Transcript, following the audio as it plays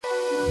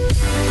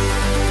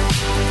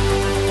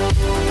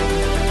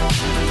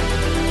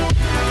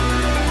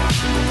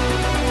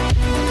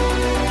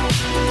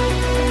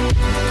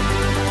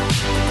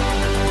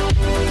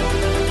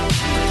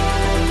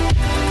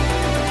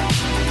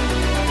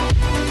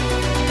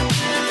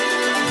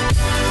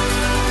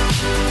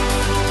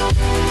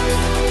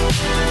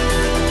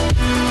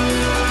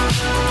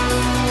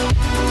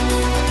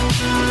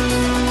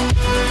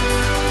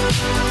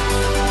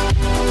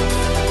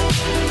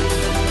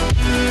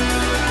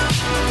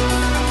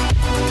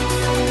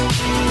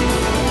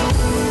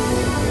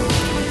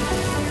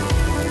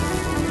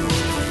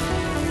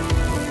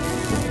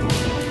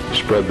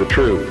Spread the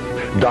truth.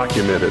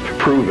 Document it.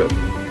 Prove it.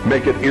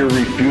 Make it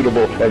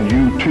irrefutable, and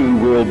you too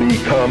will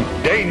become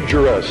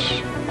dangerous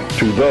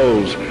to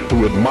those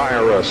who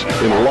admire us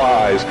in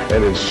lies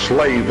and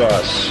enslave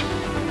us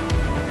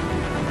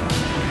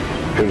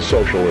in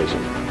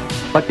socialism.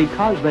 But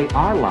because they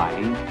are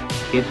lying,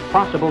 it's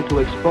possible to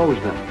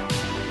expose them.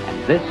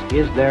 And this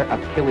is their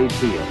Achilles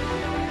heel.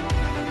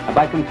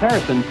 By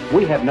comparison,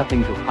 we have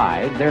nothing to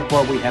hide,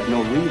 therefore we have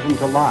no reason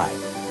to lie.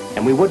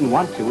 And we wouldn't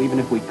want to even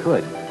if we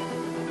could.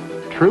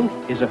 Truth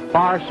is a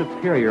far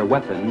superior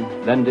weapon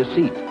than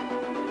deceit.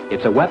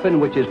 It's a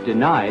weapon which is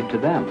denied to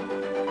them.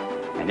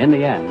 And in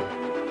the end,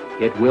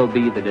 it will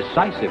be the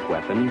decisive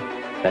weapon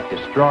that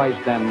destroys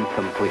them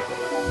completely.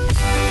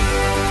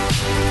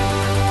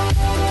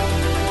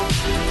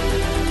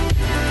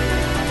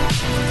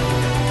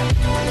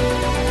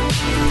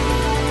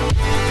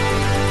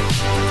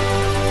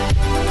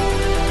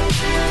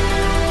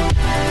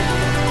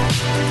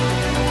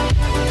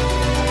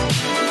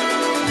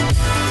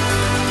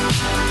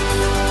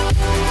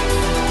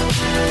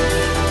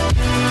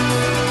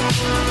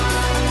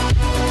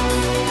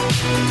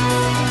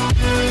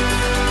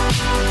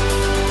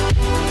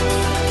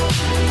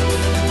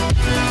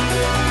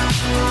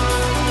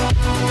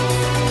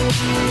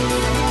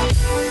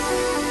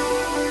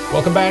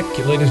 Welcome back,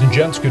 ladies and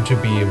gents. Good to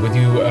be with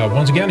you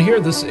once again here.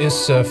 This is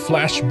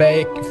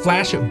Flashback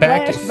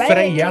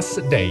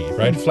Frejas Day,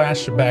 right?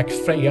 Flashback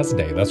Frejas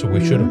Day. That's what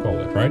we should have called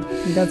it, right?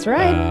 That's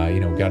right.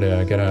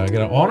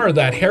 Gotta honor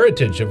that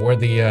heritage of where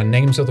the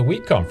names of the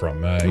week come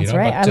from. That's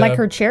right. I like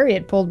her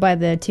chariot pulled by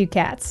the two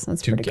cats.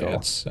 That's two pretty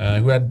cats.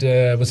 Cool. Who had?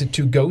 Was it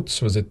two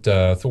goats? Was it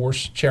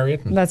Thor's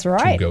chariot? That's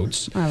right. 2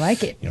 goats. I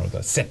like it.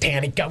 The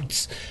satanic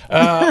goats.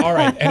 All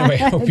right. Anyway,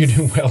 hope you're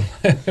doing well,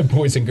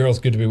 boys and girls.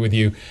 Good to be with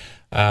you.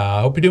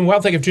 Hope you're doing well.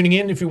 Thank you for tuning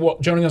in. If you're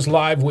joining us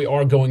live, we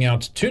are going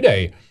out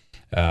today,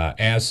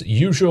 as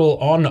usual,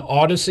 on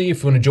Odyssey.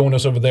 If you want to join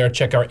us over there,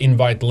 check our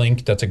invite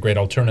link. That's a great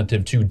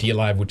alternative to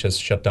DLive, which has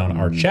shut down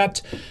our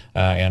chat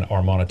and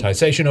our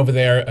monetization over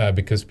there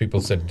because people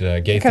said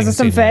gay because things of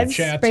some in feds, the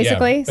chat.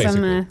 basically.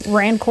 Some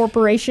Rand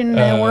Corporation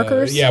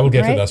workers. Yeah, we'll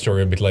get to that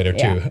story a bit later,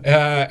 too.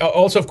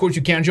 Also, of course,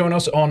 you can join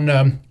us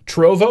on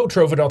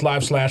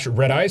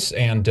trovo.live/redice,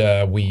 and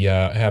we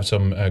have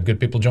some good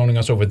people joining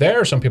us over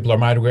there. Some people are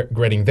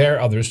migrating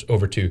there, others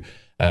over to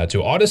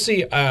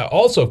Odyssey.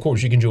 Also, of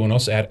course, you can join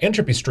us at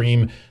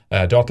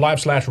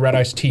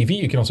entropystream.live/redice TV.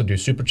 You can also do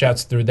super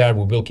chats through that.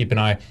 We will keep an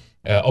eye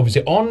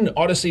obviously on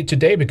Odyssey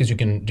today because you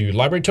can do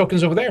library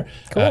tokens over there.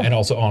 Cool. And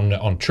also on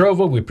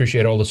Trovo. We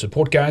appreciate all the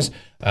support, guys.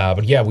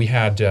 But yeah, we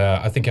had,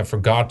 I think it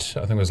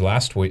was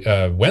last week,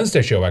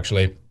 Wednesday show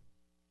actually.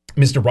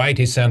 Mr. Wright,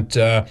 he sent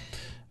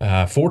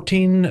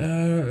 14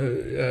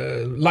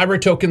 library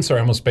tokens. Sorry,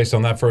 I almost spaced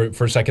on that for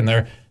a second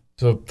there.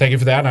 So thank you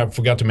for that. I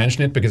forgot to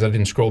mention it because I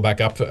didn't scroll back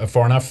up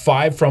far enough.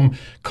 5 from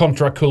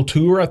Contra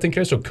Culture, I think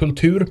it is, or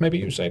Culture, maybe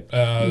you say.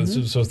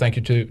 So thank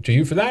you to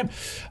you for that.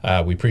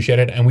 We appreciate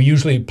it. And we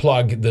usually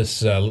plug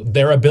this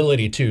their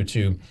ability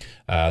to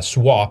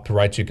swap,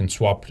 right? So you can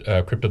swap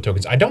crypto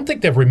tokens. I don't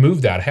think they've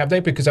removed that, have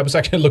they? Because I was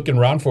actually looking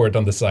around for it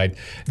on the site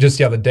just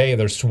the other day.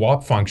 Their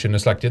swap function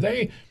is like, did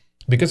they,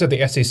 because of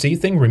the SEC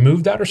thing,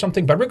 remove that or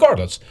something? But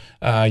regardless,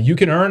 you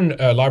can earn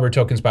library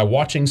tokens by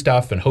watching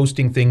stuff and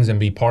hosting things and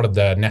be part of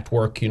the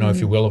network, if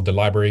you will, of the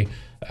library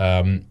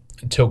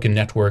token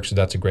network. So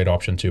that's a great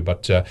option too.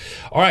 But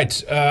all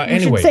right,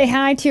 anyway. We should say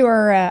hi to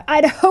our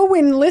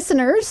Idahoan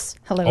listeners.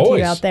 Hello to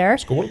you out there.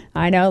 Cool.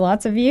 I know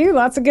lots of you,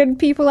 lots of good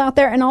people out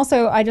there. And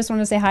also, I just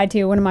want to say hi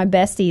to one of my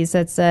besties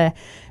that's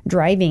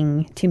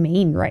driving to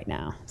Maine right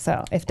now.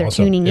 So if they're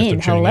tuning in,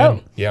 hello.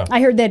 Yeah. I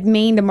heard that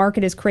Maine, the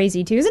market is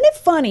crazy too. Isn't it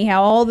funny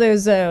how all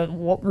those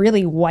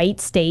really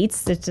white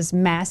states, it's just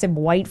massive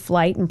white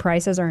flight and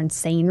prices are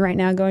insane right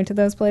now going to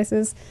those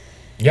places?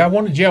 Yeah, I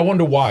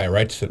wonder why,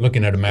 right?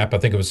 Looking at a map, I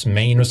think it was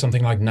Maine was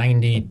something like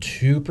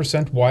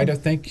 92% white, I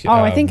think. Oh,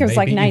 I think it was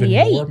like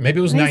 98. Maybe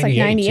it was 98, like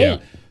 98. Yeah.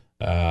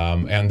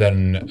 And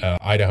then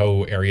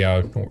Idaho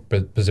area,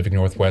 Pacific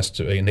Northwest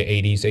in the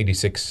 80s,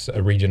 86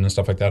 region and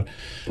stuff like that.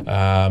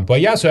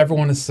 But yeah, so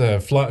everyone is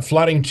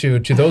flooding to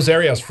those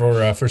areas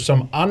for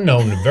some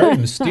unknown, very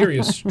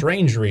mysterious,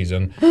 strange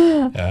reason.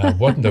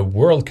 What in the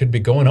world could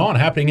be going on,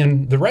 happening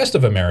in the rest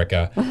of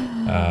America?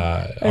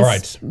 All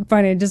right.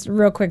 Funny, just a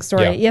real quick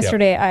story.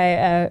 Yesterday,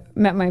 I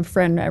met my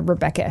friend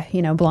Rebecca,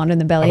 blonde in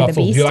the belly of the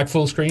beast. Do you like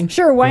full screen?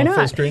 Sure, why not?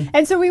 Full screen?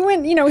 And so we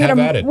went,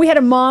 we had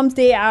a mom's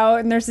day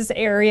out, and there's this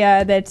area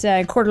that's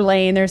Coeur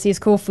d'Alene. There's these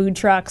cool food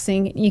trucks,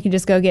 and you can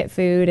just go get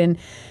food. And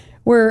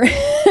we're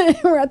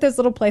we're at this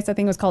little place. I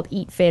think it was called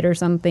Eat Fit or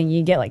something.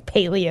 You get like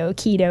paleo,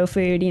 keto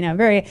food.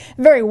 Very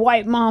very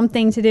white mom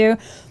thing to do.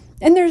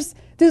 And there's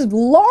this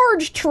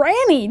large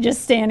tranny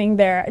just standing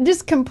there,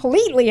 just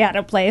completely out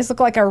of place.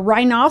 Looked like a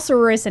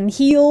rhinoceros in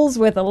heels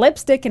with a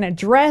lipstick and a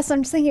dress.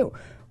 I'm just thinking,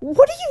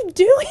 what are you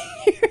doing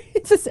here?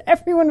 It's just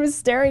everyone was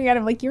staring at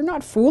him like, you're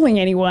not fooling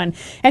anyone.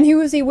 And who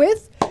was he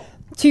with?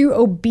 2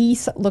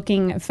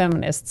 obese-looking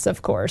feminists,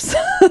 of course.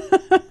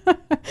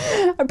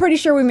 I'm pretty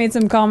sure we made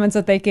some comments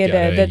that they could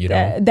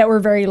that were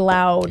very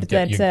loud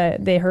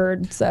they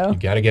heard. So you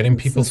got to get in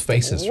people's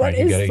faces, right?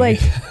 You gotta,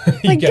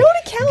 go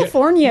to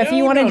California if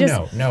you want to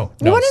just. No.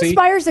 What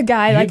inspires a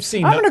guy like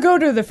I'm going to go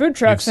to the food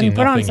trucks and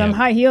put on some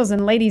high heels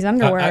and ladies'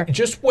 underwear?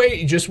 Just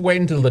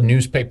wait until the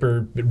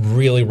newspaper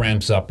really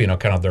ramps up, kind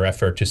of their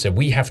effort to say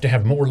we have to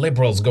have more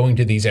liberals going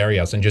to these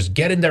areas and just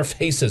get in their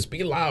faces,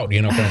 be loud,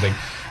 kind of thing.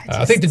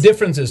 I think the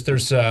difference is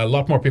there's a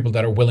lot more people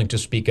that are willing to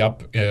speak up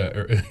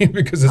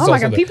because it's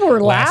also people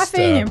were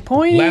laughing and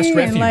pointing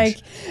and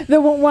like the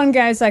one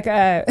guy's like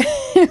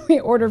we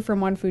ordered from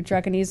one food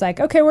truck and he's like,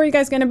 okay, where are you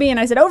guys going to be? And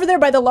I said, over there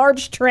by the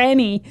large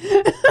tranny.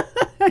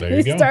 There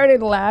you go.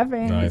 Started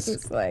laughing. Nice.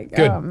 It's just like,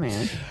 good. Oh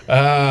man.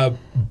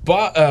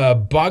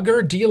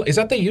 Bugger Deal. Is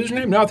that the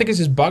username? No, I think it's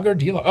just Bugger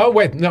Deal. Oh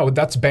wait, no,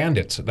 that's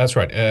Bandit. That's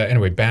right.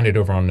 Anyway, Bandit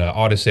over on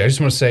Odyssey. I just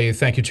want to say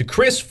thank you to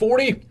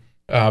Chris40.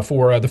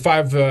 For the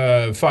five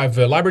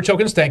library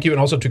tokens, thank you, and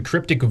also to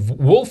Cryptic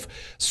Wolf.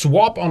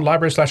 Swap on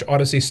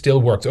library/Odyssey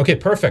still works. Okay,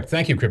 perfect.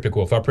 Thank you, Cryptic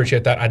Wolf. I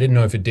appreciate that. I didn't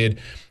know if it did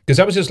because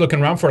I was just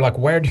looking around for like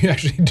where do you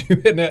actually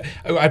do it? And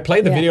I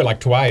played the video like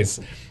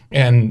twice,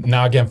 and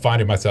now I can't find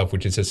it myself,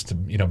 which is just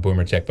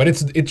boomer tech. But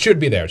it should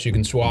be there, so you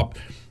can swap.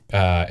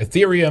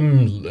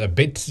 Ethereum,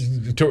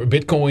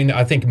 Bitcoin,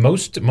 I think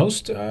most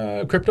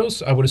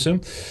cryptos, I would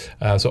assume.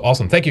 So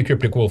awesome. Thank you,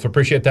 Cryptic Wolf.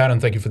 Appreciate that, and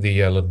thank you for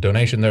the little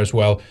donation there as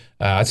well.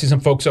 I see some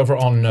folks over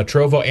on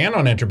Trovo and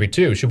on Entropy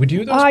too. Should we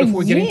do those before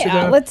we get into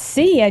the... Let's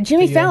see.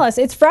 Jimmy Fallis.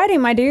 It's Friday,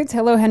 my dudes.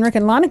 Hello, Henrik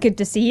and Lana. Good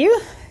to see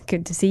you.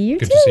 Good to see you,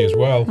 Good to see you as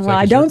well. Well,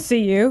 I don't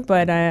see you,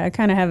 but I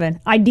kind of have an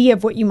idea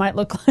of what you might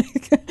look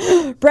like.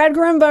 Brad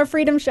Grumba,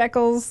 Freedom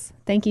Shekels,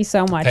 thank you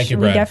so much. Thank you,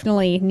 Brad. We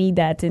definitely need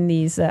that in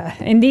these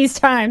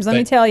times, let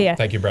me tell you.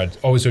 Thank you, Brad.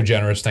 Always so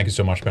generous. Thank you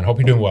so much, man. Hope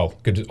you're doing well.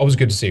 Always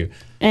good to see you.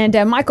 And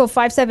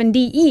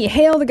Michael57DE,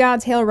 hail the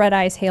gods, hail Red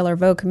Eyes, hail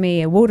Revoke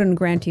me. Woden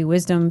grant you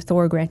wisdom,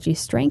 Thor grant you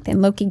strength,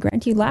 and Loki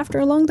grant you laughter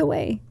along the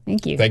way.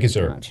 Thank you. Thank you,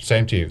 sir.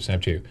 Same to you.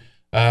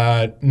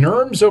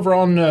 Nerms over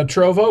on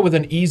Trovo with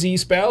an easy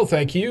spell.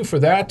 Thank you for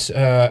that.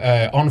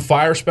 On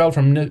fire spell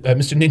from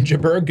Mr.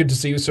 Ninjaberg. Good to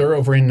see you, sir,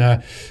 over on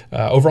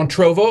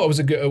Trovo. It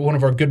was one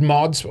of our good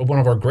mods, one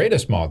of our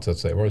greatest mods,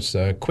 let's say. It was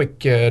quick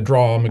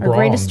draw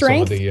McGraw on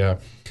some of the...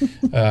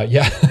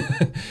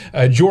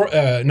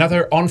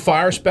 another on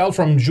fire spell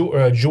from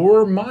Jorma.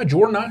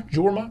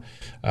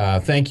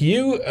 Thank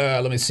you.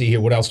 Let me see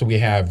here. What else do we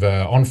have?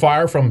 On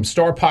fire from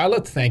Star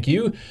Pilot. Thank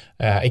you.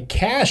 A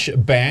cash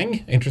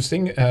bang.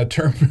 Interesting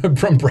term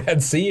from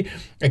Brad C.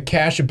 A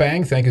cash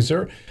bang. Thank you,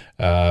 sir.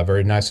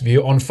 Very nice of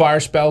you. On fire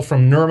spell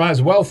from Nirma as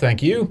well.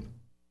 Thank you.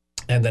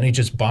 And then he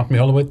just bumped me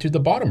all the way to the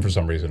bottom for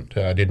some reason.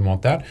 I didn't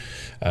want that.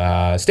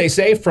 Stay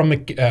safe from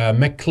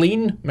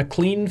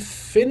McLean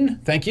Finn.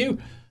 Thank you.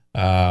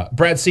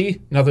 Brad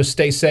C, another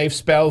stay safe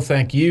spell,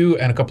 thank you,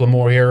 and a couple of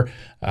more here.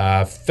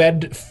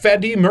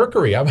 Feddy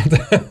Mercury, how about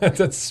that?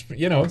 That's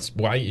it's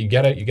why you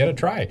gotta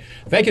try.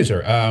 Thank you,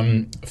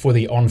 sir. For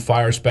the on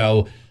fire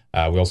spell,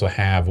 we also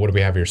have what do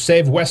we have here?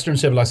 Save Western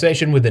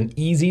Civilization with an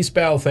easy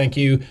spell, thank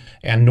you,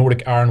 and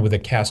Nordic Iron with a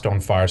cast on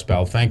fire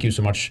spell. Thank you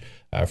so much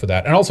for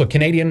that, and also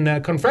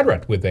Canadian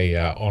Confederate with a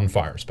on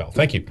fire spell.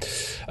 Thank you.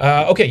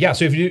 Okay, yeah.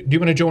 So if you do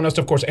want to join us,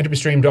 of course,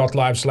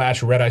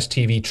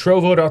 entropystream.live/RedIceTV,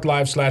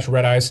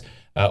 Trovo.live/RedIce,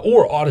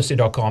 or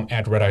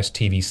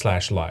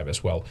Odyssey.com/RedIceTV/live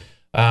as well.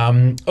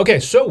 Okay,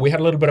 so we had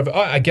a little bit of.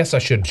 I guess I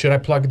should I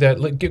plug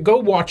that? Go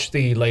watch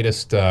the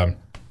latest. I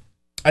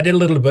did a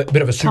little bit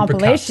of a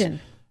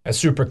compilation. A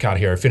supercut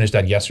here. I finished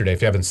that yesterday.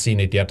 If you haven't seen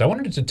it yet, I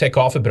wanted to take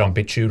off a bit on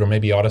BitChute or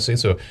maybe Odyssey.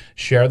 So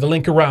share the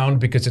link around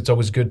because it's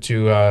always good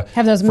to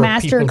have those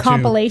master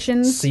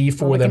compilations. See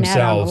for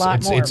themselves.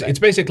 It's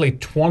basically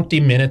 20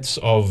 minutes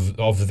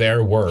of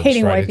their words.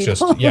 Hating right? White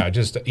It's people.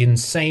 just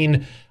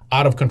insane,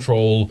 out of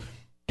control.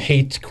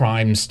 Hate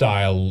crime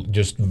style,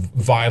 just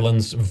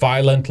violent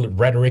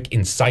rhetoric,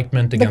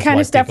 incitement against the kind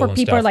white of stuff people where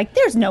people are like,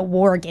 "There's no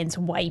war against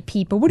white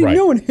people. What do you?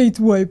 No one hates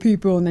white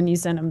people." And then you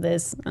send them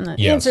this, and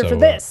the answer for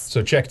this.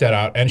 So check that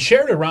out and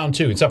share it around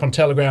too. It's up on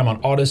Telegram, on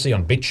Odyssey,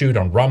 on BitChute,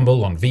 on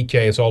Rumble, on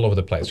VK. It's all over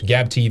the place.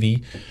 Gab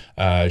TV.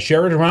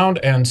 Share it around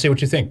and see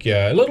what you think.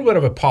 A little bit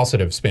of a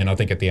positive spin, I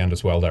think, at the end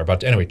as well there.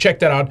 But anyway, check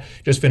that out.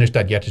 Just finished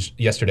that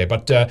yesterday.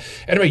 But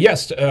anyway,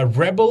 yes,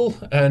 Rebel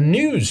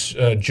News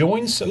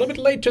joins a little bit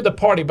late to the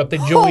party, but they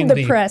joined the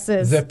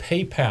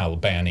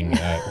PayPal banning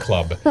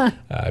club,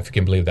 if you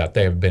can believe that.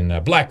 They have been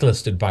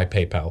blacklisted by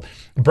PayPal.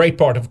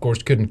 Breitbart, of course,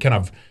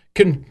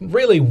 couldn't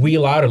really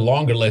wheel out a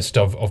longer list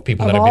of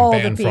people that have been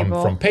banned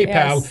from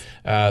PayPal.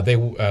 Yes. They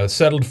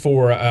settled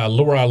for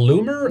Laura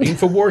Loomer,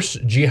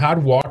 Infowars,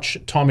 Jihad Watch,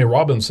 Tommy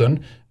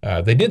Robinson.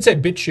 They did say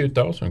BitChute,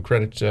 though, so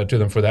credit to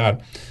them for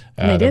that.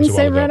 They didn't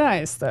say Red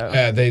Eyes,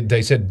 though. They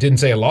didn't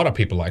say a lot of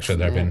people, actually,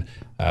 that have been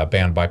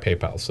banned by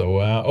PayPal.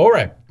 So, all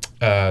right.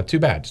 Too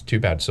bad.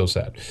 So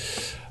sad.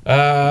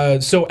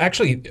 So,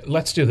 actually,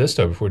 let's do this,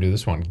 though, before we do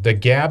this one. The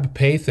Gab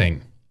Pay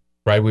thing.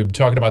 Right, we've been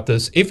talking about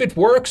this. If it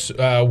works,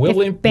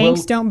 if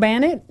banks don't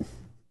ban it?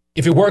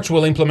 if it works,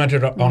 we'll implement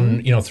it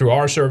on, through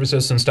our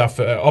services and stuff.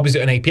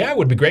 Obviously, an API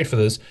would be great for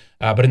this.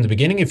 But in the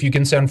beginning, if you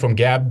can send from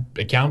Gab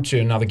account to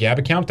another Gab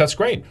account, that's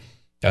great.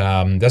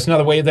 That's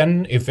another way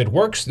then, if it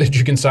works, that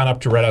you can sign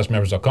up to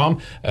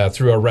redicemembers.com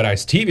through our Red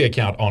Ice TV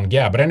account on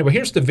Gab. But anyway,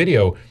 here's the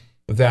video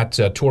that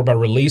Torba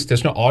released.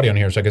 There's no audio on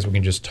here, so I guess we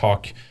can just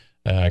talk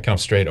kind of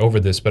straight over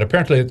this. But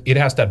apparently, it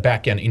has that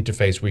back-end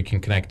interface where you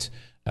can connect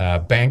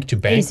bank to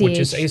bank, which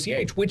is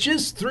ACH, which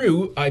is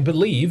through, I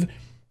believe,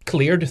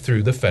 cleared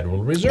through the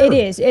Federal Reserve. It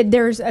is.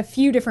 There's a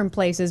few different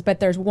places, but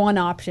there's one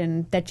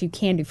option that you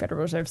can do Federal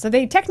Reserve. So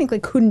they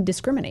technically couldn't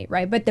discriminate,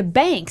 right? But the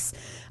banks,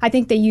 I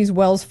think they use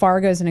Wells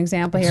Fargo as an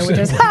example here, which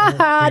is,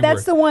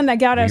 that's the one that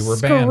got us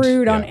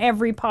screwed on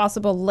every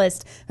possible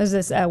list. There's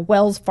this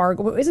Wells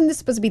Fargo. Isn't this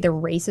supposed to be the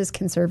racist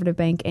conservative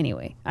bank?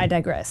 Anyway, I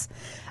digress.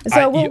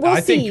 So we'll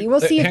see. We'll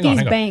see if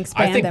these banks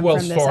ban them. I think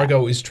Wells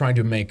Fargo is trying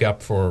to make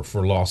up for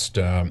lost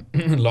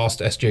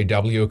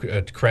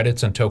SJW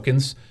credits and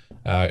tokens.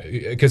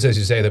 Because as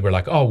you say, they were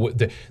like,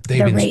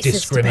 they've been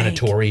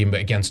discriminatory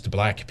against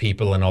black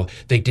people and all.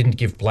 They didn't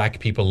give black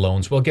people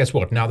loans. Well, guess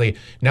what? Now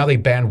they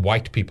ban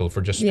white people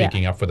for just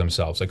speaking up for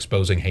themselves,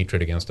 exposing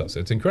hatred against us.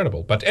 It's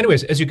incredible. But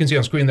anyways, as you can see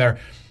on screen there,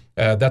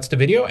 that's the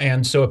video.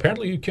 And so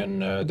apparently you can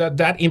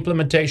that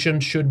implementation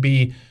should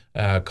be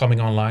coming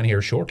online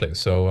here shortly.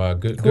 So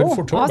good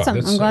for Torba. Awesome.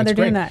 I'm glad they're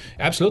doing that.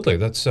 Absolutely.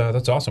 That's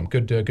awesome.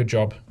 Good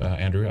job,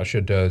 Andrew. I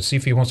should see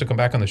if he wants to come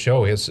back on the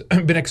show. He has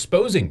been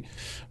exposing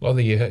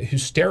the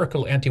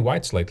hysterical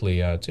anti-whites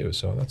lately too.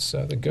 So that's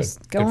good.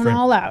 Just going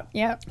all out.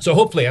 Yeah. So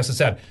hopefully, as I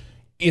said,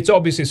 it's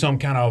obviously some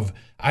kind of,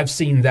 I've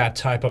seen that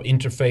type of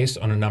interface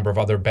on a number of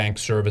other bank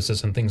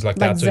services and things like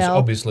that. So it's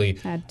obviously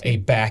a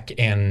back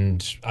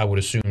end, I would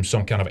assume,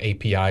 some kind of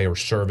API or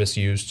service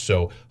used.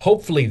 So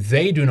hopefully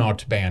they do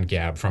not ban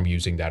Gab from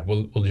using that.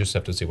 We'll just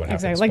have to see what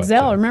happens. Like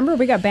Zelle. Remember,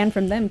 we got banned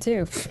from them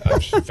too.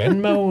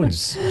 Venmo and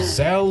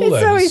Zelle.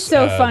 It's always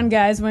so fun,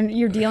 guys, when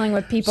you're dealing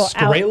with people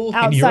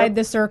outside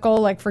the circle,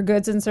 like for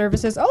goods and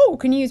services. Oh,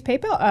 can you use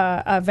PayPal,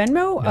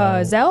 Venmo,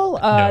 Zelle?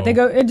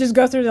 No. It just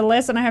go through the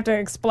list, and I have to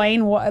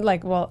explain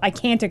I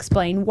can't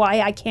explain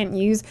why I can't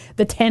use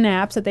the 10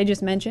 apps that they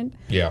just mentioned.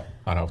 Yeah,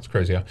 I know. It's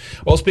crazy. Yeah.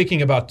 Well,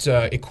 speaking about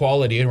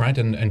equality, right,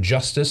 and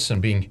justice and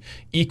being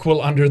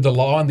equal under the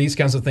law and these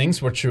kinds of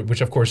things, which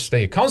of course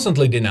they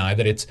constantly deny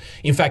that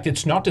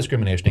it's not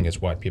discrimination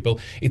against white people.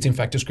 It's in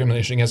fact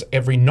discrimination against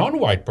every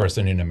non-white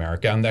person in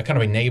America, and that kind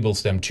of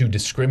enables them to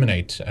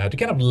discriminate, to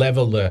kind of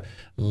level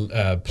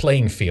the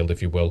playing field,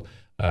 if you will,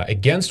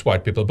 against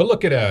white people. But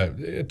look at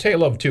a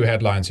tale of two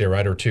headlines here,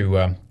 right, or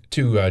two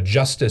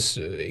justice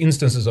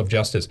instances of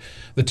justice.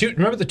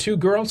 Remember the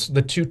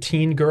two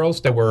teen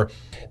girls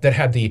that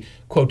had the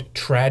quote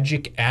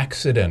tragic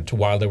accident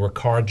while they were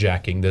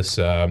carjacking this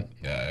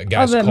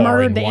guy's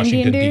car in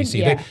Washington D.C.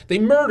 Yeah. They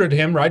murdered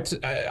him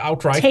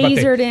outright.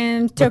 Tasered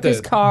him, took his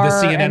car.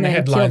 The CNN and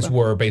headlines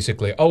were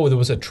basically, there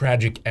was a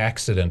tragic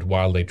accident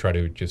while they try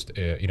to just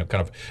kind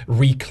of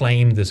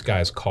reclaim this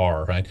guy's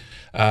car, right?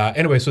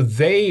 Anyway, so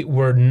they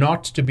were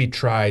not to be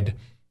tried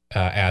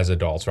as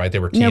adults, right? They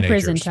were teenagers. No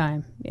prison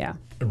time, yeah.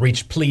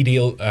 Reached plea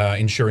deal,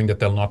 ensuring that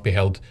they'll not be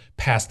held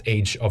past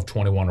age of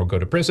 21 or go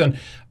to prison.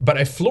 But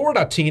a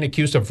Florida teen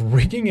accused of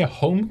rigging a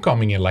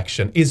homecoming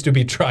election is to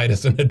be tried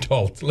as an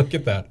adult. Look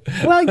at that.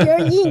 Well,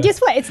 guess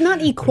what? It's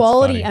not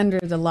equality under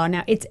the law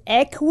now. It's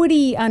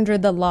equity under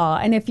the law.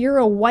 And if you're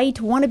a white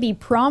wannabe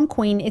prom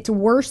queen, it's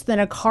worse than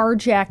a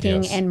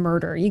carjacking and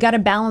murder. You got to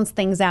balance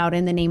things out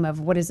in the name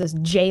of, what is this,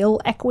 jail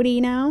equity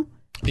now?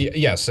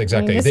 Yes,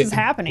 exactly. This is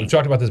happening. We've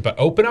talked about this, but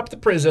open up the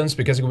prisons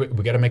because we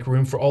got to make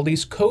room for all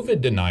these COVID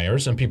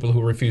deniers and people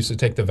who refuse to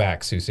take the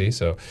vax, you see.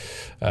 So,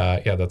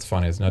 that's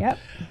funny, isn't it?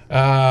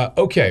 Yep.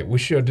 Okay, we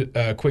should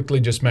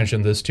quickly just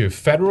mention this too.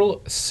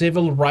 Federal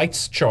civil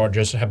rights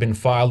charges have been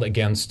filed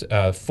against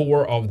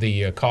 4 of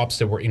the cops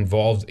that were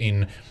involved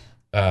in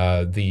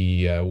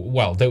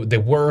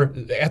they were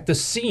at the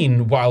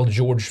scene while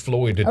George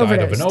Floyd died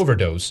of an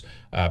overdose,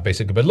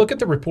 basically. But look at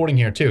the reporting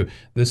here too.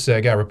 This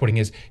guy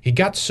reporting he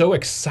got so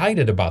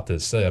excited about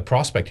this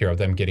prospect here of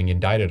them getting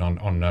indicted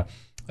on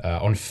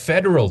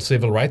federal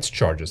civil rights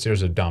charges.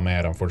 There's a dumb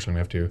ad. Unfortunately, we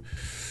have to.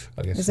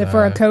 I guess, is it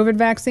for a COVID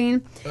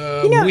vaccine?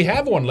 We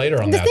have one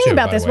later on that, too. The thing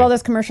about this, while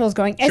this commercial is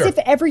going, as if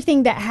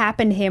everything that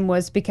happened to him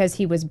was because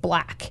he was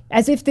black.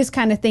 As if this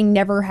kind of thing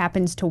never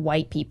happens to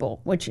white people,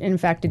 which, in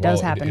fact, it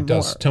does happen more. It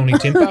does. Tony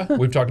Timpa,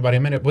 we've talked about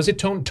him in it. Was it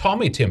Tommy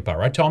Timpa,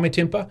 right? Tommy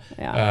Timpa?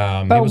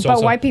 Yeah.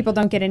 But white people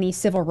don't get any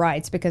civil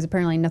rights because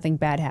apparently nothing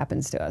bad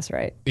happens to us,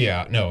 right?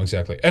 Yeah, no,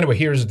 exactly. Anyway,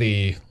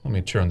 let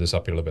me turn this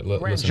up here a little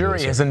bit. Grand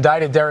jury has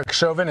indicted Derek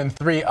Chauvin and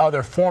 3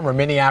 other former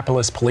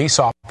Minneapolis police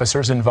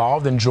officers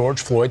involved in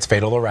George Floyd's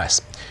fatal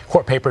arrest.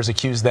 Court papers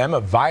accuse them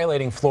of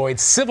violating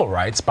Floyd's civil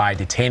rights by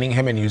detaining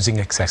him and using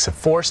excessive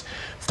force.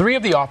 3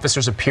 of the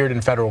officers appeared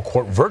in federal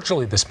court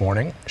virtually this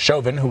morning.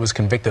 Chauvin, who was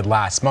convicted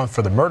last month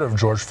for the murder of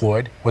George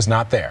Floyd, was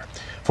not there.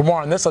 For more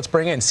on this, let's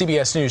bring in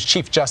CBS News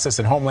Chief Justice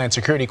and Homeland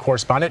Security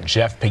correspondent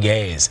Jeff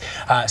Pegues.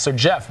 So,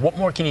 Jeff, what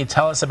more can you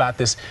tell us about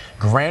this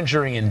grand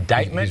jury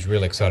indictment? He's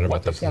really excited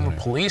about this. What the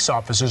former police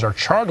officers are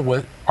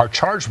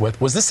charged with.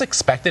 Was this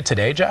expected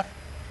today, Jeff?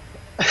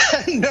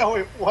 No,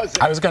 it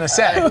wasn't. I was going to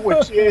say.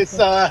 Which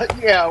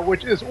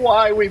is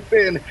why we've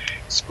been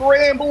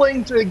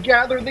scrambling to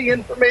gather the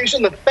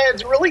information. The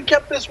feds really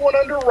kept this one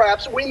under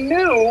wraps. We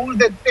knew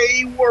that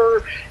they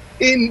were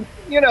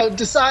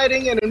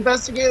deciding and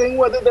investigating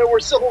whether there were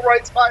civil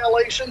rights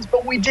violations,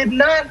 but we did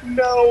not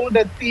know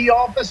that the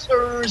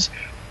officers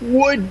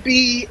would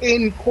be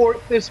in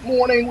court this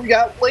morning. We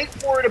got late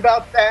word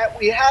about that.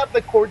 We have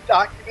the court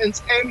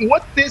documents, and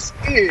what this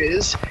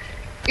is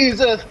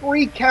a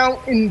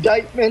 3-count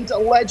indictment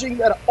alleging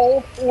that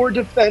all 4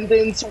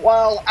 defendants,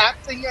 while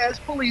acting as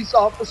police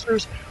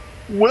officers,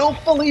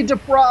 willfully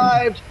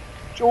deprived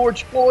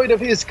George Floyd of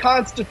his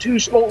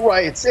constitutional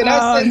rights. In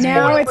essence,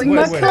 now it's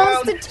my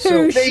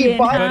Constitution.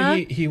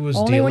 But he was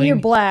only dealing, when you're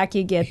black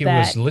you get he that.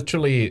 Was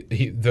literally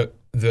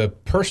the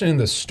person in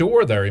the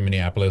store there in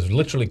Minneapolis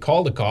literally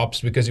called the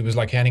cops because he was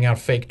like handing out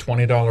fake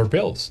 $20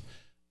 bills.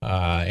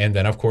 And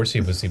then, of course,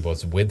 he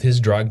was with his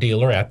drug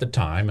dealer at the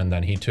time, and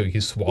then he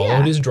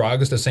swallowed his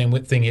drugs, the same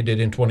thing he did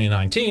in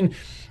 2019,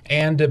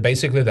 and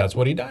basically that's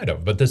what he died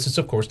of. But this is,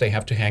 of course, they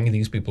have to hang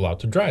these people out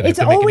to dry. It's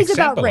always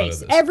about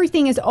race.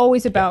 Everything is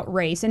always about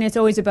race, and it's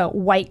always about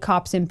white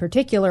cops in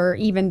particular,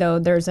 even though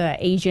there's an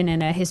Asian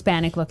and a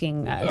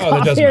Hispanic-looking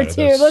cop here,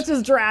 too. Let's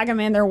just drag them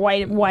in. They're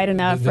white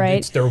enough, right?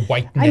 It's their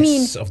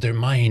whiteness of their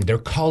mind. They're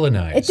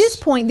colonized. At this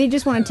point, they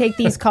just want to take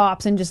these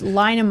cops and just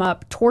line them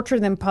up, torture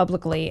them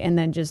publicly, and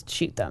then just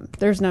shoot them.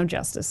 There's no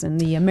justice in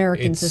the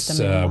American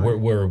system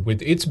anymore.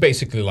 It's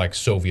basically like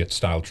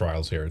Soviet-style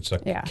trials here. It's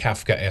like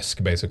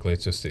Kafka-esque, basically.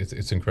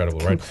 It's incredible,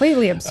 right?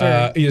 Completely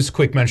absurd. Just a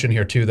quick mention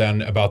here, too,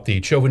 then, about the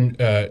Chauvin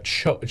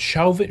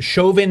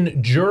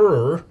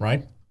juror,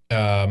 right?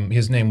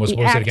 His name was,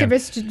 what was it again?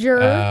 Activist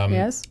juror,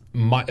 yes.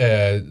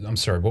 I'm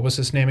sorry, what was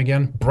his name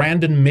again?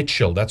 Brandon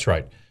Mitchell, that's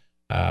right.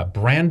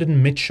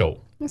 Brandon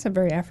Mitchell. That's a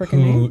very African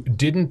name. Who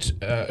didn't,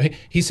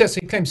 he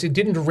claims he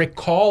didn't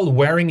recall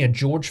wearing a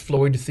George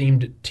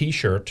Floyd-themed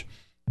T-shirt,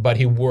 but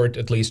he wore it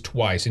at least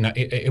twice.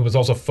 It was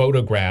also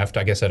photographed,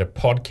 I guess, at a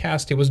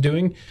podcast he was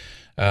doing,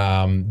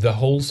 the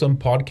Wholesome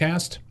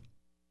podcast.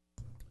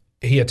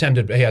 He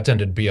attended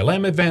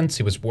BLM events.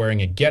 He was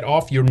wearing a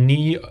get your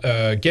knee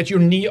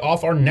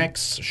off our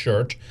necks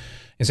shirt.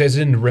 He says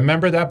he didn't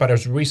remember that, but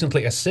as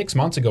recently as 6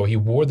 months ago, he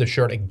wore the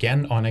shirt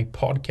again on a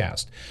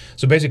podcast.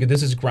 So basically,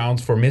 this is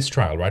grounds for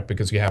mistrial, right?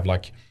 Because you have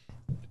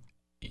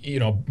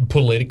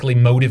politically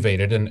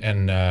motivated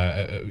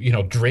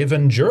and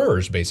driven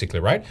jurors, basically,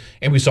 right?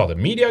 And we saw the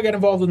media get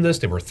involved in this.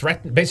 They were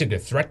basically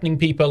threatening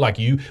people like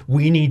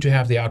we need to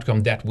have the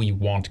outcome that we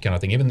want, kind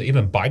of thing.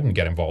 Even Biden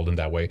got involved in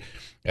that way.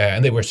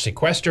 And they were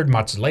sequestered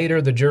much later,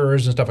 the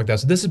jurors and stuff like that.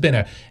 So this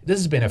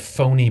has been a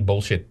phony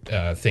bullshit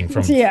thing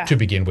to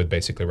begin with,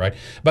 basically, right?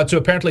 But so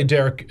apparently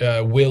Derek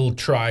will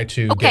try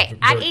to at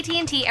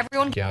AT&T,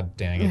 everyone. God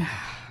dang it.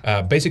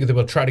 Basically, they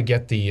will try to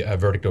get the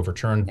verdict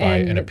overturned by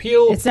an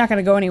appeal. It's not going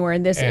to go anywhere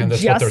in this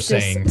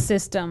justice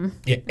system.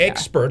 Yeah,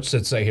 experts,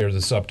 let's say here,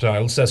 the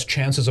subtitle says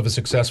chances of a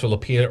successful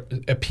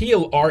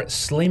appeal are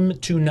slim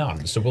to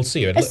none. So we'll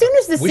see. As soon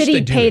as the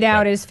city paid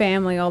out his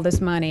family all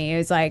this money, it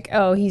was like,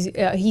 oh,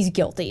 he's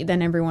guilty.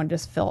 Then everyone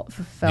just fell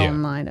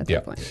in line at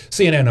that point.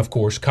 CNN, of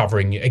course,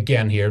 covering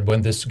again here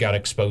when this got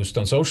exposed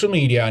on social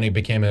media and it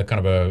became a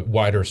kind of a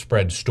wider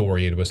spread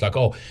story. It was like,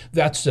 oh,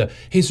 that's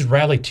his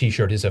rally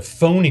T-shirt is a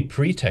phony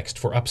pretext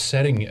for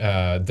upsetting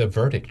the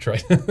verdict,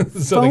 right?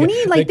 So phony?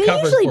 They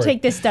usually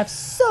take this stuff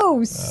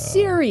so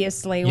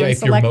seriously when if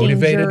selecting you're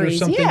motivated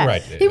juries. Or something,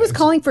 right. He was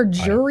calling for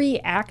jury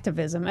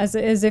activism, as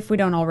if we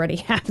don't already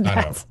have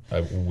that. I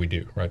know. We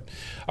do, right?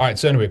 All right,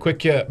 so anyway,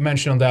 quick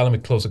mention on that. Let me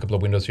close a couple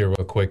of windows here real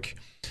quick.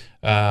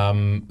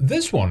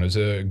 This one is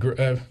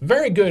a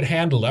very good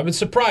handle. I was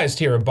surprised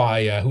here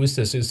by, who is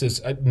this? Is this,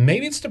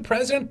 maybe it's the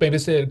president? Maybe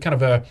it's the kind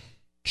of a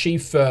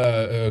chief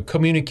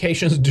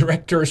communications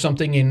director or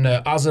something in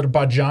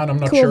Azerbaijan. I'm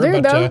not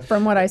sure, but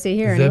from what I see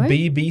here, the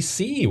anyway.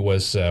 BBC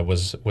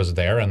was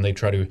there, and they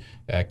try to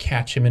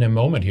catch him in a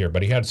moment here.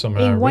 But he had some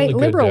a white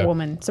really liberal good,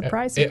 woman.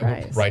 Surprise!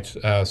 Right,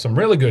 some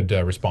really good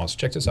response.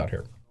 Check this out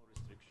here.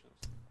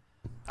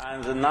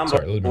 And the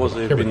number was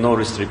there been no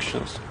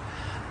restrictions,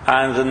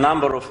 and the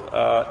number of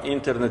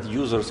internet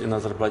users in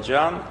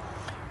Azerbaijan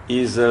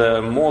is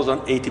more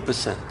than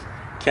 80%.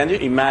 Can you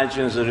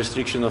imagine the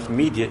restriction of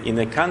media in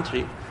a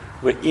country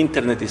where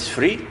internet is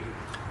free,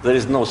 there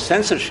is no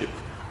censorship,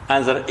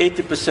 and there are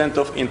 80%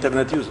 of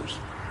internet users?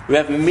 We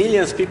have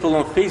millions of people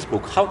on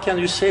Facebook. How can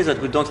you say that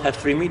we don't have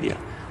free media?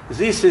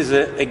 This is,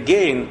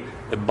 again,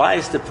 a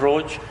biased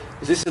approach.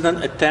 This is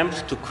an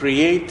attempt to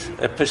create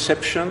a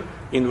perception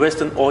in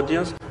Western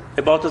audience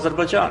about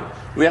Azerbaijan.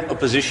 We have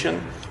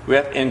opposition, we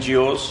have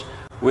NGOs,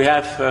 we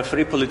have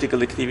free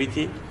political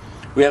activity,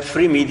 we have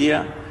free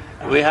media,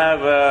 we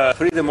have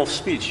freedom of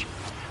speech.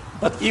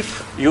 But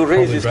if you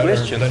raise this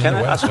question, can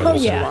I ask you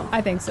one?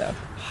 I think so.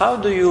 How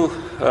do you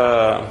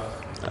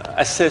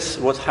assess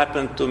what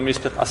happened to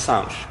Mr.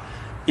 Assange.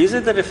 Is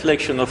it a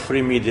reflection of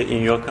free media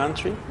in your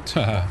country?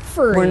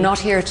 We're not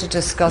here to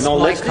discuss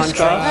my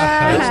country.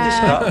 Let's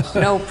discuss.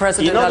 No,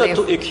 President In order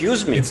Aliyev. to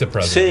accuse me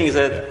saying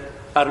that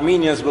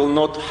Armenians will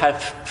not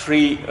have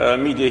free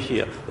media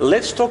here,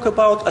 let's talk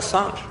about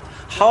Assange.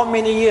 How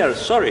many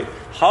years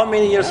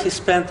he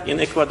spent in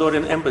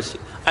Ecuadorian embassy?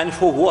 And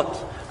for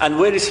what? And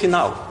where is he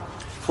now?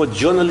 For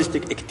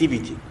journalistic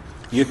activity.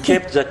 You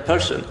kept that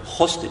person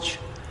hostage,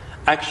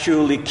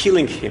 actually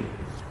killing him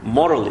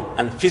morally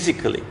and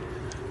physically.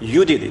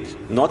 You did it,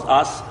 not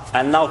us,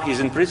 and now he's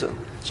in prison.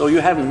 So you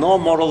have no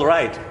moral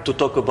right to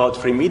talk about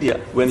free media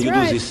when you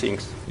do these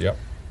things. Yep.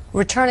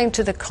 Returning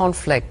to the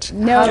conflict.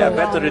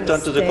 Better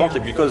return to the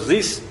conflict, because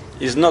this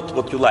is not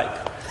what you like.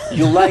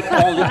 You like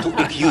only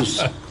to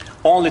accuse,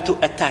 only to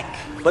attack.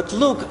 But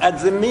look at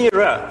the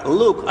mirror.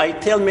 Look, I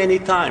tell many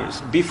times,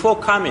 before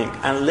coming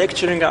and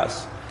lecturing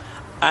us,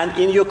 and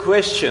in your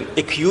question,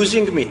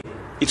 accusing me,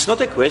 it's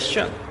not a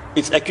question,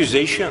 it's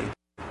accusation.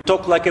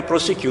 Talk like a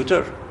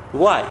prosecutor.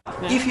 Why?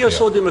 If you're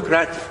so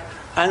democratic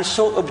and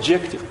so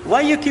objective,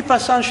 why you keep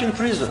Assange in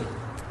prison?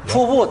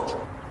 For what?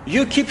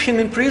 You keep him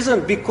in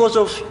prison because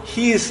of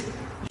his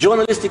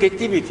journalistic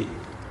activity.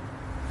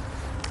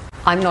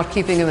 I'm not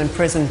keeping him in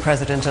prison,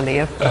 President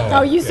Aliyev.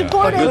 You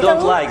support it? You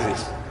don't like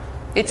this.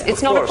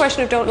 It's not a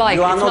question of don't like.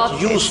 You are it's not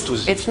used to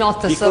this. It's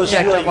not the because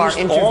subject you are of our used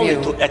interview. Only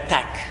to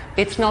attack.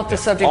 It's not the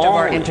subject of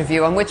our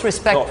interview. And with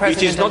respect,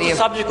 President it is not Aliyev, the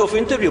subject of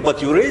interview,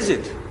 but you raise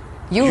it.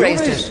 You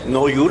raised it.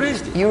 No, you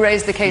raised it. You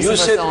raised the case of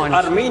said Assange.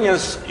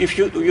 Armenians, if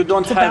you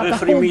don't have a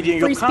free media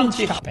in your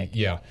country.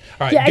 Yeah. All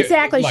right. Yeah,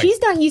 exactly. She's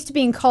not used to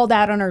being called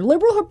out on her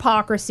liberal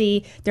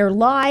hypocrisy, their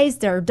lies,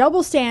 their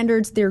double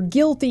standards. They're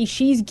guilty.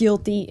 She's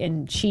guilty,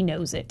 and she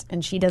knows it,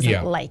 and she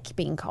doesn't like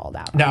being called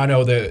out. No, I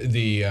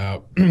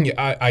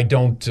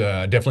don't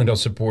definitely don't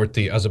support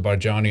the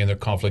Azerbaijani and their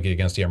conflict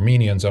against the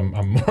Armenians. I'm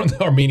more on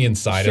the Armenian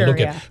side. Sure, I look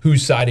at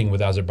who's siding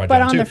with Azerbaijan.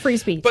 But on the free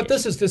speech. But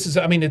this is.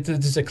 I mean, this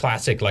is a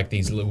classic. Like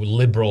these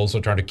liberals are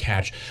trying to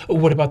catch.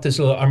 What about this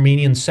little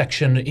Armenian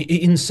section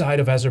inside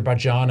of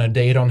Azerbaijan, and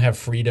they don't have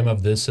freedom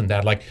of this and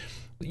that? Like,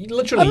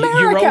 literally,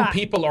 your own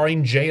people are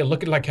in jail.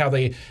 Look at like how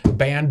they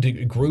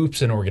banned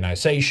groups and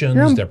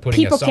organizations. They're putting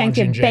people Assange can't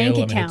get in jail.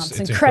 bank accounts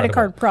and credit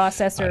card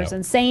processors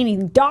and say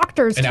anything.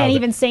 Doctors can't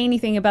even say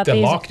anything about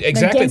these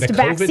against the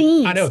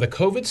vaccines. I know the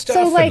COVID stuff.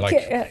 So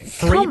and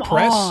free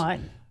press.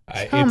 On.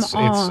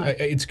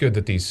 It's good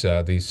that these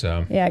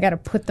I got to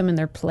put them in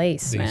their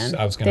place, man.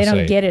 I was they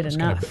don't get it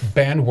enough.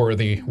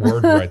 Ban-worthy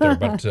word right there,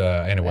 but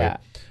anyway.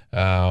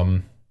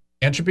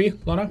 Entropy,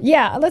 Lana?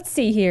 Yeah, let's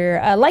see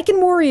here. Like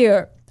in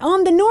Warrior,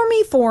 on the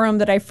Normie forum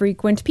that I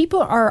frequent,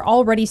 people are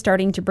already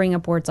starting to bring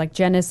up words like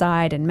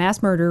genocide and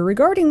mass murder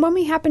regarding what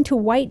may happen to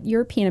white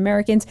European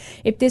Americans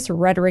if this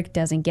rhetoric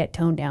doesn't get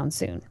toned down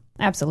soon.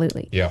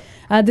 Absolutely. Yeah.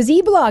 The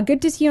Z-Blog,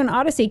 good to see you on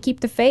Odyssey.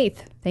 Keep the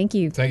faith. Thank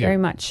you very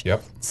much.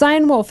 Yep.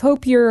 Cyan Wolf,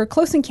 hope your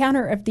close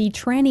encounter of the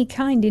tranny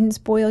kind didn't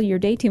spoil your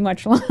day too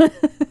much.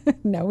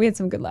 No, we had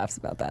some good laughs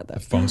about that, though. A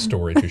fun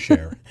story to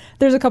share.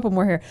 There's a couple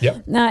more here.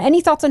 Yep.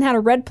 Any thoughts on how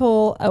to red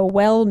pill a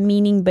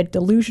well-meaning but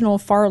delusional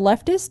far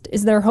leftist?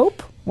 Is there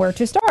hope? Where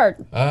to start?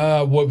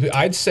 Well,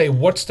 I'd say,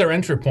 what's their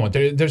entry point?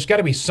 There's got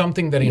to be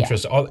something that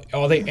interests.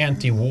 Are they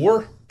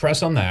anti-war?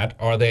 Press on that.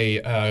 Are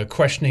they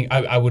questioning?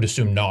 I would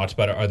assume not,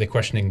 but are they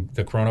questioning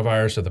the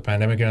coronavirus or the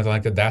pandemic or anything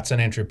like that? That's an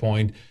entry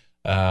point.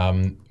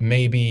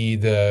 Maybe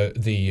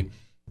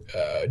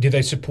did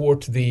they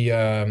support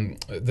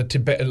the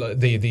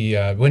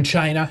Tibet when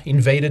China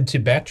invaded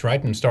Tibet,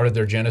 right, and started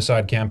their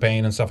genocide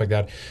campaign and stuff like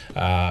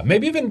that?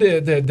 Maybe even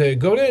the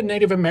go to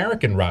Native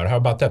American route. How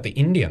about that? The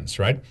Indians,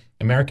 right?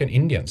 American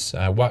Indians.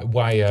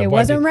 Why? It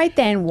wasn't right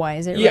then. Why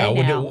is it right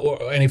now?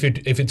 And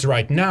if it's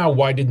right now,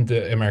 why didn't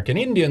the American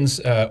Indians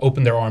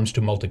open their arms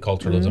to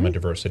multiculturalism and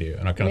diversity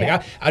and that kind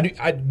of thing?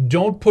 I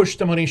don't push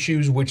them on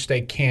issues which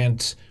they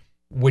can't.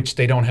 Which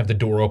they don't have the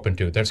door open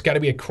to. There's got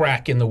to be a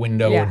crack in the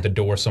window or the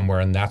door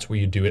somewhere, and that's where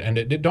you do it. And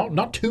it don't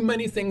not too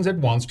many things at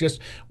once, just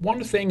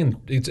one thing, and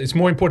it's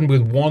more important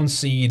with one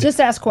seed.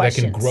 Just ask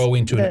questions. That can grow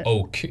into an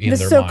oak in their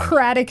mind. The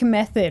Socratic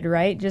method,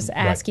 right? Just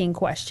asking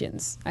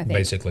questions. I think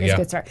basically, is a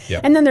good start.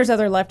 And then there's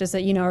other leftists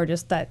that are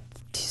just that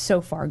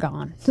so far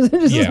gone.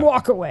 Just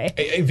walk away.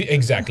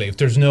 Exactly. If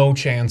there's no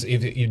chance,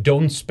 if you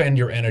don't spend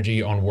your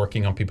energy on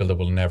working on people that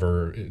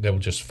will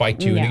just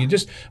fight you, and you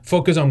just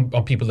focus on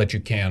people that you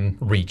can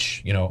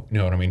reach. You know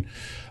what I mean?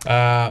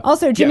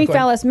 Also, Jimmy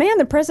Fallis, man,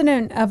 the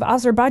president of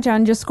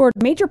Azerbaijan just scored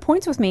major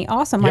points with me.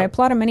 Awesome. I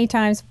applaud him many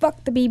times.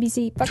 Fuck the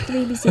BBC. Fuck the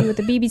BBC with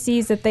the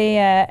BBCs that they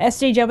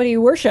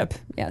SJW worship.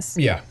 Yes.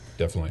 Yeah,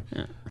 definitely.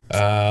 Yeah.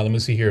 Let me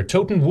see here.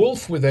 Toten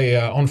Wolf with a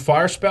on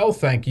fire spell.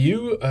 Thank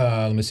you.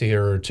 Let me see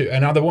here.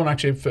 Another one,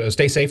 actually,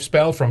 stay safe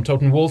spell from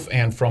Toten Wolf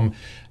and from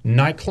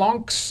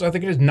Nyclonx. I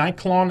think it is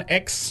Nyclon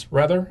X,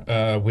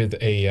 rather, with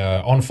a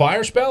on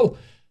fire spell.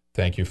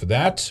 Thank you for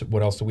that.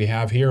 What else do we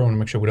have here? I want to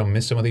make sure we don't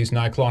miss some of these.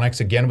 Nyclon X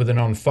again with an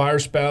on fire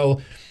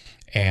spell.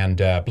 And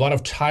Blood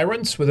of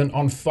Tyrants with an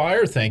On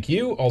Fire, thank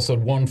you. Also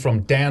one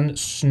from Dan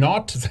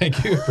Snot,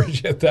 thank you,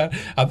 appreciate that.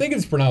 I think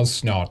it's pronounced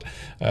Snot.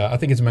 I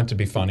think it's meant to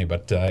be funny,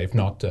 but if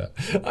not,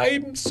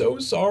 I'm so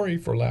sorry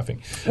for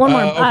laughing. One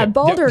more. Okay.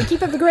 Baldur,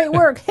 keep up the great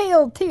work.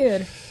 Hail,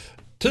 Tyr.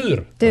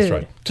 Tyr, that's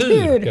right.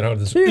 Tyr. Get out of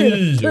this.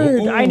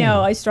 Tyr. I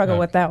know, I struggle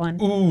with that one.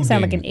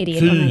 Sound like an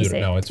idiot when I say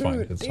it. No, it's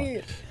fine. It's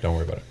fine. Don't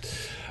worry about it.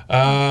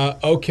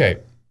 Okay.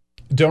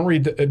 Don't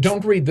read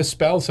the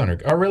spell, Center.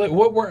 Oh, really?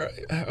 What were?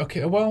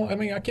 Okay. Well, I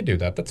mean, I could do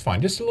that. That's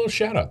fine. Just a little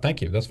shout out.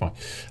 Thank you. That's fine.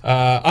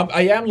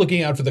 I am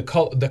looking out for the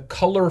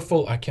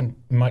colorful.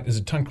 Is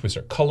it tongue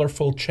twister?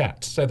 Colorful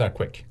chat. Say that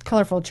quick.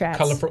 Colorful chats.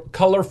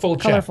 Colorful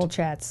chat. Colorful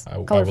chats.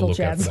 Colorful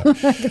chats.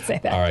 I could say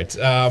that. All right.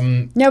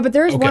 No, but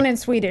there is one in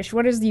Swedish.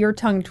 What is your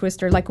tongue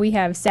twister? Like we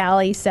have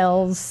Sally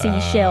sells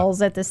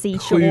seashells at the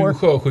seashore.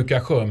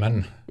 Skicka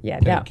sjömän. Yeah,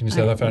 no, can you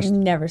say that fast?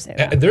 Never say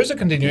that. There's a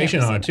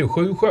continuation on it too.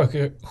 Sju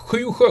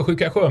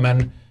sjöskicka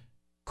sjömän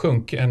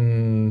sjunk,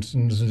 and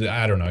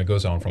I don't know. It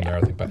goes on from there,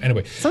 I think. But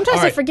anyway, sometimes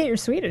I forget you're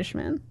Swedish,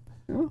 man.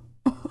 Oh.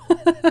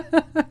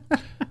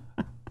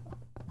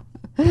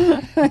 All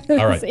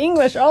right. It's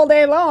English all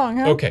day long,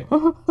 huh? Okay.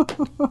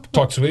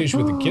 Talk Swedish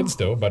with the kids,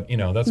 though, but,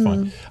 that's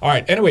fine. All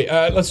right. Anyway,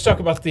 let's talk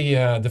about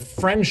the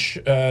French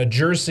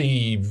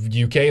Jersey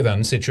UK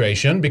then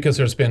situation, because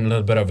there's been a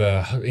little bit of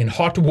in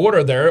hot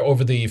water there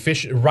over the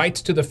right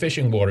to the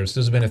fishing waters.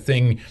 There's been a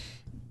thing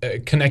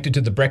connected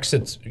to the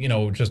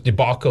Brexit, just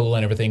debacle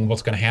and everything,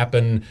 what's going to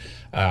happen.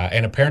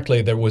 And apparently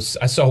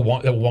I saw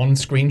one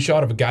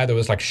screenshot of a guy that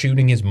was like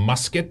shooting his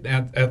musket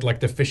at like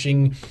the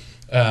fishing.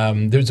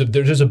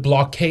 There's a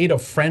blockade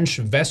of French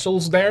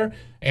vessels there,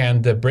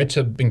 and the Brits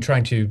have been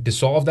trying to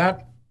dissolve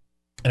that.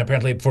 And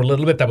apparently for a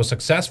little bit that was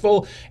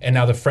successful, and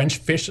now the French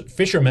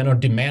fishermen are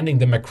demanding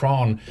the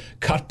Macron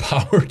cut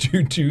power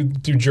to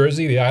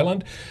Jersey, the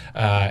island,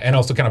 and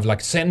also kind of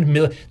like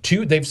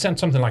they've sent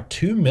something like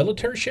 2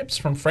 military ships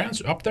from France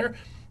up there.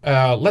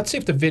 Let's see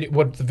if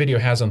what the video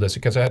has on this,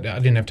 because I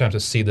didn't have time to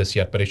see this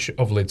yet, but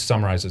hopefully it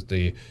summarizes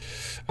the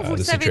Vous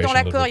le savez, dans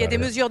l'accord, il y a des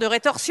mesures de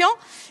rétorsion.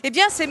 Eh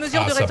bien, ces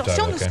mesures de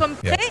rétorsion, nous sommes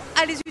prêts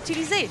à les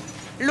utiliser.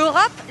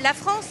 L'Europe, la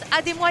France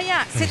a des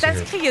moyens. C'est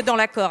inscrit dans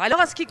l'accord. Alors,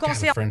 à ce qui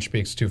concerne... French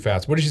speaks too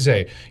fast. What did she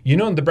say?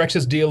 In the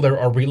Brexit deal, there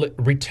are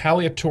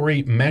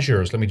retaliatory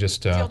measures. Let me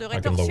just... I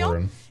can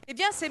lower them.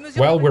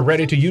 Well, we're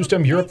ready to use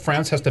them. Europe,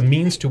 France has the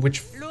means to which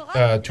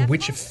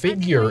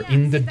figure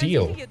in the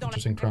deal.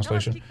 Interesting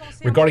translation.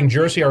 Regarding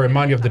Jersey, I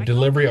remind you of the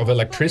delivery of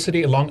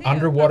electricity along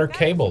underwater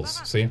cables.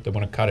 See, they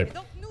want to cut it.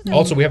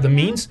 Also, we have the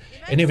means,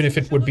 and even if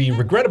it would be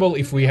regrettable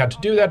if we had to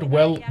do that,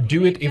 well,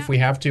 do it if we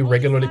have to.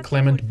 Regularly,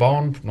 Clement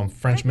Bon,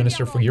 French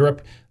Minister for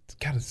Europe.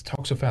 God, it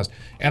talks so fast.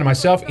 And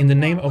myself, in the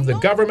name of the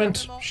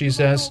government, she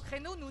says,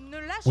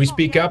 we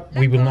speak up.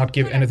 We will not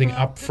give anything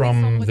up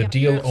from the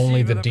deal,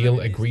 only the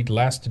deal agreed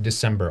last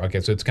December. Okay,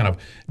 so it's kind of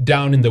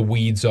down in the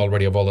weeds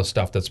already of all the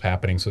stuff that's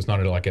happening, so it's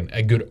not like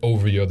a good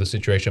overview of the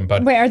situation.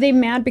 But wait, are they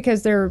mad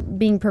because they're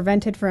being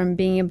prevented from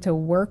being able to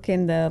work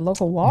in the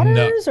local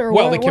waters? No. Or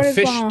well, they can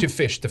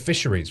fish the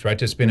fisheries, right?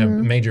 It's been a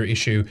major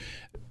issue.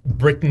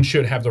 Britain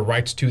should have the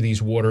rights to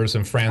these waters,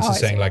 and France is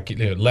saying,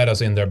 let us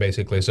in there,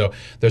 basically. So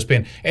there's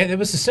been... And it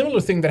was a similar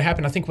thing that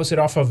happened, I think,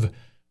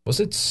 was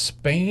it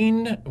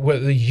Spain, where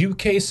the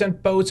UK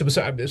sent boats? It was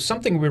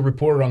something we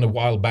reported on a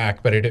while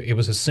back, but it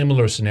was a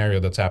similar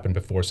scenario that's happened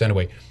before. So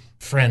anyway,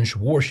 French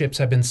warships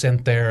have been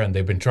sent there, and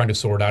they've been trying to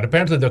sort out.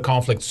 Apparently the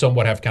conflict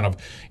somewhat have kind of,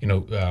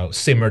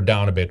 simmered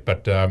down a bit,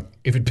 but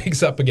if it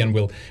picks up again,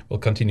 we'll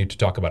continue to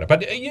talk about it.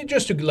 But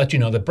just to let you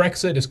know, that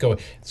Brexit is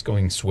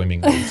going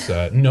swimmingly. It's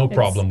no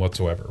problem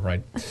whatsoever,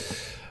 right?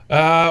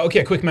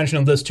 Okay, a quick mention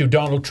on this too.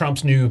 Donald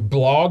Trump's new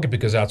blog,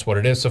 because that's what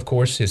it is, of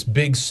course. His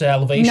big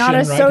salvation, not a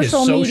right?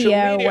 social His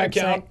media website.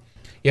 account.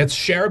 Yeah, it's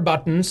share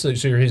buttons. So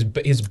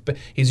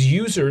his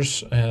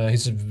users,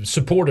 his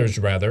supporters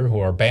rather,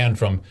 who are banned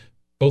from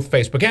both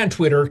Facebook and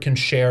Twitter, can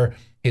share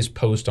his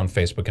post on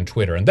Facebook and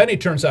Twitter. And then it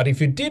turns out if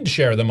you did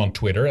share them on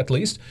Twitter, at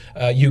least,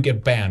 you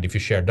get banned if you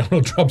share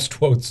Donald Trump's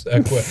posts,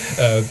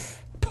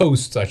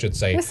 I should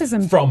say,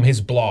 from his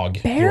blog.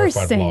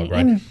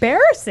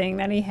 Embarrassing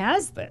that he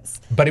has this.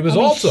 But it was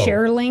also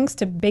share links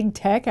to big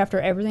tech after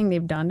everything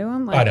they've done to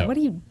him. I know. What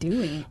are you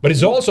doing? But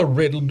it's also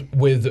riddled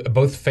with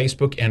both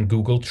Facebook and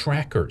Google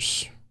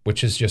trackers,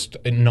 which is just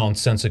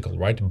nonsensical,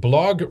 right?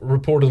 Blog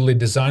reportedly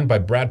designed by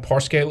Brad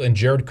Parscale and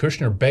Jared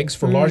Kushner begs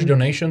for large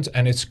donations,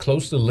 and it's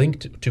closely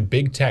linked to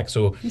big tech.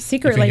 So he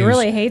secretly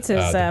really hates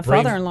his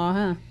father-in-law,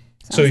 huh?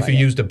 So if you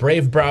use the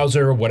Brave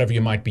browser, or whatever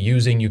you might be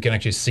using, you can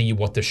actually see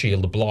what the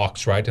shield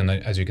blocks, right? And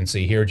as you can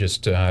see here,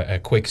 just a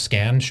quick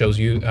scan shows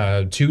you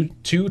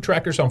two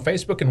trackers on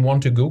Facebook and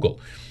one to Google.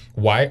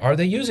 Why are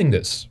they using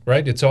this,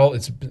 right? It's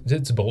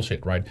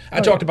bullshit, right?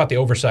 I talked about the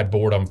oversight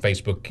board on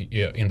Facebook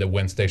in the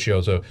Wednesday show,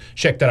 so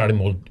check that out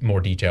in more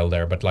detail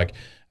there. But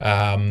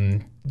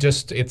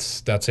that's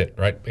it,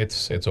 right?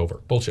 It's over.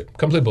 Bullshit.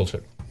 Complete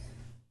bullshit.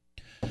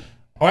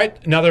 All right,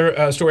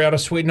 another story out of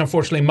Sweden.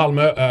 Unfortunately,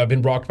 Malmö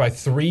been rocked by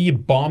 3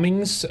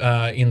 bombings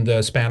in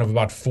the span of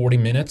about 40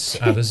 minutes.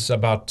 This is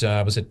about,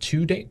 was it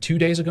 2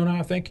 days ago now,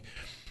 I think?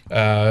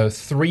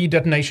 3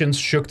 detonations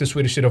shook the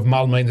Swedish city of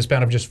Malmö in the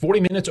span of just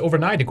 40 minutes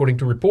overnight, according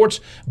to reports.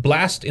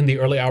 Blasts in the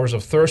early hours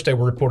of Thursday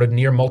were reported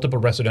near multiple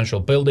residential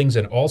buildings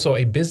and also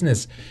a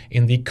business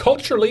in the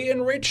culturally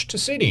enriched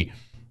city,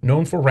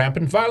 known for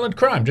rampant violent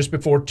crime. Just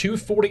before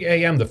 2:40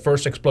 a.m., the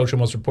first explosion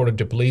was reported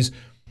to police,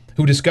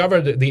 who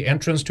discovered the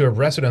entrance to a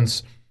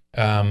residence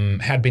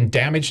had been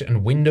damaged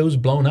and windows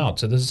blown out.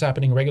 So this is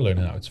happening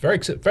regularly now. It's very,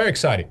 very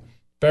exciting.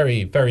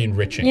 Very, very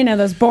enriching. You know,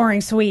 those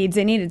boring Swedes,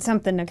 they needed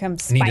something to come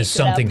spice Needed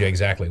something it up. to,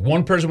 exactly.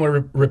 One person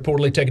was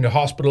reportedly taken to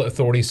hospital.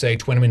 Authorities say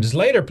 20 minutes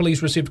later,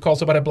 police received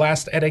calls about a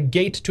blast at a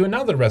gate to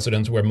another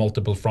residence where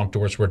multiple front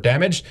doors were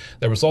damaged.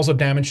 There was also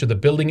damage to the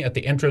building at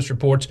the entrance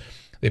reports.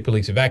 The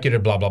police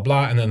evacuated, blah, blah,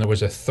 blah. And then there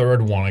was a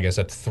third one, I guess,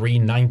 at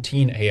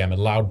 3:19 a.m. A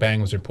loud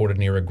bang was reported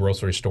near a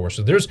grocery store.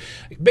 So there's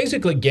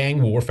basically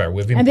gang warfare.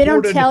 And they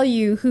don't tell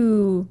you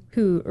who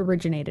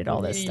originated all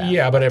this stuff.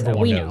 Yeah, but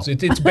everyone knows.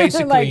 It's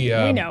basically...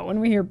 like, we know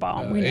when we hear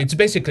bomb. It's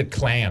basically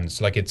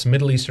clans. Like, it's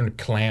Middle Eastern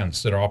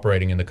clans that are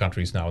operating in the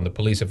countries now. And the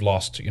police have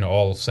lost,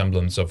 all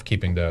semblance of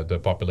keeping the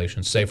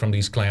population safe from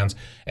these clans.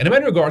 And in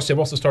many regards, they've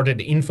also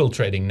started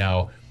infiltrating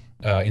now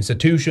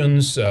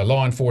institutions,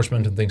 law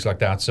enforcement, and things like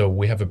that. So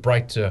we have a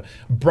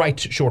bright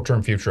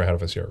short-term future ahead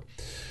of us here.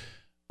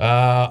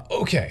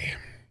 Okay.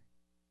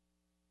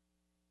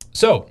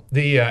 So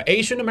the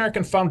Asian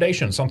American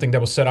Foundation, something that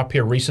was set up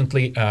here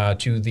recently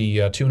to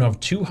the tune of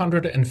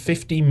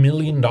 $250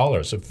 million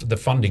of the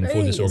funding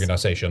for this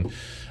organization.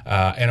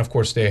 And of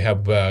course,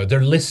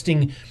 they're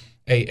listing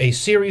a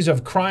series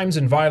of crimes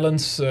and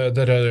violence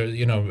that are,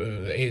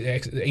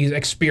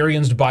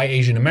 experienced by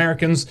Asian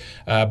Americans.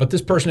 But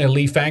this person,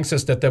 Lee Fang,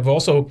 says that they've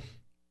also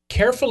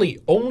carefully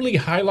only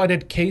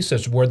highlighted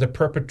cases where the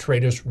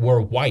perpetrators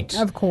were white.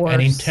 Of course.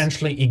 And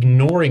intentionally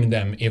ignoring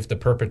them if the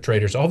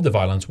perpetrators of the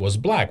violence was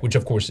black, which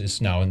of course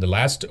is now in the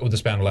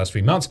span of the last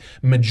 3 months,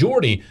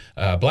 majority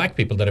black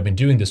people that have been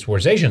doing this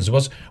towards Asians. There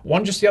was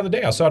one just the other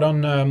day. I saw it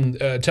on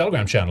a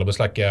Telegram channel. It was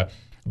like...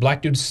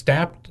 black dude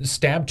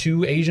stabbed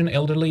 2 Asian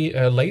elderly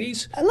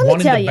ladies. Let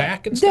me tell you,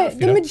 back and stuff.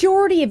 The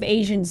majority of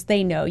Asians,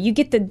 they know. You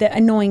get the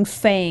annoying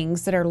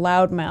fangs that are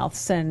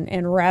loudmouths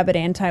and rabid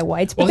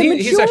anti-whites. Well,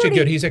 he's actually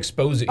good. He's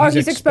exposing.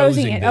 He's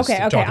exposing it. Okay.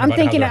 I'm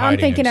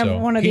thinking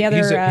of one of the other.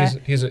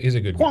 He's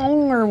a good guy.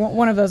 Or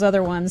one of those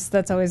other ones.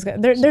 That's always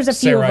good. There's a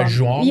few Sarah of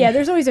them. Zhuang? Yeah,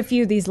 there's always a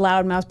few of these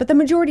loudmouths, but the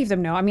majority of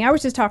them know. I mean, I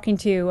was just talking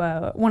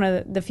to one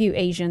of the few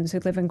Asians who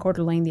live in Coeur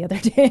d'Alene the other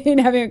day and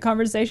having a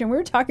conversation. We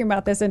were talking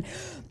about this, and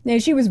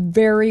she was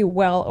very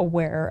well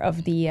aware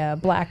of the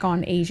black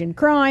on Asian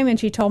crime, and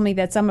she told me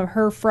that some of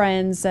her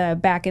friends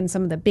back in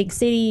some of the big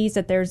cities,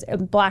 that there's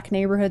black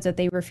neighborhoods that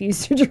they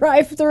refuse to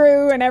drive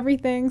through and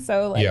everything.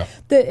 So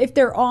if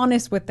they're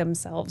honest with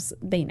themselves,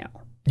 they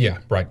know. Yeah,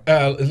 right.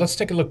 Let's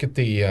take a look at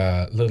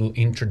the little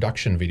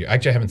introduction video.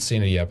 Actually, I haven't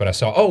seen it yet, but I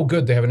saw, oh,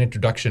 good, they have an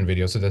introduction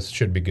video, so this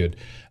should be good.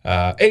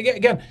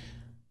 Again,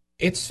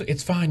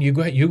 it's fine. You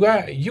go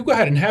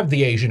ahead and have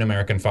the Asian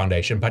American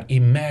Foundation, but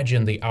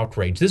imagine the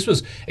outrage. This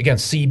was, again,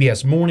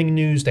 CBS Morning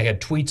News. They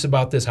had tweets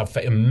about this, how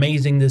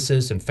amazing this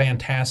is and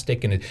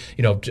fantastic, and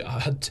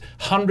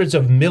hundreds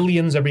of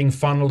millions are being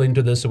funneled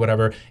into this or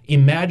whatever.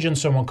 Imagine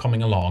someone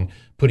coming along,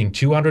 putting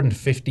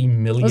 $250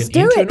 million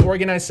into an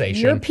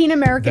organization European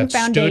American that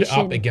Foundation stood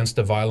up against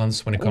the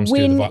violence when it comes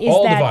to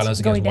all the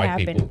violence against white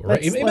people.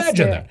 Right?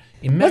 Imagine that.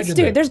 Let's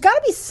do it. There's got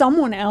to be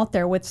someone out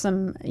there with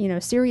some,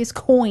 serious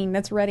coin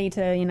that's ready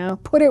to,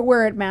 put it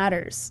where it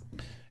matters.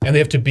 And they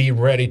have to be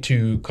ready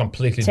to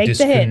completely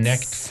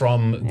disconnect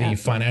from the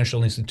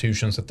financial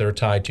institutions that they're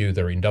tied to,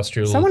 their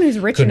industrial someone who's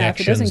rich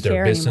connections, enough who doesn't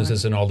their care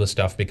businesses, anymore. and all this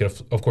stuff.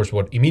 Because, of course,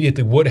 what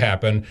immediately would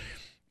happen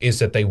is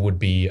that they would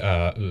be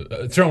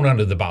thrown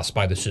under the bus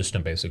by the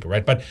system, basically,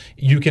 right? But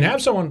you can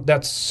have someone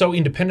that's so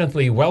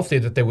independently wealthy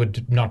that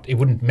it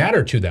wouldn't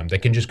matter to them. They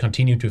can just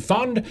continue to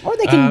fund. Or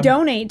they can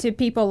donate to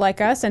people like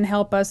us and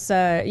help us,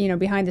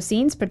 behind the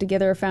scenes, put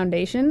together a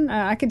foundation.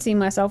 I could see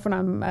myself when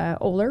I'm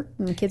older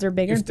and the kids are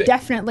bigger,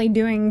 definitely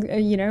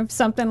doing,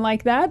 something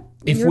like that.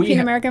 European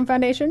American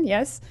Foundation,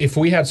 yes. If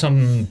we had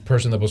some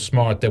person that was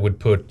smart that would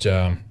put...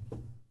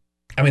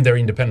 they're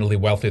independently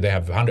wealthy. They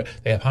have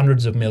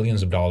hundreds of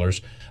millions of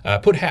dollars.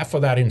 Put half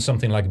of that in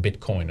something like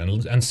Bitcoin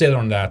and sit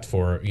on that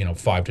for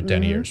 5 to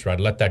 10 years, right?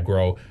 Let that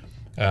grow,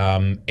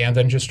 and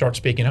then just start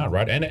speaking out,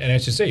 right? And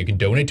as you say, you can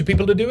donate to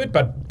people to do it,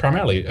 but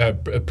primarily,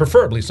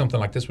 preferably, something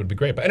like this would be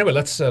great. But anyway,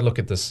 let's look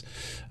at this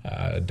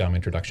dumb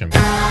introduction.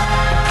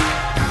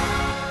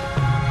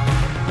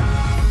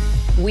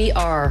 We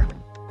are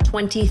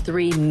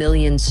 23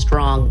 million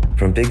strong.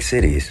 From big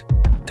cities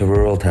to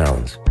rural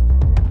towns,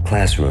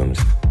 classrooms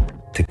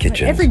to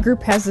kitchens. Every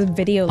group has a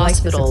video like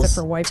this except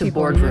for white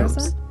people.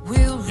 Boardrooms.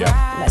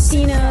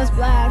 Latinos,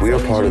 blacks. We are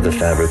part of the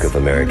fabric of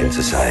American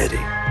society.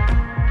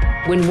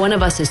 When one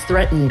of us is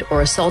threatened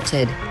or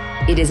assaulted,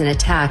 it is an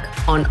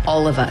attack on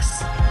all of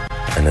us.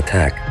 An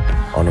attack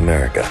on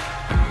America.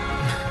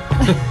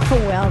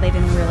 Well, they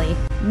didn't really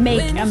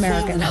Make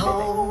America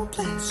another.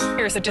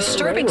 Here's a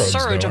disturbing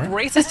surge of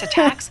racist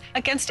attacks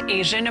against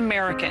Asian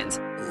Americans.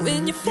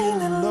 When you're feeling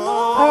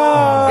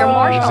low, you're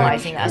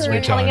marginalizing us.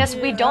 You're telling us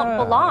we don't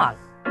belong.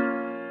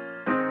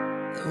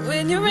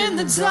 When you're in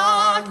the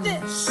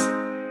darkness.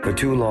 For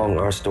too long,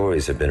 our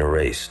stories have been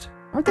erased.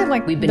 Aren't they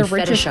like We've been the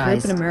richest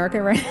group in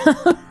America right now?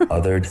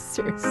 Othered.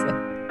 Seriously.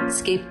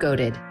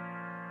 Scapegoated.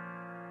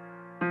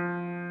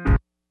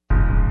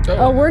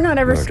 Oh, we're not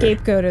ever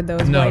scapegoated,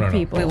 those white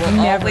people. We will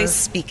always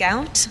speak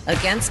out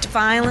against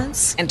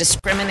violence and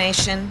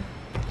discrimination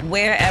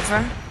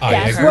wherever.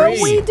 That's what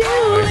we do.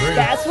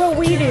 That's what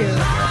we do.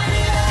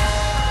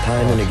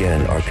 Time and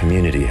again, our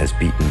community has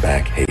beaten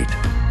back hate.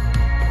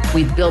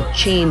 We've built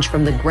change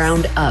from the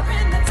ground up.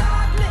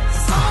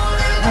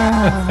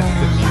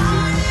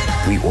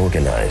 We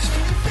organized.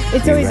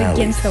 It's always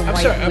against the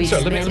white. I'm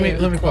sorry.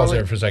 Let me pause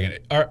there for a second.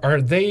 Are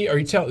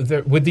you telling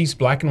with these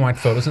black and white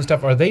photos and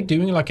stuff? Are they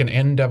doing like an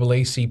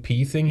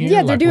NAACP thing here?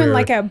 Yeah, they're doing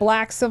like a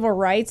black civil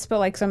rights, but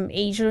like some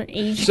Asian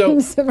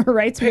civil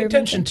rights. Pay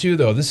attention to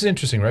though. This is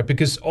interesting, right?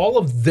 Because all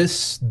of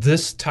this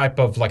type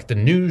of like the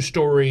news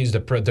stories,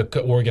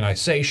 the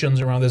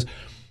organizations around this,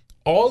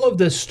 all of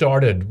this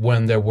started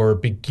when there were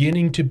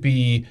beginning to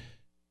be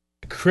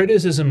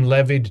criticism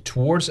levied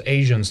towards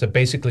Asians that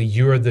basically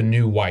you're the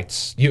new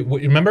whites. You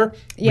remember?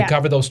 Yeah. We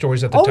covered those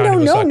stories at the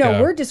time. No.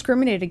 We're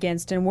discriminated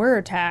against and we're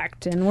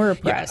attacked and we're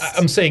oppressed. Yeah,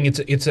 I'm saying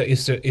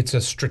it's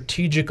a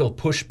strategical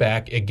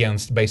pushback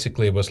against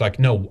basically it was like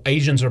no,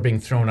 Asians are being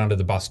thrown under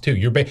the bus too.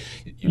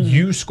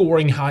 You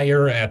scoring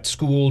higher at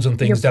schools and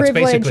things. Your that's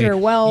privilege, basically your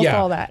wealth,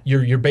 all that.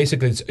 You're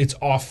basically it's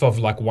off of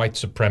like white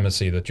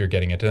supremacy that you're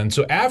getting it. And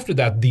so after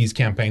that, these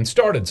campaigns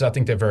started. So I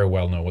think they very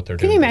well know what they're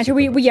doing. Can you imagine?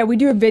 We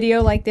do a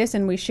video like this.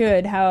 And we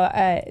should,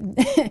 how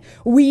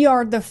we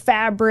are the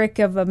fabric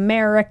of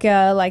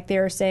America, like they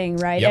were saying,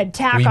 right? Yep.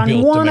 Attack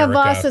on one of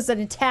us is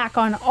an attack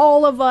on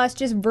all of us,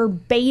 just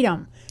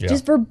verbatim. Yeah.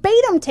 Just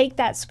verbatim take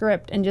that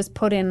script and just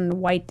put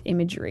in white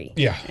imagery.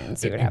 Yeah, and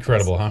see what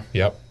incredible, happens.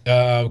 Huh?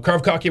 Yep.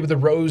 Carve Cocky with a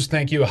rose,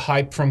 thank you. A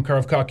hype from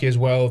Carve Cocky as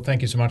well.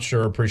 Thank you so much,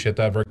 sir. Appreciate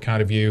that. Very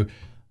kind of you.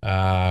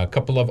 A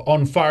couple of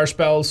on fire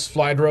spells.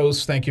 Flight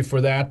Rose, thank you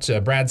for that.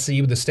 Brad C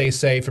with the stay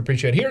safe.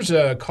 Appreciate it. Here's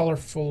a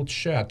colorful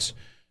chat.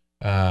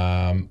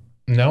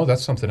 No,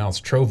 that's something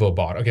else.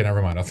 Trovobot. Okay,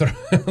 never mind. I thought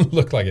it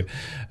looked like it.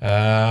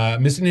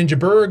 Mr. Ninja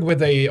Berg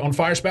with a on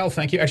fire spell.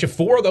 Thank you. Actually,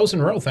 4 of those in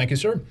a row. Thank you,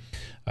 sir.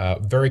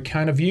 Very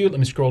kind of you. Let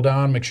me scroll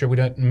down, make sure we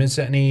don't miss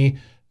any.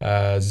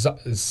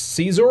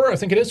 Caesar, I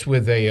think it is,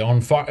 with a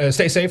on fire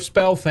stay safe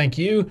spell. Thank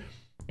you.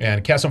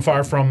 And Cast on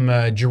Fire from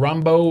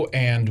Gerambo.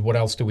 And what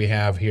else do we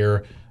have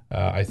here?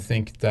 I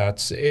think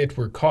that's it.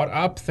 We're caught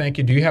up. Thank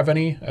you. Do you have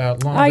any long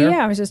there?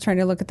 Yeah, I was just trying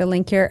to look at the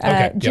link here.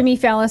 Okay, Jimmy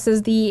Falla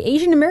says the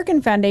Asian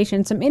American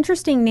Foundation, some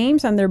interesting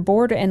names on their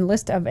board and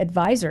list of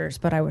advisors,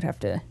 but I would have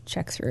to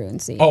check through and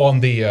see. Oh,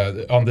 on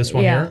this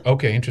one here?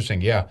 Okay,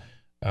 interesting. Yeah.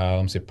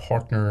 Let me see.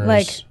 Partners.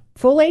 Like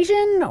full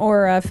Asian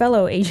or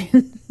fellow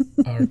Asian?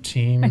 Our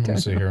team.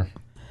 Let's see here.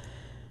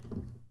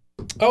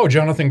 Oh,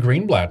 Jonathan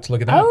Greenblatt.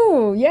 Look at that.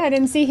 Oh, yeah. I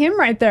didn't see him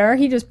right there.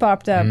 He just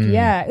popped up.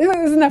 Yeah.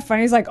 Isn't that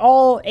funny? He's like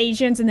all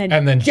Asians and then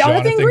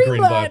Jonathan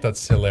Greenblatt.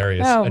 That's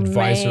hilarious.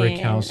 Advisory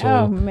Council.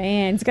 Oh,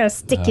 man. He's got to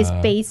stick his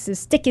face,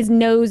 stick his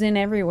nose in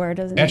everywhere,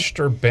 doesn't he?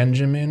 Esther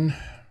Benjamin.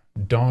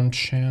 Don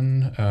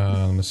Chen.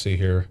 Let me see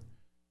here.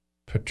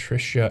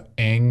 Patricia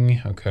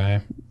Eng.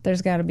 Okay.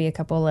 There's got to be a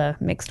couple of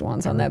mixed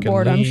ones on that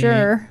board, I'm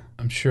sure.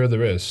 I'm sure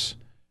there is.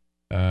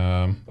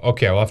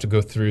 Okay, I'll have to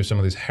go through some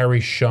of these. Harry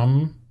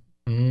Shum.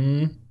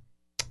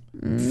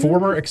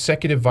 Former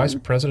executive vice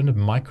president of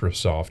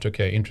Microsoft.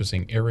 Okay,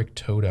 interesting. Eric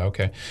Toda.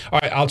 Okay. All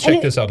right, I'll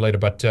check this out later.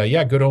 But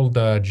yeah, good old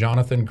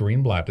Jonathan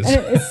Greenblatt.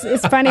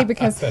 It's funny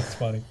because... That's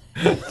funny.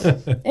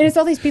 And it's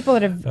all these people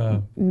that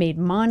have made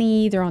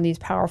money. They're on these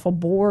powerful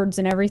boards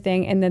and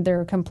everything. And then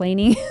they're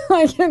complaining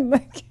like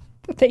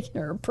they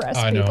can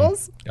oppress people.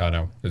 I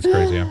know. It's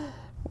crazy, yeah.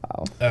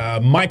 Wow.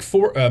 Mike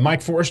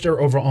Forrester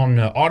over on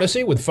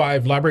Odyssey with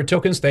 5 library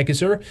tokens. Thank you,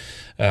 sir.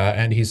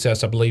 And he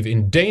says, I believe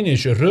in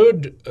Danish,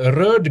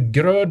 Rød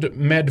grød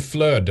med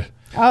flød.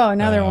 Oh,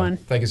 another one.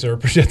 Thank you, sir.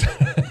 Appreciate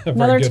that.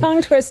 Another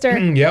tongue twister.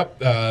 Yep.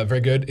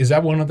 Very good. Is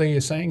that one of the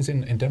sayings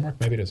in Denmark?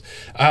 Maybe it is.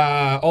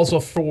 Also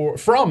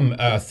from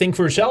Think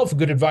For Yourself,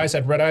 good advice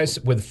at Red Eyes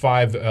with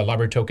 5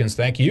 library tokens.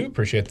 Thank you.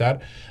 Appreciate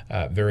that.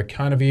 Very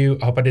kind of you.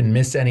 I hope I didn't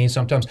miss any.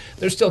 Sometimes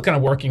they're still kind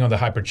of working on the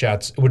hyper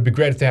chats. It would be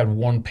great if they had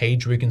one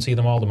page where you can see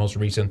them all, the most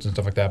recent and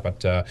stuff like that.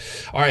 But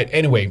all right.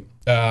 Anyway.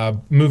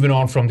 Moving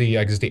on from the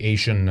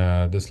Asian,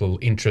 this little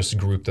interest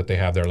group that they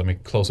have there. Let me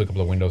close a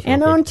couple of windows.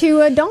 And on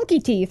to donkey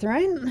teeth,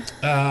 right?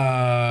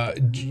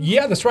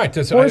 Yeah, that's right.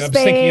 Horse I was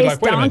thinking,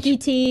 like, wait donkey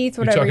teeth,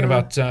 whatever. You're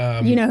talking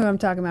about. You know who I'm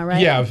talking about,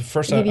 right? Yeah.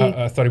 First,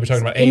 I thought he was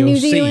talking about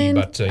AOC,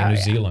 but in New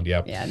Zealand,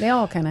 yeah. Yeah, they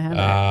all kind of have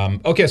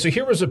that. Okay, so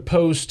here was a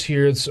post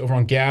here. It's over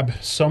on Gab.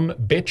 Some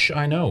bitch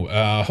I know.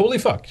 Holy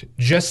fuck,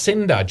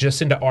 Jacinda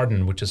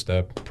Ardern, which is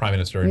the Prime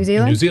Minister in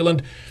New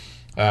Zealand.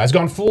 has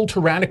gone full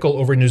tyrannical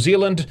over New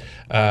Zealand.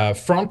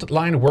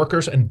 Frontline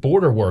workers and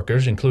border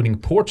workers, including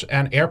ports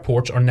and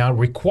airports, are now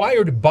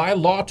required by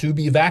law to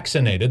be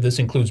vaccinated. This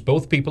includes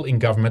both people in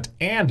government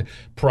and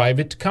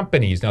private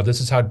companies. Now, this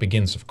is how it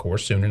begins, of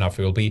course. Soon enough,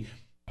 it will be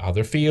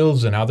other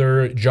fields and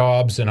other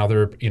jobs and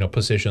other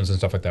positions and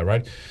stuff like that,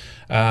 right?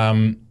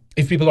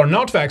 If people are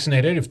not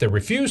vaccinated, if they're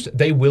refused,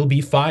 they will be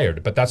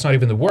fired. But that's not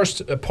even the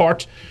worst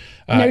part.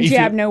 No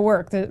jab, no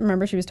work.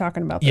 Remember, she was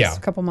talking about this a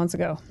couple months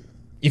ago.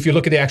 If you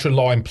look at the actual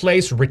law in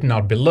place, written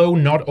out below,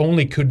 not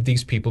only could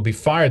these people be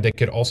fired, they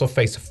could also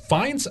face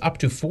fines up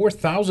to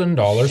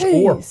 $4,000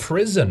 or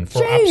prison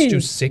for up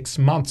to 6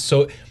 months.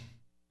 So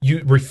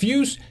you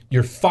refuse,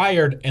 you're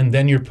fired, and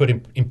then you're put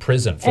in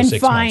prison for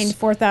 6 months. And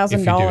fined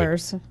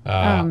 $4,000.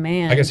 Oh,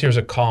 man. I guess here's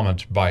a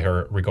comment by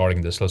her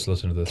regarding this. Let's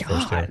listen to this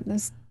first here.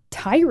 This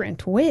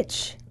tyrant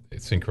witch.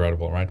 It's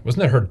incredible, right?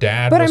 Wasn't it her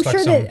dad? But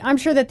I'm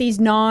sure that these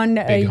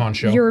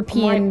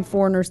non-European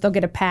foreigners, they'll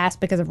get a pass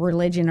because of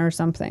religion or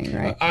something,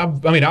 right?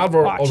 I've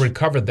already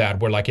covered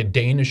that, where like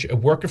a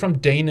worker from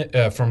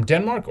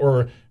Denmark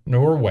or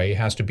Norway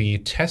has to be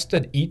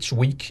tested each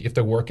week if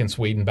they work in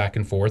Sweden back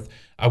and forth.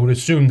 I would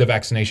assume the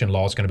vaccination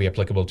law is going to be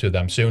applicable to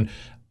them soon.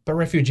 But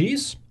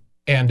refugees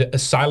and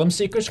asylum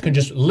seekers can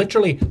just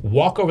literally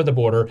walk over the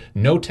border,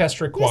 no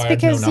test required,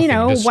 because,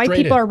 no nothing. White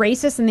people are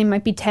racist and they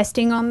might be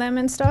testing on them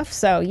and stuff.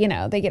 So,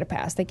 they get a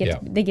pass. They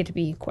get to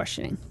be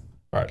questioning.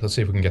 All right, let's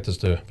see if we can get this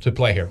to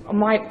play here.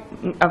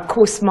 Of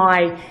course,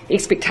 my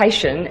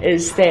expectation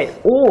is that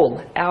all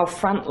our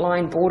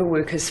frontline border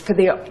workers, for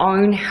their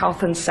own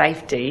health and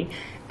safety,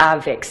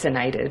 are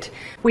vaccinated.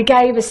 We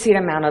gave a set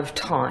amount of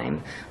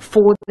time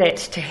for that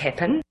to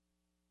happen.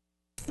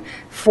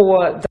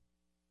 For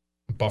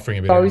buffering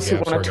a bit. Those who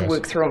wanted to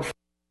work through.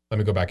 Let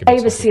me go back a bit.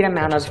 Gave a set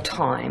amount of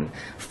time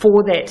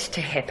for that to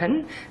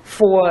happen.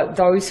 For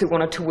those who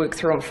wanted to work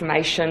through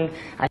information.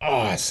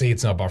 I see.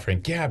 It's not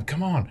buffering. Gab,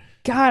 come on.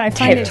 God, I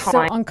find it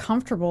so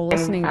uncomfortable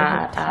listening to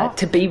her talk.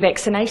 To be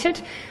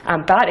vaccinated.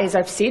 But as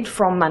I've said,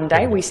 from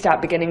Monday, we start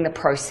beginning the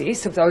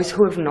process of those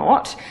who have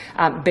not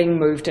being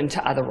moved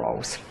into other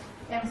roles.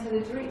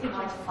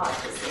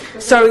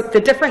 So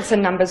the difference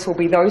in numbers will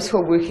be those who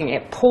are working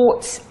at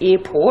ports,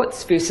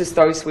 airports versus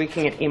those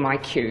working at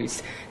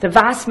MIQs. The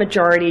vast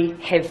majority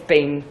have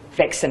been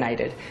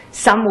vaccinated.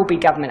 Some will be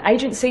government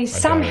agencies.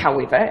 Some,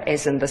 however,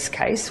 as in this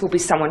case, will be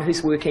someone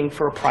who's working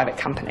for a private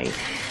company.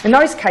 In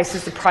those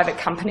cases, the private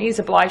company is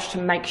obliged to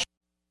make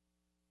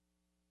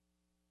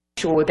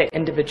sure that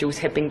individuals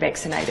have been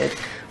vaccinated.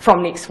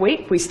 From next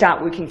week, we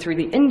start working through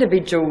the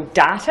individual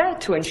data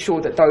to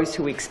ensure that those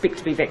who we expect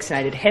to be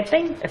vaccinated have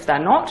been. If they're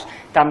not,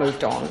 they're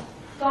moved on.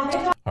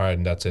 All right,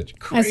 and that's it.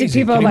 Crazy. I see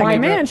people like,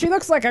 man, she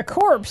looks like a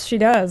corpse. She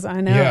does. I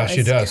know. Yeah,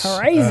 she does.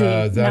 Crazy.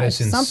 That is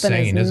insane,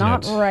 something is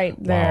not right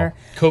there.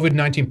 Wow.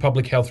 COVID-19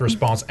 Public Health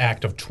Response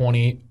Act of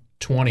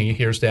 2020.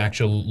 Here's the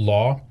actual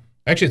law.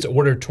 Actually, it's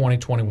Order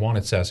 2021,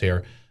 it says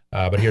here.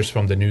 But here's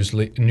from the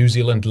New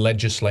Zealand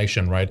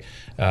legislation, right?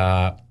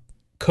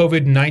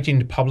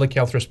 COVID-19 public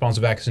health response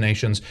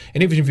vaccinations.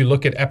 And even if you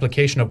look at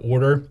application of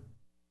order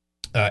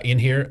in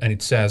here, and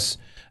it says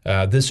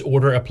this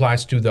order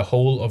applies to the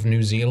whole of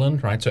New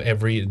Zealand, right? So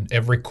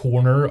every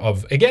corner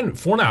of, again,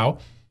 for now,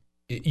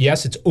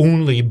 yes, it's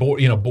only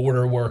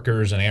border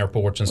workers and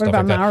airports and stuff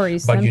like that.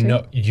 Maoris, but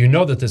you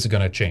know that this is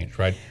going to change,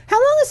 right? How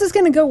long is this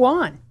going to go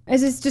on?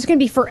 Is this just going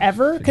to be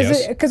forever?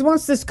 Because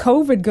once this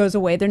COVID goes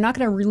away, they're not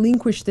going to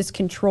relinquish this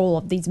control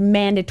of these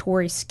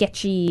mandatory,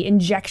 sketchy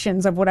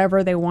injections of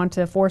whatever they want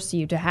to force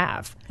you to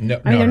have.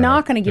 They're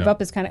not going to give up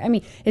this kind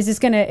of. Is this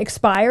going to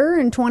expire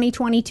in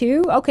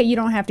 2022? Okay, you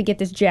don't have to get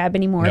this jab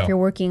anymore if you're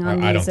working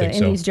on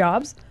these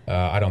jobs.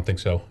 I don't think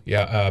so.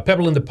 Yeah,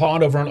 Pebble in the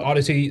Pond over on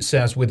Odyssey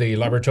says with the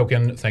library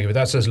token, thank you for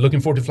that. Says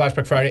looking forward to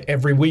Flashback Friday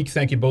every week.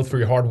 Thank you both for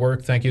your hard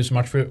work. Thank you so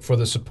much for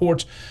the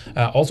support.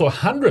 Also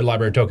 100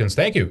 library tokens.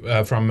 Thank you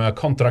from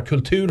Contra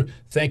Culture.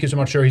 Thank you so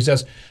much, sir. He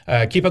says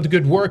keep up the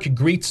good work.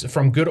 Greets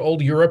from good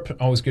old Europe.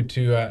 Always good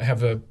to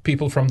have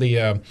people from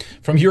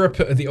Europe,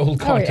 the old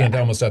continent. I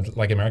almost said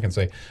like Americans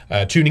say.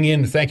 Tuning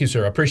in. Thank you,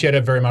 sir. I appreciate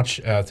it very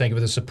much. Thank you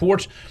for the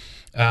support.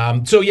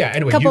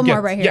 Anyway, a couple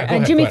more right here.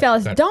 Jimmy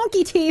Fellas,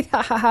 donkey teeth.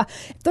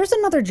 If there's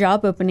another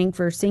job opening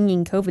for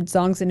singing COVID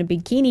songs in a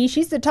bikini,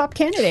 she's the top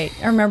candidate.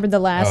 I remember the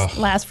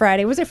last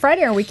Friday. Was it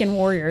Friday or Weekend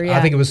Warrior? Yeah,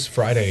 I think it was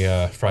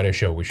Friday. Friday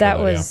show. That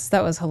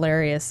was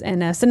hilarious.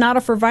 And Sonata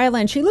for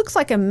Violin. She looks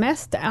like a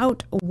messed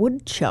out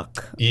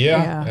woodchuck.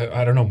 Yeah.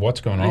 I don't know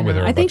what's going on with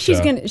her. I think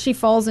she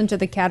falls into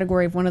the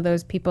category of one of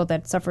those people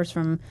that suffers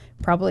from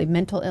probably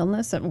mental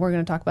illness. And we're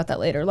going to talk about that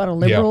later. A lot of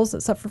liberals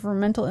that suffer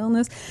from mental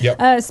illness.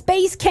 Yep.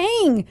 Space Kane.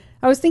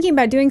 I was thinking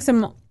about doing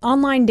some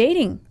online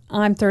dating.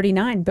 I'm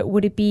 39, but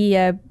would it be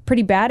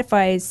pretty bad if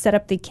I set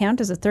up the account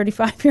as a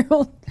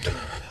 35-year-old?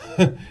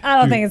 I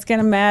don't think it's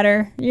going to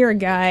matter. You're a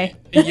guy.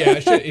 Yeah,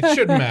 it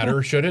shouldn't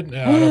matter, should it?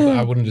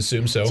 I wouldn't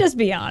assume so. Just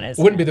be honest.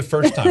 Wouldn't be the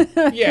first time.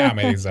 Yeah, I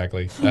mean,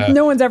 exactly.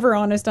 No one's ever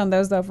honest on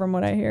those, though, from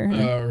what I hear.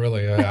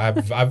 Really,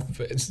 I've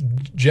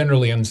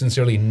generally and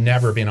sincerely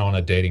never been on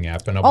a dating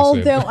app, and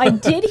obviously, although I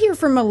did hear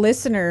from a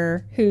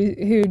listener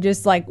who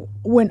just like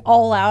went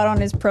all out on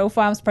his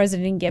profile. I'm surprised it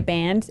didn't get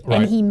banned.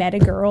 Right. And he met a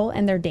girl,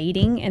 and they're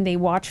dating, and they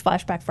watch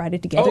Flashback Friday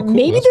together. Oh, cool.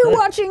 Maybe That's they're great.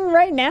 watching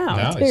right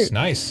now.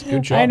 Nice.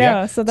 Good job. I know,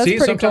 Yeah. so that's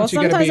pretty cool.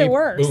 Sometimes it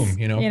works. Boom,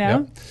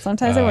 Yep.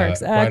 Sometimes it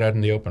works. Right out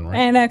in the open, right?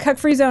 And Cuck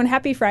Free Zone,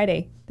 happy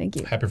Friday. Thank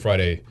you. Happy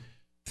Friday.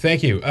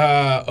 Thank you.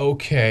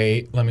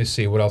 Okay, let me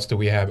see. What else do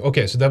we have?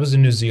 Okay, so that was the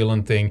New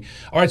Zealand thing.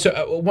 All right, so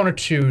I wanted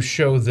to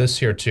show this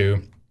here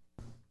too.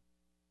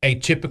 A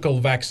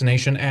typical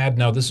vaccination ad.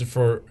 Now this is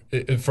for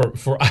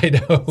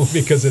Idaho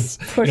because it's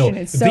pushing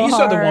it so these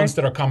hard. are the ones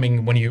that are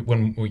coming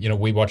when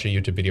we watch a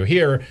YouTube video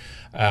here.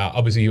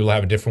 Obviously, you'll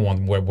have a different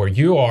one where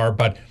you are,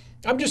 but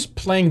I'm just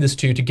playing this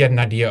to get an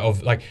idea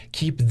of like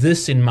keep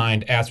this in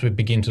mind as we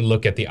begin to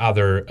look at the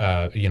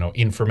other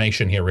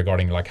information here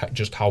regarding like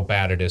just how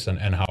bad it is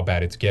and how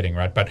bad it's getting,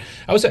 right? But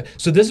I would say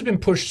so this has been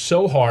pushed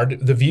so hard.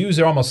 The views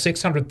are almost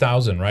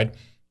 600,000, right?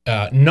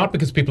 Not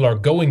because people are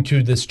going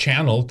to this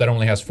channel that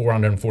only has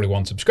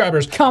 441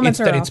 subscribers. Comments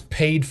it's that off. it's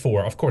paid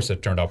for. Of course,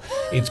 it turned off.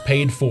 It's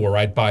paid for,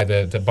 right, by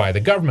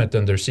the government,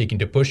 and they're seeking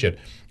to push it.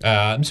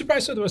 I'm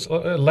surprised that there was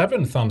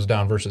 11 thumbs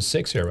down versus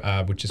 6 here,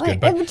 which is good.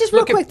 But just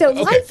real quick though,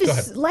 okay,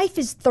 life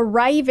is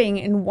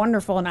thriving and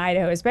wonderful in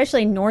Idaho,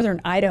 especially in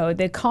northern Idaho.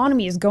 The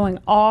economy is going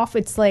off.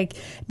 It's like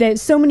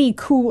there's so many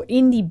cool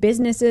indie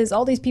businesses.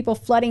 All these people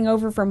flooding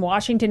over from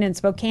Washington and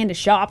Spokane to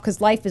shop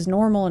because life is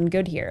normal and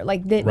good here.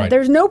 Like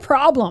there's no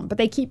problem. But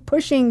they keep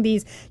pushing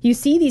these. You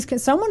see these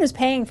because someone is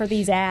paying for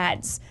these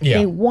ads. Yeah,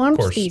 they want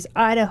these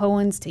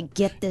Idahoans to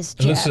get this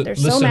jab. They're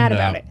so mad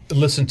about it.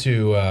 Listen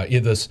to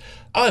this.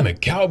 I'm a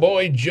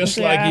cowboy just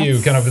like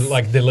you, kind of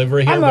like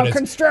delivery here. I'm a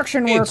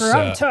construction worker.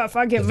 I'm tough.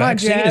 I get my jab.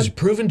 The vaccine is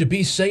proven to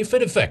be safe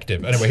and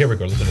effective. Anyway, here we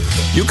go. Listen to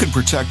this. You can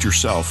protect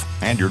yourself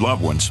and your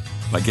loved ones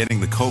by getting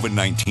the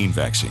COVID-19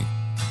 vaccine.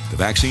 The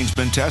vaccine's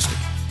been tested.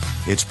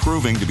 It's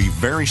proving to be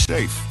very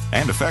safe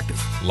and effective.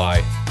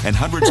 Lie. And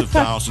hundreds of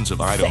thousands of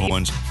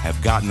Idahoans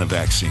have gotten the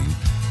vaccine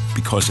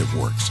because it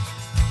works.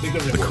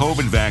 The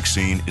COVID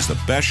vaccine is the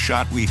best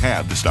shot we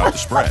have to stop the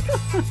spread.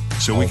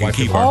 So we can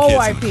keep our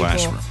kids in the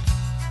classroom,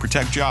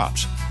 protect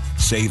jobs,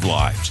 save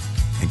lives,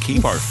 and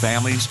keep our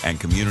families and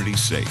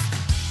communities safe.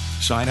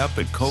 Sign up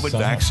at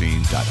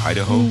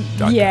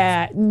covidvaccine.idaho.gov.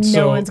 Yeah,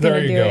 no one's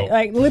going to do it.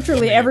 Like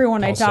literally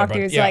everyone I talk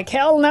to is like,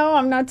 hell no,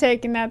 I'm not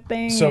taking that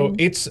thing. So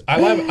I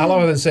love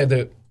how they say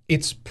that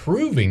it's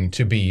proving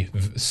to be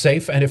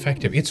safe and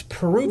effective. It's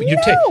proving.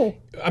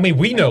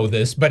 We know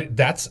this, but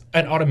that's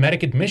an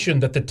automatic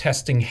admission that the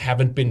testing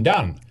haven't been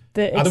done.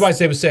 Otherwise,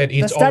 they would say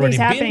it's already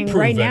been proven.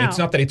 Right now. It's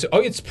not that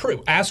it's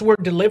proved. As we're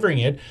delivering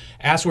it,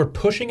 as we're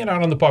pushing it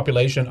out on the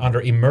population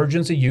under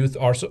emergency use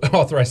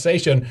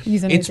authorization,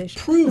 it's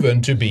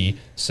proven to be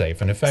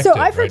safe and effective. So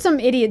I've heard some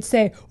idiots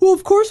say, well,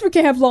 of course we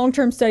can't have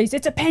long-term studies.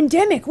 It's a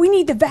pandemic. We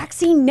need the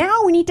vaccine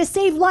now. We need to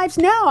save lives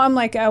now. I'm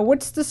like,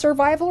 what's the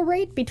survival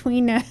rate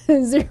between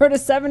 0 to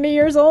 70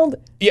 years old?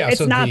 Yeah,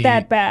 it's not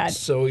that bad.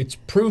 So it's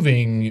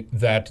proving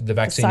that the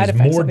vaccine is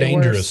more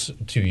dangerous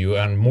to you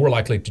and more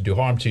likely to do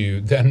harm to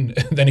you than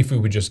if we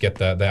would just get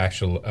the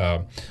actual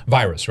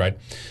virus, right?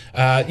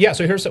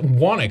 So here's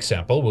one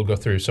example. We'll go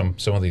through some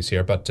of these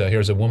here, but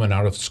here's a woman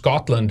out of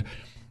Scotland.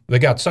 They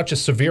got such a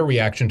severe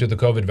reaction to the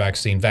COVID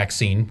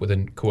vaccine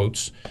within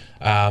quotes,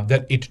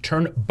 that it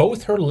turned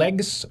both her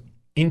legs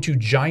into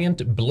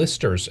giant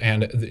blisters,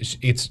 and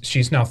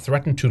she's now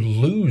threatened to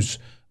lose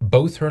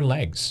both her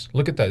legs.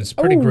 Look at that. It's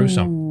pretty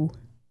gruesome.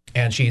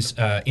 And she's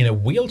in a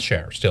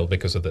wheelchair still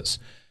because of this.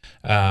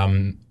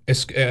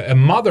 A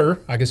mother,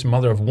 I guess a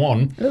mother of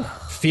one,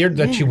 feared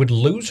that she would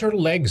lose her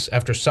legs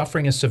after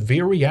suffering a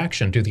severe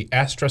reaction to the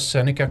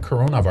AstraZeneca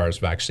coronavirus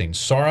vaccine.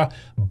 Sarah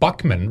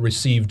Buckman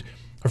received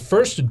her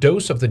first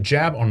dose of the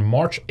jab on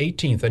March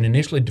 18th and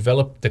initially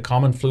developed the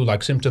common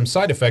flu-like symptom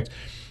side effect.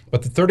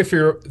 But the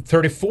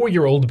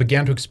 34-year-old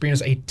began to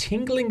experience a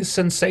tingling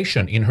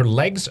sensation in her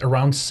legs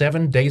around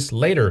 7 days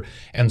later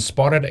and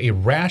spotted a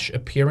rash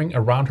appearing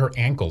around her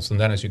ankles. And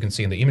then, as you can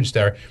see in the image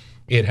there,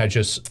 it had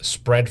just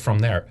spread from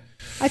there.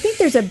 I think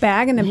there's a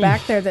bag in the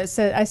back there that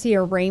says, I see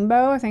a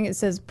rainbow. I think it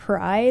says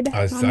Pride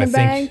on the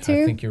bag,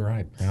 too. I think you're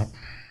right.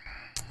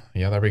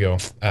 Yeah, there we go.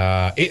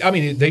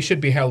 They should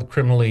be held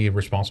criminally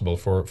responsible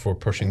for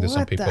pushing this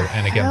on people.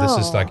 And again, this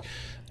is like...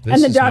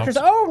 and the doctors,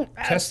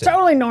 that's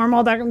totally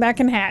normal. That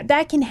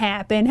can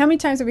happen. How many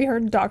times have we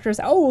heard doctors,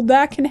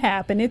 that can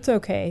happen. It's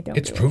okay.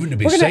 It's proven to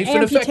be safe and effective. We're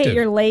going to amputate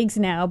your legs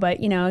now, but,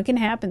 it can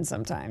happen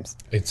sometimes.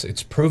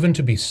 It's proven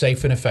to be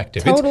safe and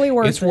effective. Totally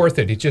worth it. It's worth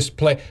it. You just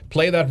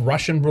play that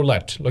Russian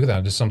roulette. Look at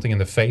that. There's something in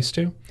the face,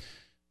 too.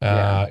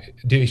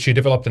 She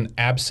developed an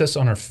abscess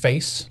on her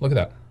face. Look at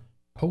that.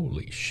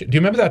 Holy shit. Do you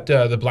remember that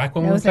the black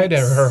woman played?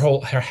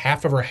 Her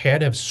half of her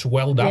head have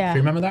swelled up. Do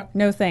you remember that?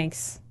 No,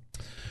 thanks.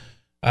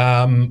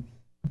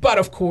 But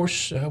of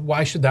course,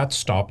 why should that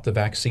stop the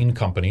vaccine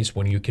companies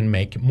when you can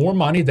make more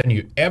money than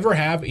you ever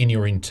have in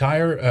your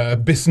entire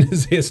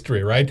business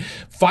history, right?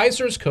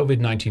 Pfizer's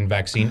COVID-19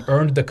 vaccine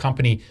earned the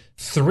company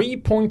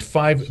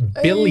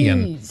 $3.5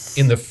 billion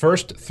in the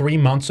first 3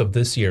 months of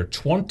this year,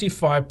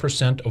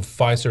 25% of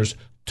Pfizer's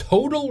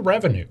total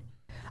revenue.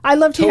 I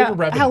love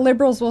how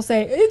liberals will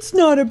say, it's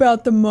not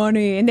about the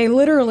money. And they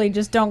literally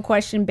just don't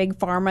question Big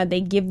Pharma. They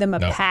give them a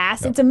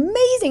pass. It's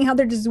amazing how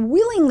they're just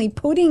willingly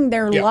putting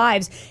their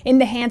lives in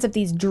the hands of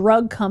these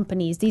drug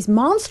companies, these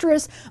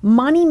monstrous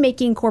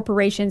money-making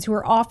corporations who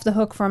are off the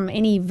hook from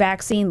any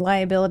vaccine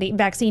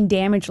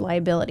damage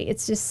liability.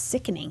 It's just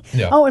sickening.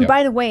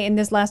 By the way, in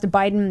this last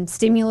Biden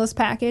stimulus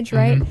package,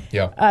 right?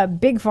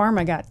 Big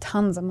Pharma got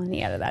tons of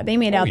money out of that. They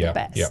made out the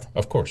best. Yeah,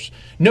 of course.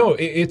 No,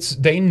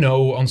 they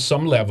know on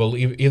some level,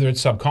 either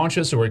it's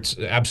subconscious or it's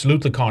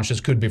absolutely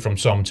conscious, could be from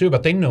some too,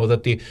 but they know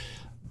that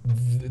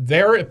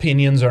their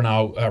opinions are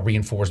now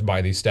reinforced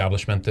by the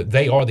establishment, that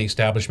they are the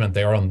establishment,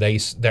 they are on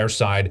their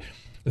side.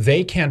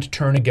 They can't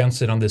turn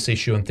against it on this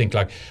issue and think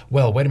like,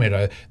 well, wait a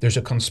minute, there's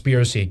a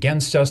conspiracy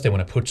against us. They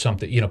want to put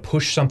something,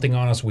 push something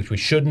on us, which we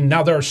shouldn't.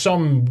 Now there are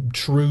some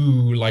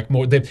true,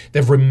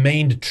 they've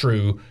remained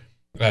true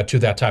to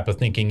that type of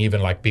thinking,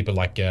 even like people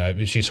like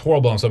she's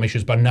horrible on some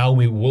issues, but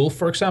Naomi Wolf,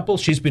 for example,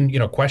 she's been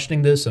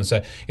questioning this and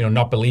said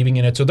not believing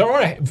in it. So there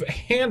are a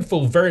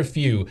handful, very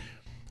few.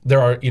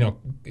 There are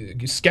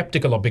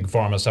skeptical of Big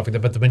Pharma and stuff like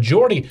that, but the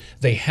majority,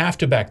 they have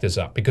to back this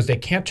up because they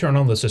can't turn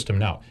on the system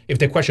now. If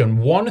they question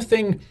one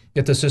thing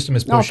that the system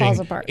is pushing,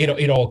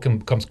 it all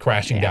comes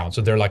crashing down.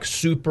 So they're like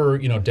super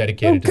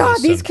dedicated. Oh God,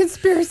 to this. These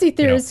conspiracy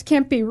theorists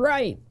can't be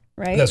right.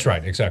 That's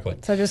right, exactly.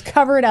 So just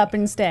cover it up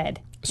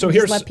instead. So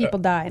just let people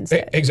die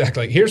instead.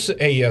 Exactly. Here's a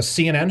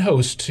CNN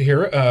host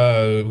here,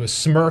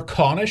 Smir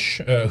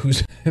Konish,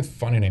 who's a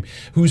funny name,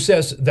 who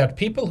says that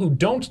people who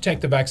don't take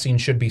the vaccine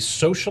should be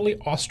socially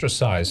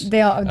ostracized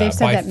they've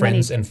said by that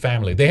friends and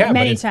family. They have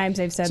many times.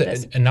 They've said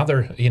this.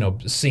 Another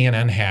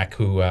CNN hack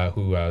who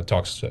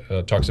talks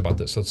about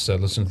this. Let's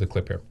listen to the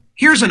clip here.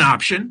 Here's an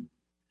option.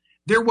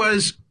 There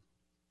was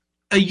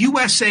a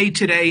USA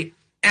Today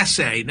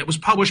essay that was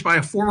published by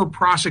a former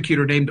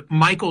prosecutor named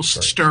Michael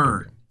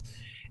Stern.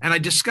 And I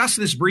discussed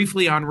this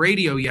briefly on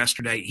radio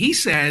yesterday. He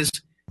says,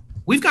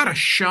 we've got to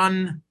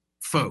shun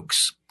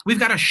folks. We've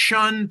got to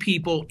shun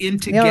people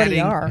into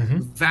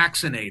getting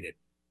vaccinated.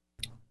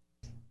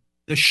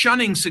 The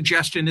shunning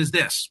suggestion is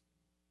this.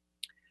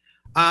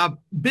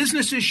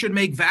 Businesses should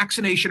make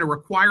vaccination a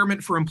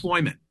requirement for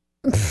employment.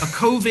 A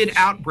COVID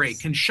outbreak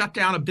can shut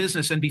down a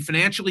business and be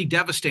financially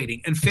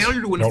devastating. And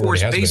failure to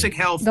enforce basic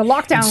health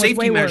and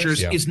safety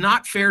measures is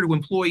not fair to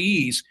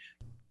employees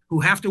who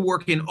have to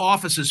work in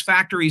offices,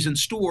 factories, and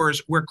stores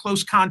where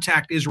close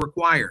contact is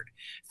required.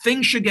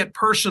 Things should get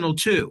personal,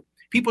 too.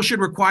 People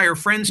should require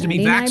friends to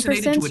be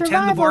vaccinated to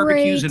attend the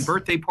barbecues and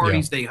birthday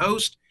parties they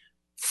host.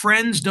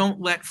 Friends don't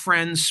let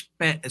friends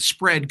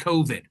spread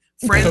COVID.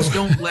 Friends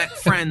don't let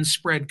friends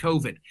spread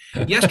COVID.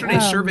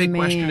 Yesterday's survey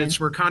question at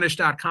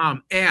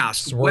swerconish.com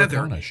asked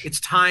whether it's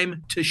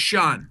time to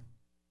shun.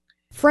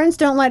 Friends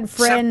don't let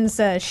friends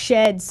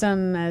shed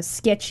some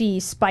sketchy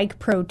spike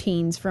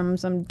proteins from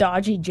some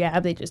dodgy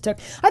jab they just took.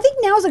 I think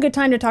now's a good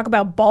time to talk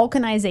about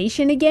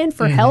balkanization again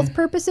for health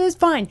purposes.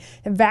 Fine.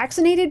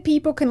 Vaccinated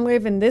people can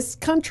live in this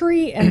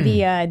country and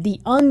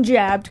the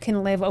unjabbed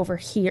can live over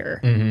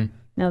here.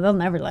 No, they'll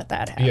never let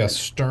that happen. Yes,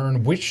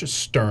 Stern. Which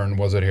Stern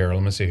was it here?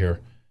 Let me see here.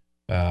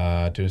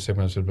 Blah,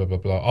 blah,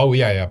 blah. Oh,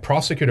 yeah.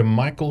 Prosecutor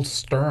Michael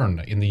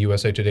Stern in the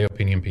USA Today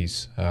opinion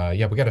piece. We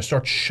got to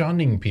start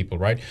shunning people,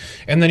 right?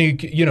 And then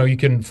you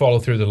can follow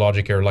through the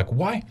logic here. Like,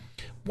 why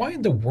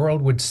in the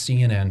world would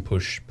CNN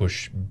push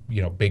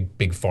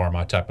big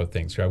pharma type of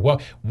things, right?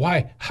 Well,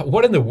 why?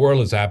 What in the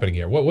world is happening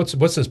here? What's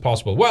this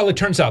possible? Well, it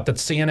turns out that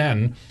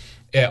CNN,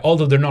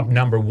 although they're not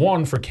number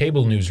one for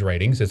cable news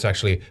ratings, it's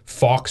actually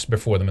Fox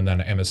before them and then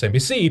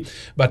MSNBC.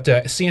 But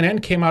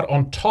CNN came out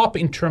on top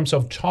in terms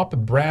of top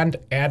brand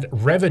ad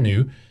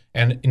revenue.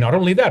 And not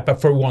only that, but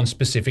for one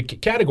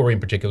specific category in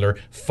particular,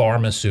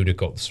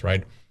 pharmaceuticals,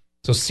 right?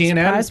 So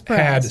CNN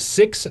had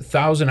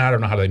 6,000, I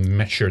don't know how they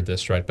measured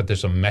this, right? But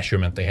there's a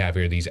measurement they have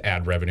here, these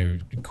ad revenue,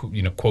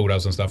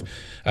 quotas and stuff.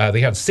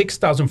 They had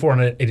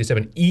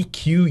 6,487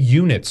 EQ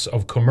units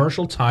of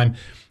commercial time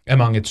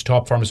among its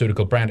top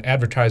pharmaceutical brand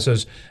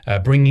advertisers,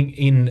 bringing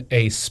in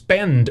a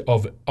spend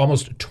of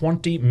almost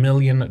 $20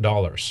 million.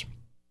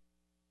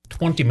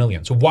 20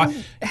 million. So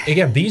why,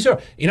 again, these are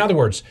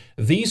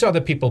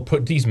the people,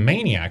 these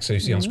maniacs that you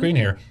see on screen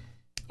here,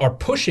 are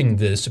pushing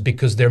this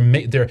because they're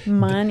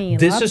money.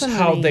 This is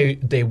how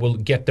they will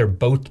get their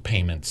boat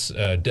payments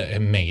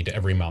made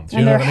every month.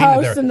 And their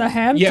house in the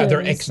Hamptons. Yeah,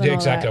 they're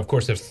exactly. Of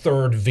course, their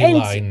third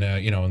villa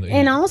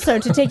and also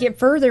to take it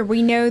further,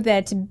 we know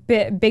that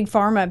Big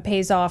Pharma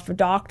pays off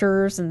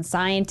doctors and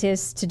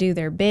scientists to do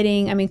their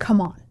bidding. I mean,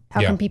 come on.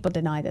 How can people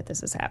deny that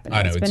this is happening?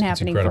 I know, it's been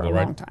happening for a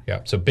long time.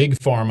 Yeah, so big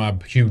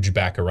pharma, huge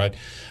backer, right?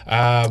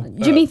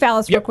 Jimmy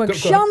Fallis, real quick.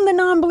 Shun the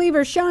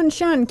non-believer. Shun.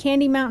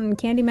 Candy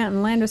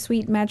Mountain, land of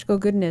sweet magical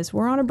goodness.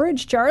 We're on a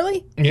bridge,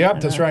 Charlie.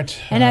 Yep, that's right.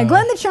 And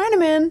Glenn the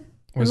Chinaman.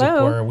 Was it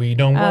where we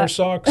don't wear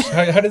socks?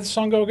 How did the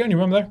song go again? You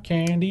remember that?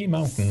 Candy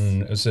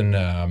Mountain. It's in.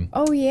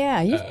 Oh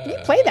yeah, you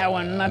played that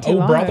one not too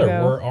long brother,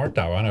 ago. where art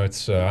thou? I know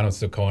it's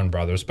the Coen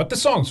brothers, but the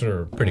songs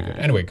are pretty good.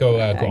 Anyway,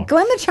 go on.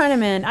 Glenn the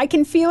Chinaman. I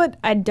can feel it.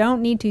 I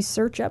don't need to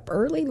search up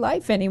early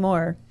life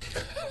anymore.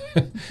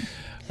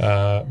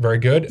 Very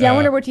good. Yeah, I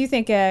wonder what you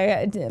think.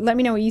 Let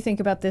me know what you think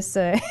about this.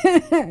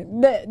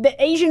 The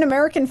Asian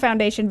American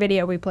Foundation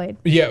video we played.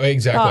 Yeah,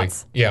 exactly.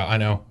 Thoughts? Yeah, I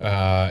know.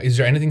 Is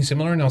there anything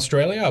similar in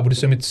Australia? I would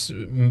assume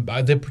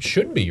they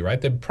should be,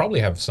 right? They probably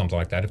have something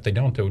like that. If they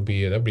don't, that would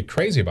be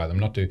crazy by them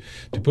not to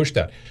push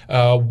that.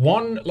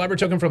 One library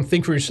token from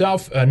Think for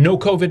Yourself. No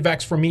COVID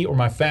vax for me or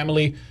my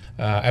family.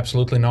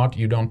 Absolutely not.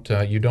 You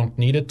don't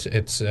need it.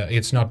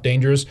 It's not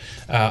dangerous.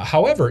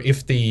 However,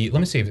 let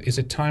me see. Is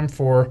it time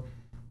for?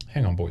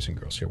 Hang on, boys and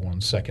girls, here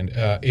 1 second.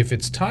 If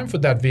it's time for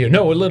that video,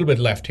 no, a little bit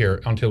left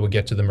here until we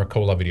get to the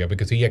Mercola video,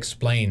 because he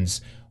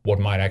explains what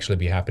might actually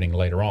be happening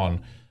later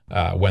on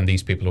when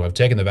these people who have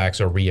taken the vax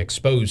are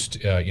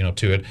re-exposed,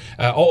 to it.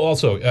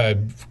 Also,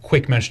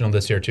 quick mention on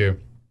this here too.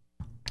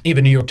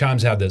 Even New York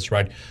Times had this,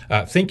 right?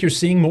 Think you're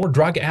seeing more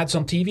drug ads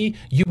on TV?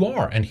 You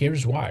are, and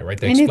here's why, right?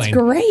 They explain. It's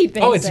great.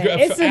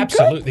 It's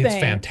absolutely, it's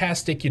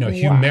fantastic.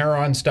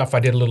 Humira and stuff. I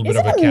did a little bit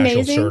of a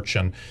casual search,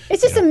 and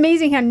it's just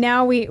amazing how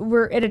now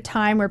we're at a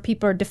time where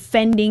people are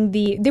defending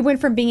they went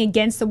from being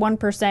against the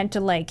 1%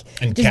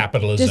 to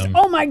capitalism. Just,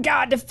 oh my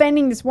God,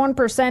 defending this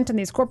 1% and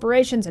these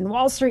corporations and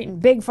Wall Street and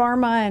big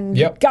pharma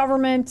and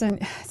government, and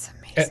it's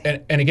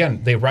amazing. And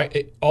again,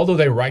 although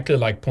they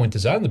rightly point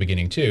this out in the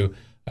beginning too.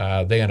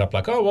 They end up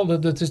like, oh, well,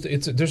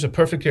 there's a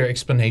perfect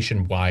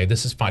explanation why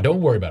this is fine.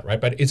 Don't worry about it,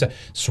 right? But it's a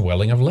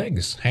swelling of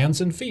legs,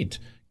 hands and feet,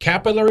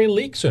 capillary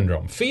leak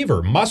syndrome,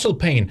 fever, muscle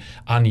pain,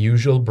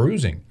 unusual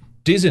bruising,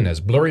 dizziness,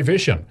 blurry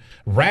vision,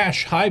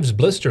 rash, hives,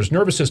 blisters,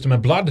 nervous system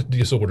and blood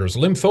disorders,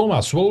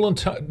 lymphoma, swollen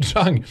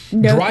tongue,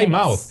 dry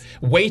mouth,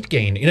 weight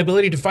gain,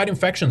 inability to fight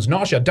infections,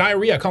 nausea,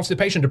 diarrhea,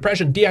 constipation,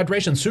 depression,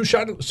 dehydration,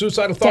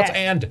 suicidal thoughts,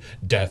 and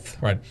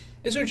death, right?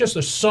 These are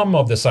just some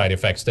of the side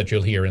effects that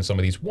you'll hear in some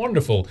of these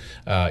wonderful,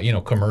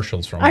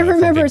 commercials from. I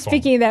remember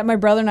speaking of that. My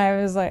brother and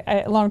I was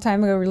a long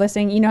time ago. We were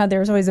listening. You know how there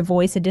was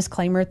always a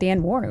disclaimer at the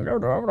end, warning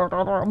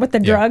with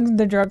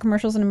the drug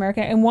commercials in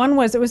America. And one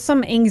was it was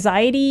some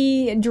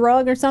anxiety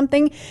drug or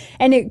something,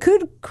 and it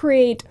could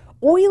create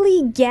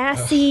oily,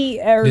 gassy,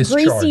 or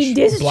greasy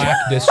discharge. Black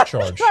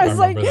discharge. I was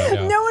like, no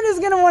one is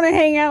going to want to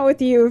hang out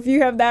with you if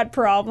you have that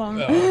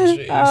problem.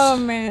 Oh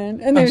man.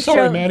 And I'm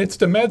sorry, man. It's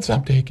the meds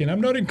I'm taking.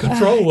 I'm not in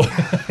control.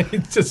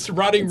 It's just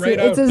rotting out.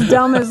 It's as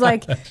dumb as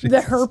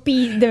the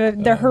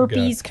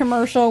herpes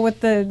commercial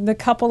with the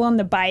couple on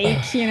the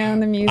bike,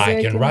 and the music.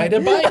 I can ride a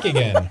bike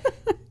again.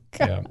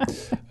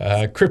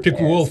 Yeah. Cryptic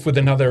Wolf with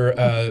another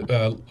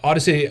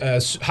Odyssey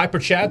hyper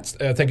chat.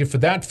 Thank you for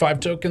that. 5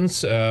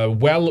 tokens.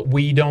 Well,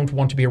 we don't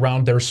want to be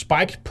around their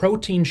spiked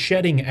protein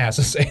shedding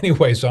asses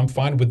anyway, so I'm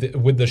fine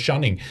with the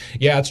shunning.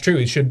 Yeah, it's true.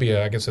 It should be,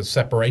 I guess, a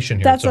separation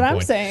here. That's what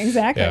I'm saying.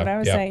 Exactly what I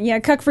was saying. Yeah,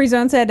 Cuck Free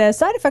Zone said a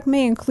side effect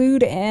may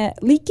include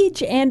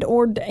leakage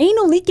or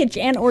anal leakage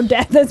and or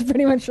death. That's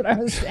pretty much what I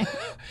was saying.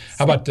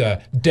 How about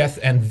death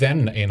and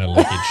then anal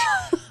leakage?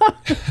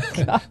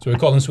 So we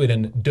call in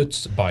Sweden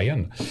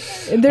dödsbajen.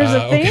 There's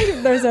a thing.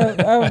 Okay. There's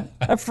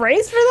a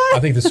phrase for that. I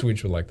think the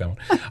Swedes would like that one.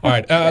 All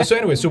right. So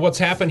anyway, what's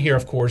happened here,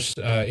 of course,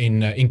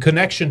 in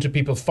connection to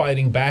people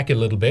fighting back a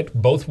little bit,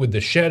 both with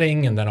the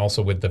shedding and then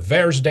also with the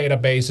VAERS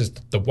databases,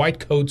 the white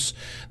coats,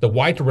 the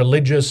white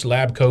religious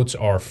lab coats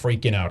are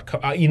freaking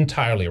out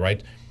entirely,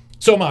 right?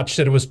 So much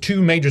that it was 2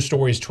 major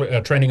stories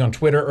trending on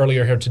Twitter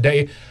earlier here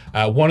today.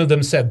 One of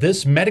them said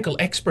this medical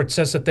expert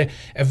says that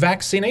a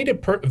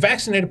vaccinated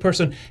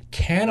person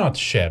cannot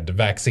shed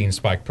vaccine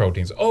spike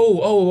proteins.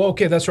 Oh,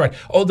 okay, that's right.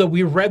 Although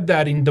we read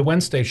that in the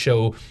Wednesday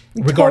show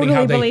regarding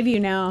how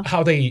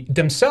they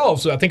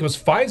themselves, I think it was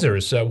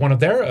Pfizer's, one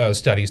of their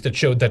studies that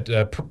showed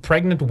that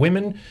pregnant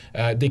women,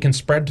 they can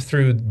spread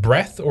through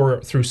breath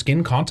or through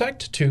skin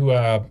contact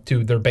to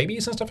their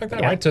babies and stuff like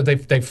that, right? So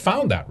they've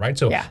found that, right?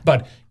 So,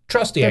 but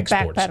trust the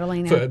experts.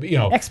 Backpedaling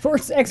now.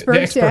 Experts. The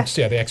experts,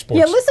 the experts.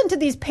 Yeah, listen to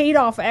these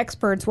paid-off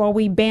experts while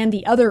we ban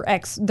the other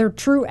they're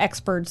true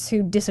experts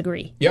who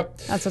disagree. Yep.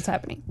 That's what's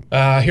happening.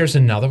 Here's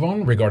another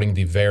one regarding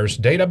the VAERS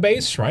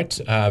database, right?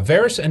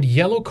 VAERS and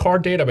yellow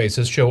card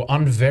databases show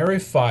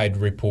unverified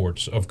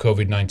reports of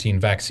COVID-19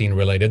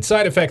 vaccine-related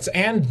side effects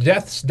and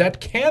deaths that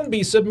can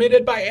be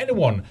submitted by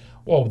anyone.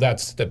 Well, we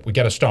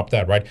got to stop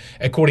that, right?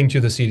 According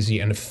to the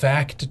CDC and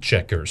fact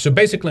checkers. So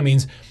basically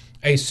means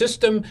A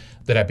system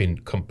that had been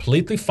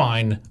completely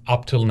fine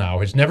up till now.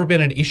 There's never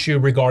been an issue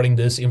regarding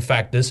this. In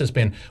fact, this has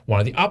been one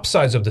of the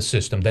upsides of the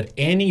system, that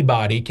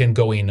anybody can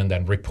go in and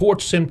then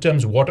report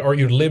symptoms. What are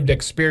your lived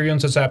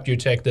experiences after you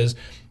take this?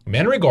 In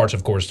many regards,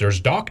 of course, there's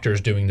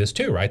doctors doing this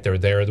too, right?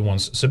 They're the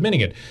ones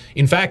submitting it.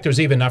 In fact, there's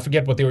even, I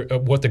forget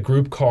what the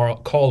group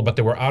called, but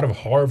they were out of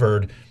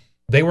Harvard.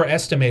 They were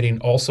estimating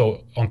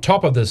also on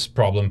top of this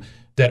problem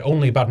that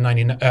only about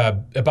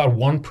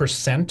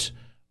 1%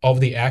 of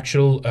the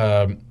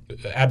actual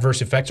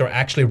adverse effects are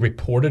actually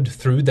reported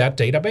through that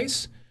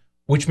database,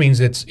 which means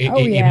it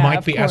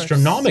might be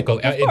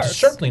astronomical. It's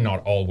certainly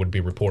not all would be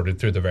reported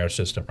through the VAERS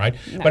system, right?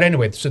 No. But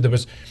anyway, so there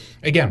was,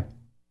 again,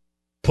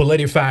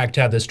 PolitiFact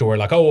had this story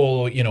like,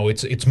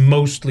 it's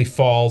mostly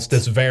false.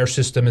 This VAERS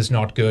system is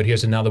not good.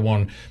 Here's another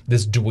one,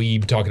 this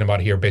dweeb talking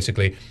about here,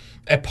 basically.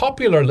 A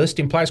popular list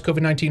implies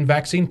COVID-19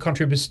 vaccine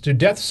contributes to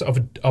deaths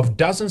of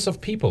dozens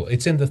of people.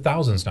 It's in the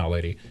thousands now,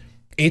 lady.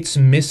 It's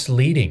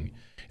misleading.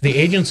 The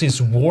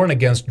agencies warn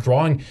against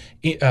drawing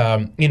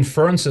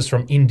inferences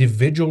from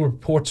individual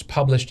reports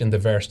published in the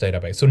VAERS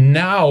database. So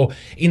now,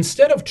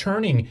 instead of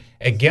turning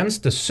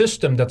against the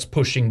system that's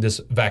pushing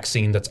this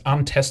vaccine that's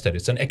untested,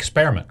 it's an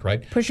experiment,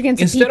 right? Push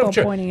against the people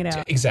pointing it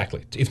out.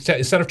 Exactly.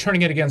 Instead of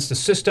turning it against the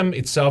system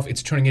itself,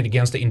 it's turning it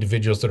against the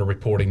individuals that are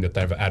reporting that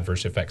they have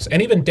adverse effects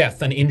and even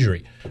death and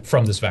injury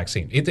from this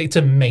vaccine. It's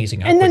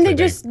amazing how quickly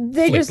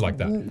they just like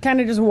that. Kind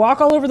of just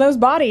walk all over those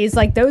bodies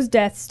like those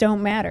deaths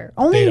don't matter.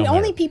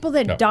 Only people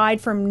that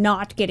died from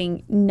not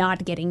getting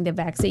the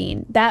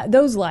vaccine,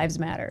 those lives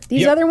matter.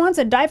 These other ones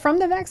that die from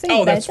the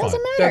vaccine, that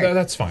doesn't matter.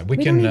 That's fine. We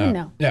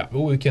can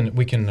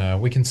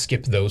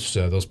skip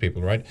those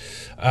people, right?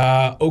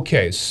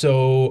 Okay,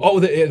 so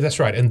that's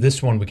right. And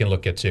this one we can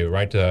look at too,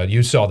 right?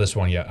 You saw this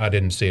one, I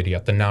didn't see it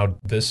yet. The Now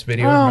This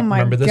video. Oh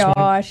my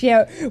gosh,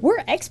 yeah,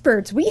 we're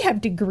experts. We have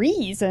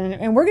degrees,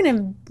 and we're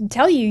gonna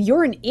tell you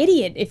you're an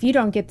idiot if you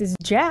don't get this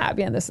jab.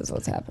 Yeah, this is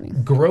what's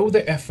happening. Grow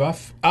the F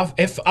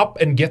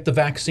up and get the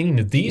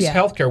vaccine. These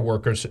healthcare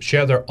workers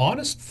share their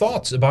honest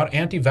thoughts about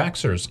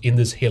anti-vaxxers in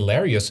this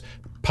hilarious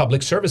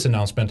public service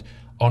announcement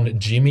on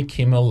Jimmy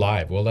Kimmel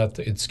Live. Well,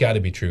 it's got to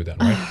be true then,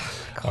 right?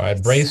 All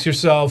right, brace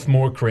yourself.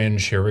 More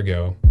cringe. Here we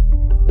go.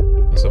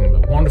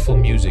 Some wonderful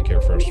music here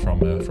first from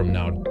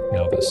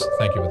Now This.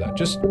 Thank you for that.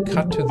 Just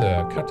cut to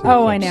the.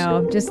 Oh, I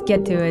know. Just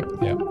get to it.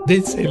 Yeah,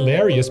 this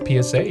hilarious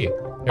PSA.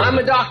 I'm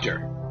a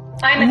doctor.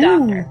 I'm a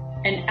doctor,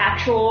 an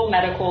actual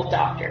medical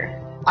doctor.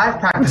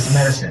 I've practiced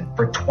medicine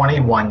for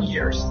 21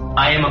 years.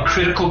 I am a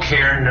critical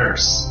care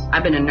nurse.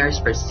 I've been a nurse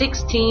for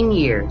 16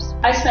 years.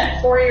 I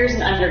spent 4 years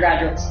in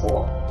undergraduate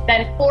school,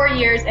 then 4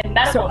 years in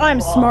medical school. So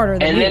I'm smarter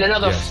than you. And then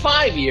another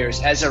 5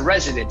 years as a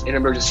resident in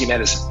emergency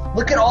medicine.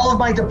 Look at all of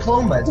my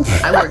diplomas.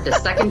 I worked a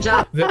second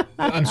job.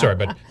 I'm sorry,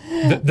 but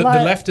the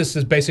leftist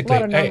is basically,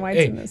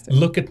 hey,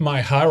 look at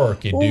my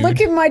hierarchy, dude. Look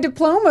at my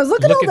diplomas.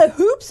 Look at all the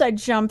hoops I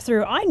jumped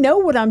through. I know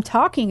what I'm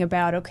talking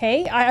about,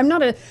 okay?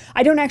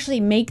 I don't actually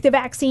make the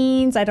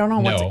vaccines. I don't know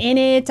what's in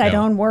it. I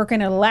don't work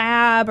in a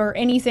lab or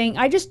anything.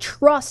 I just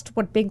trust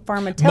what Big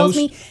Pharma tells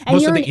me. And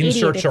most you're of the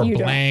inserts are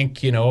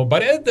blank,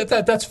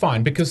 but that's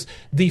fine because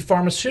the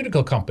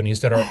pharmaceutical companies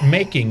that are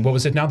making, what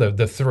was it now, the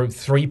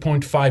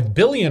 $3.5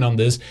 billion on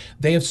this,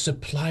 they have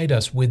supplied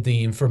us with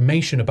the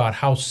information about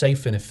how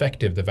safe and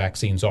effective the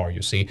vaccines are,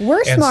 you see.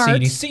 We're smart.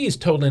 And CDC is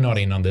totally not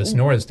in on this,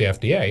 nor is the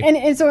FDA.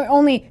 And so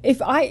only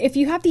if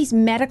you have these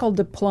medical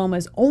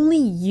diplomas, only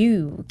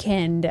you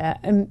can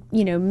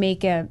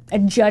make a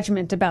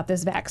judgment about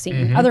this vaccine.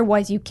 Mm-hmm.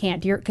 Otherwise, you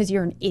can't. Because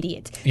you're an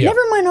idiot. Yeah.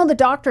 Never mind all the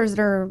doctors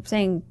that are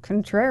saying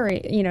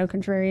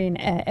contrarian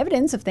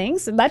evidence of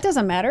things. That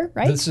doesn't matter,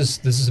 right? This is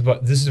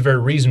the very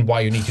reason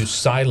why you need to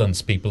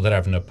silence people that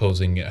have an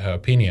opposing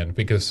opinion,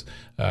 because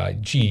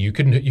you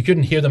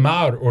couldn't hear them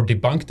out or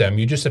debunk them.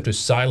 You just have to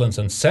silence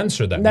and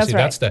censor them. That's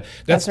right.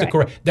 That's the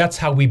correct. That's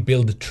how we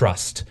build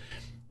trust.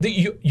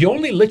 You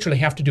only literally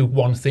have to do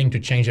one thing to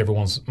change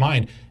everyone's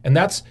mind, and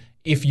that's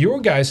if your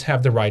guys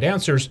have the right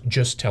answers,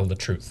 just tell the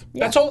truth.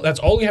 Yeah. That's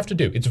all you have to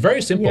do. It's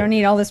very simple. You don't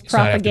need all this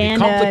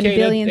propaganda and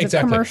billions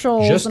of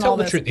commercials. Just and tell all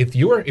the truth.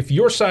 If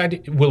your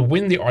side will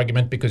win the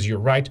argument because you're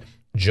right,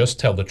 just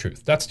tell the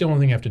truth. That's the only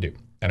thing you have to do.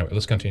 Anyway,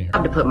 let's continue. I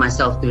have to put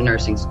myself through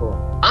nursing school.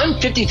 I'm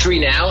 53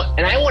 now,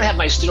 and I won't have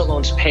my student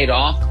loans paid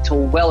off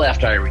until well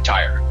after I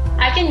retire.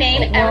 I can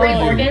name every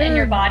organ in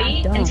your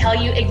body and tell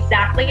you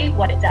exactly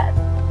what it does.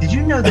 Did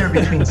you know there are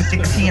between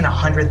 60 and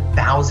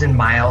 100,000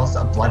 miles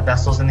of blood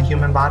vessels in the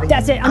human body?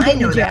 That's it. I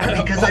know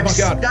that because I've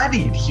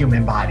studied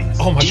human bodies.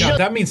 Oh my God!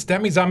 That means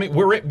we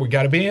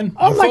got to be in.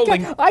 Oh my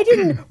God!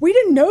 We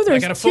didn't know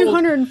there's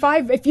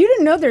 205. If you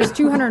didn't know there's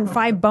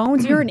 205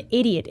 bones, you're an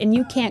idiot, and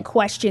you can't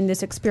question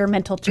this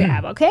experimental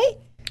jab. Okay?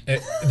 You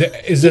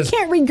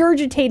can't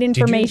regurgitate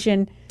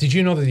information. Did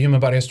you know that the human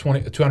body has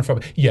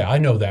 205? Yeah, I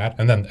know that.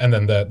 And then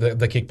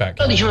the kickback.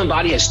 The human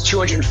body has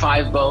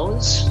 205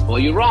 bones? Well,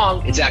 you're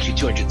wrong. It's actually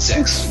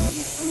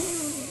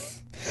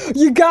 206.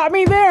 You got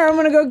me there. I'm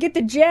going to go get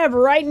the jab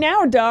right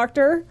now,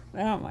 doctor.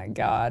 Oh, my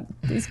God.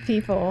 These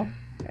people.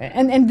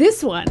 And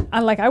this one,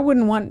 I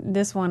wouldn't want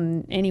this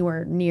one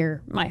anywhere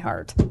near my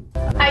heart.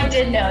 I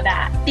did know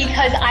that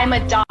because I'm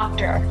a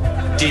doctor.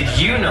 Did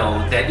you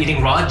know that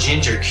eating raw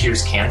ginger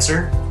cures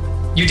cancer?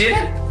 You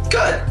didn't?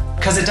 Good,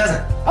 because it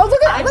doesn't. Oh,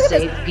 look at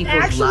this.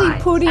 Actually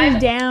putting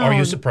down. Are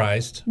you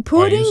surprised?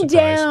 Putting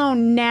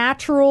down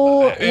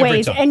natural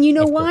ways. And you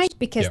know why?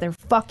 Because they're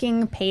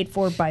fucking paid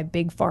for by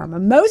Big Pharma.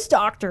 Most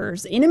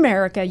doctors in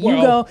America,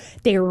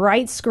 they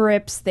write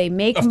scripts, they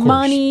make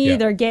money,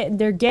 they're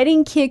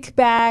getting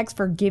kickbacks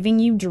for giving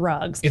you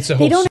drugs.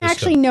 They don't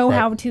actually know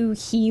how to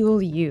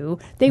heal you.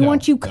 They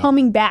want you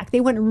coming back.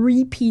 They want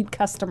repeat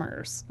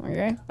customers.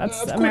 Okay?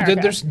 That's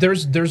America.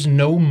 There's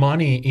no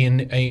money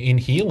in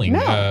healing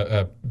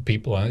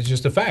people. It's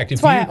just a fact.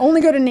 That's why I only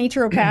go to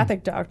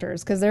naturopathic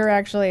doctors, because they're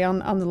actually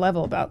on the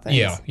level about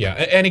things. Yeah.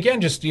 And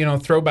again, just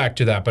throw back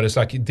to that, but it's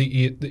like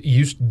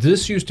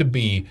this used to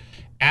be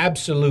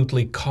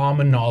absolutely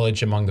common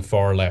knowledge among the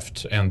far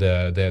left and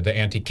the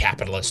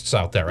anti-capitalists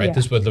out there, right? Yeah.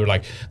 This was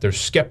they're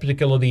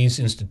skeptical of these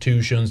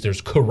institutions.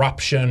 There's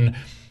corruption.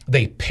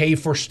 They pay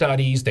for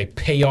studies, they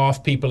pay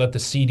off people at the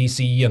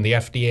CDC and the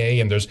FDA,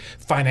 and there's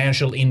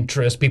financial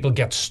interest. People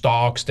get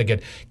stocks, they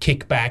get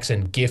kickbacks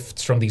and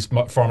gifts from these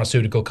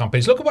pharmaceutical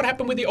companies. Look at what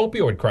happened with the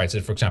opioid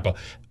crisis, for example.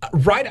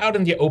 Right out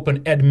in the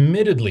open,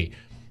 admittedly,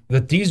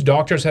 that these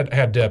doctors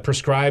had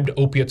prescribed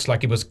opiates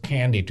like it was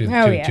candy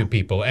to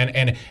people,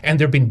 and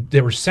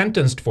they were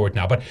sentenced for it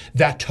now. But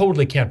that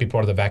totally can't be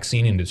part of the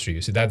vaccine industry.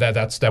 You see,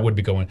 that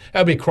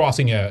would be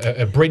crossing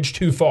a bridge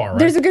too far. Right?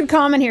 There's a good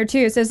comment here too.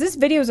 It says this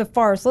video is a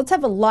farce. Let's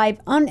have a live,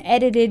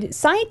 unedited,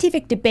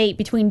 scientific debate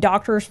between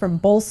doctors from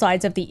both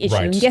sides of the issue.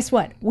 Right. And guess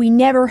what? We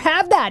never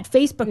have that.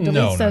 Facebook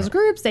deletes those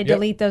groups. They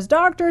delete those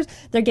doctors.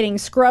 They're getting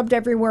scrubbed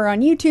everywhere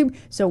on YouTube.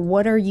 So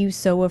what are you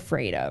so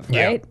afraid of?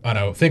 Right? Yeah, I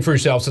know. Think for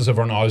yourself, says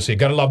everyone. You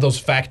got to love those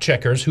fact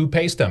checkers. Who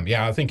pays them?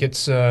 Yeah, I think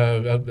it's.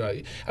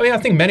 I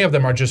think many of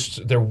them are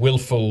they're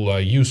willful,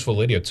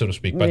 useful idiots, so to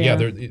speak. But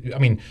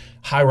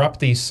higher up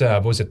these,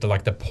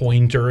 the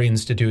Pointer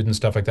Institute and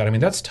stuff like that. I mean,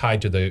 that's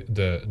tied to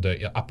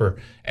the upper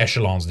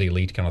echelons, the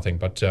elite kind of thing.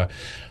 But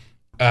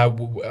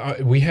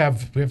we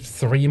have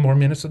 3 more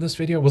minutes of this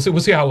video. We'll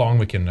see how long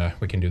we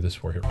can do this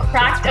for here.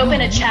 Cracked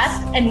open a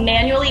chest and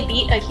manually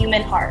beat a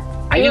human heart.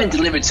 I even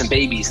delivered some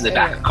babies in the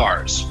back of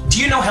cars.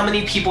 Do you know how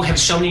many people have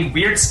shown me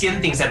weird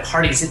skin things at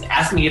parties and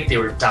asked me if they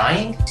were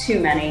dying? Too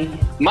many.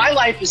 My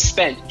life is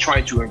spent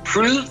trying to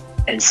improve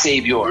and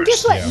save yours.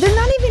 Guess what? They're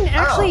not even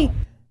actually.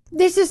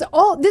 This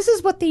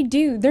is what they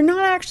do. They're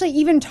not actually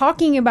even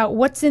talking about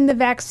what's in the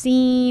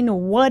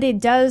vaccine, what it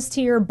does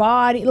to your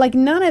body. Like,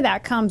 none of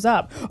that comes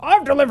up.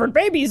 I've delivered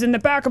babies in the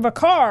back of a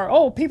car.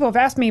 Oh, people have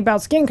asked me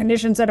about skin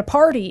conditions at a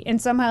party.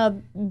 And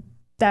somehow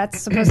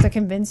that's supposed to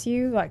convince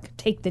you, like,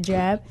 take the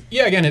jab.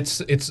 Yeah, again, it's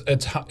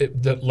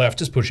the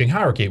left is pushing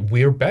hierarchy.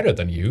 We're better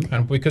than you,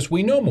 and because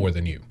we know more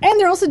than you. And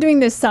they're also doing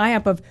this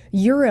psyop of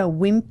you're a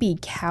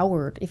wimpy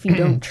coward if you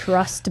don't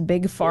trust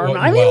Big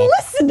Pharma.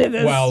 Listen to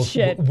this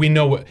shit. We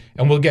know,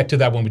 and we'll get to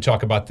that when we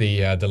talk about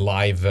the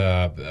live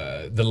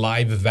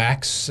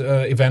vax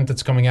event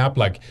that's coming up.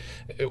 Like,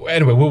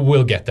 anyway,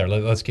 we'll get there.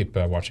 Let's keep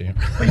watching here.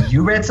 But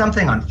you read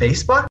something on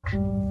Facebook?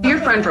 Your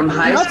friend from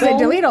high school they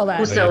delete all that.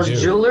 who sells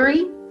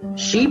jewelry.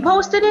 She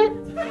posted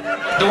it?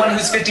 The one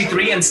who's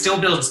 53 and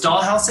still builds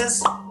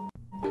dollhouses?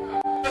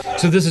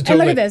 So this is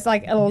totally, and look at this,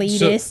 like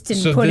elitist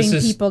and putting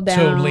people down.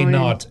 Totally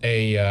not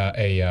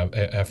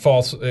a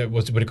false,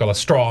 what do you call a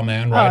straw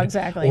man, right? Oh,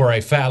 exactly. Or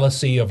a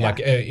fallacy of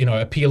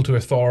appeal to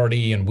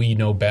authority and we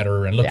know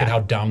better and look at how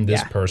dumb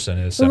this person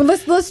is. So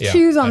let's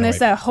choose on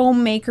this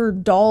homemaker,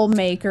 doll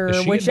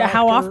maker. Which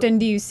how often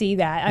do you see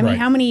that? I mean,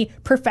 how many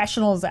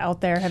professionals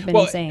out there have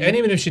been saying? And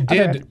even if she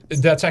did,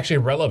 that's actually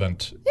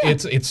irrelevant. Yeah.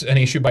 It's an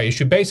issue by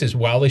issue basis.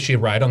 Well, is she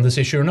right on this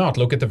issue or not?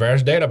 Look at the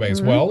various database.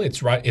 Mm-hmm. Well,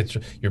 it's right.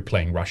 You're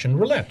playing Russian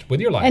roulette with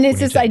your life. And it's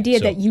this idea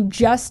that you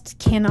just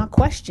cannot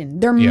question.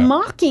 They're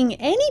mocking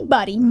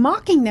anybody,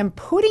 mocking them,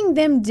 putting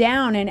them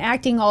down and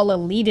acting all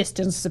elitist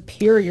and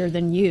superior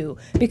than you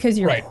because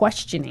you're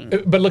questioning.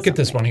 But look at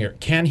this one here.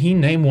 Can he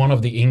name one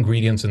of the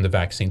ingredients in the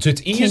vaccine? So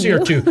it's easier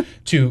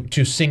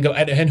to single,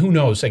 and who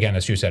knows, again,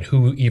 as you said,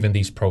 who even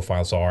these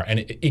profiles are. And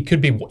it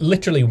could be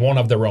literally one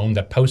of their own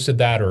that posted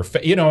that, or,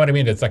 you know what I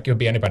mean? It's like, it could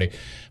be anybody.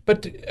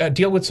 But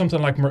deal with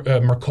something like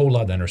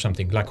Mercola then, or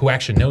something, like who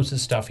actually knows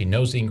his stuff. He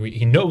knows the ingredient.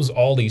 He knows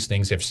all these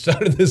things. They've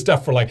studied this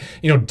stuff for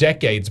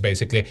decades,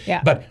 basically.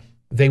 Yeah. But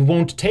they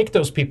won't take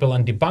those people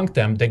and debunk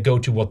them. They go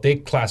to what they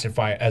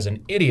classify as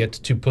an idiot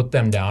to put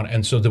them down,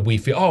 and so that we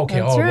feel,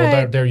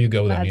 well, there you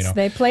go. Then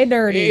they play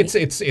dirty.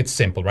 It's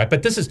simple, right?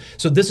 But this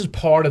is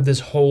part of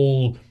this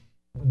whole.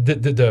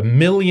 The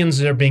millions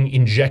that are being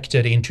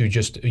injected into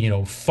just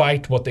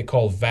fight what they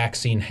call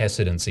vaccine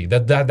hesitancy.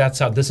 That's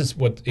how this is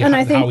what and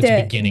I think how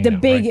it's beginning.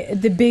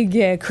 The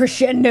big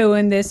crescendo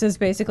in this is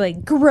basically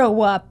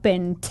grow up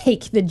and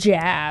take the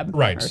jab,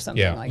 right? Or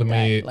something like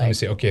that. Let me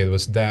see. Okay, it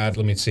was that.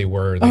 Let me see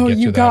where they get to that. Oh,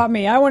 you got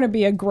me. I want to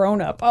be a grown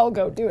up. I'll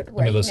go do it right now.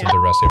 Let me listen to the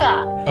rest of it.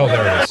 Oh,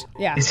 there it is.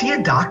 Yeah. Is he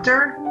a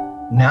doctor?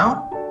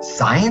 No.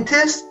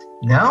 Scientist?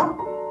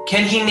 No.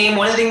 Can he name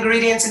one of the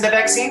ingredients in the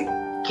vaccine?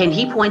 Can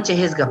he point to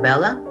his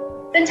gabella?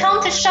 Then tell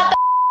him to shut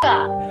the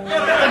up. The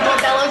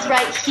doorbell is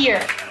right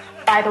here,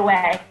 by the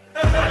way.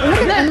 Look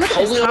at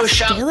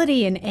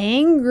hostility and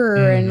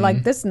anger and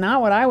like this is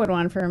not what I would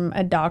want from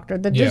a doctor.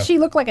 Does she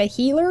look like a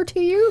healer to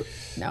you?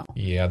 No.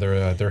 Yeah,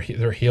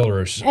 they're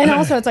healers. And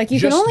also it's like you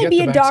can only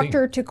be a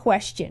doctor to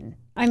question.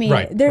 I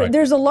mean,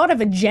 there's a lot of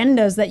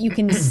agendas that you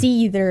can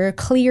see that are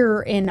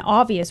clear and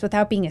obvious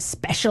without being a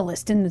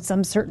specialist in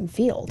some certain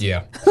field.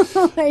 Yeah.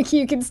 Like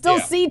you can still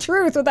see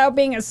truth without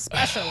being a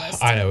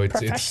specialist. I know, it's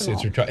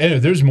anyway,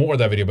 there's more of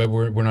that video, but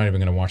we're not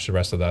even going to watch the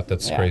rest of that.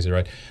 That's crazy,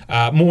 right?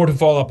 More to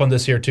follow up on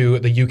this here too.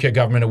 The UK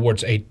government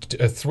awards a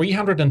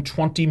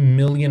 £320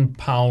 million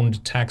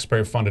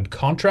taxpayer-funded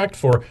contract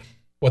for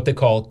what they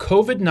call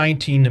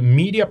COVID-19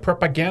 media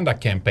propaganda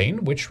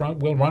campaign, which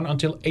will run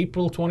until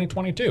April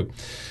 2022.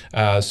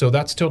 So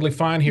that's totally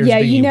fine. Here's the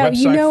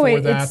website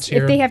for that.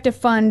 If they have to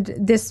fund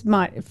this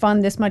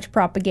much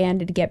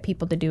propaganda to get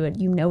people to do it,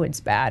 it's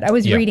bad. I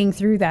was reading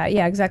through that.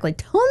 Yeah, exactly.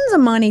 Tons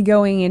of money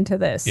going into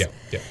this. Yeah.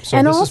 So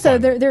and also,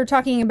 they're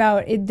talking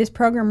about this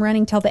program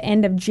running till the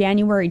end of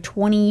January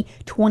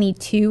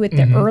 2022 at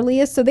the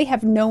earliest. So they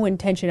have no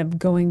intention of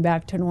going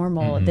back to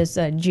normal this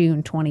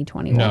June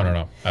 2021.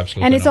 No,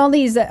 absolutely. And it's all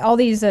these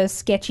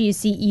sketchy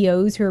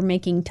CEOs who are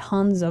making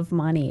tons of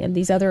money, and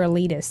these other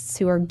elitists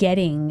who are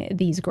getting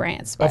these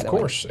grants. Of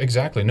course,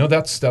 exactly. No,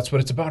 that's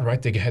what it's about,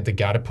 right? They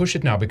got to push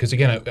it now because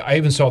again, I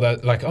even saw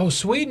that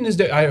Sweden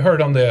is. I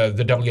heard on the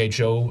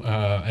WHO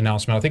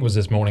announcement. I think it was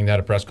this morning. They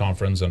had a press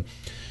conference and.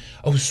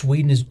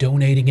 Sweden is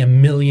donating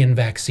 1 million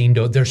vaccine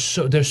doses.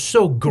 They're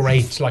so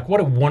great. Like what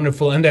a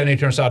wonderful. And then it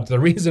turns out the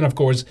reason, of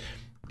course.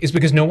 Is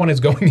because no one is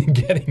going and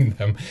getting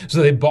them.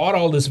 So they bought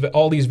all these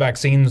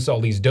vaccines, all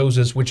these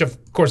doses, which of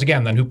course,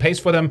 again, then who pays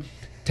for them?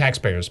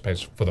 Taxpayers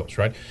pays for those,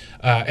 right?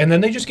 And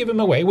then they just give them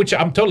away, which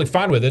I'm totally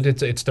fine with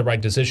it. It's the right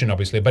decision,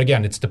 obviously. But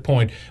again, it's the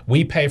point.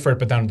 We pay for it,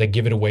 but then they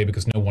give it away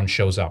because no one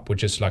shows up,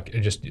 which is like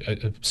just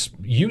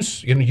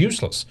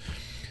useless.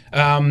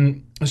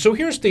 So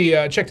here's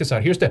the check this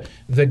out. Here's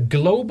the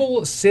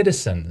Global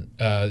Citizen.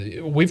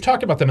 We've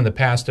talked about them in the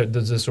past.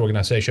 There's this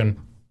organization.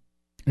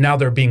 Now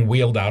they're being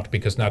wheeled out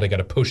because now they got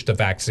to push the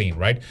vaccine,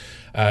 right?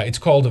 It's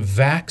called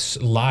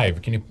Vax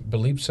Live. Can you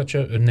believe such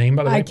a name,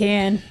 by the way? I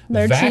can.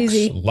 They're Vax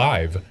cheesy.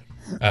 Live.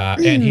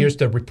 And here's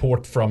the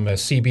report from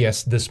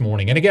CBS this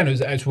morning. And again,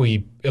 as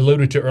we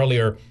alluded to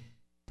earlier,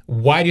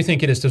 why do you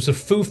think it is? So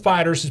Foo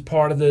Fighters is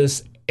part of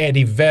this.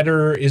 Eddie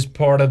Vedder is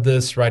part of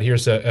this, right?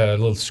 Here's a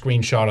little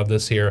screenshot of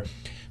this here.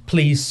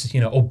 Please,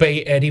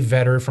 obey Eddie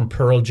Vedder from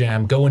Pearl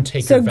Jam. Go and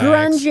take your vax.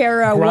 Grunge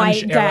era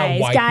white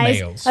guys.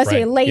 Males, let's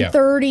say late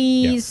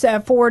 30s,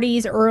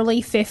 40s,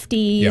 early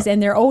 50s,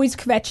 and they're always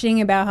kvetching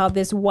about how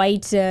this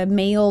white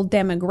male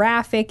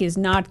demographic is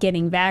not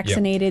getting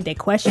vaccinated. They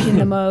question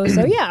the most.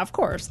 So yeah, of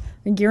course,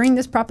 they're gearing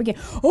this propaganda.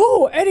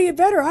 Oh, Eddie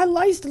Vedder,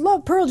 I used to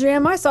love Pearl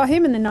Jam. I saw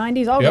him in the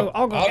 90s.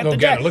 I'll go get the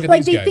jab. Look at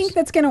like these they think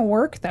that's going to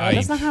work though.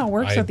 That's not how it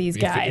works with these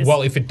guys.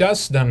 If it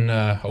does, then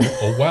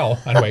well.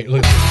 Anyway,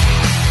 look.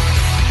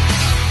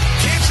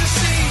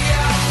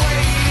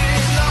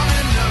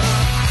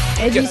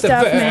 Edgy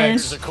stuff, man.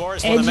 Of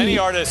course, one of the many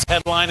artists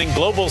headlining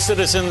Global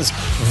Citizen's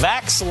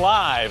Vax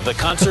Live, the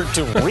concert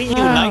to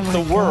reunite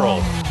the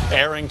world.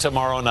 Airing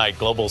tomorrow night,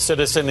 Global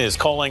Citizen is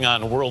calling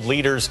on world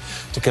leaders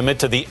to commit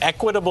to the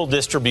equitable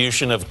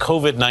distribution of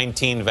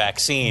COVID-19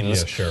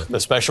 vaccines. Yeah, sure. The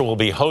special will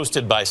be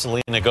hosted by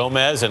Selena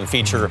Gomez and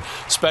feature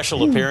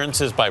special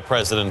appearances by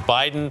President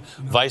Biden,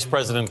 Vice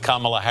President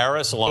Kamala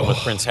Harris, along with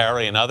Prince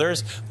Harry and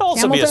others. There'll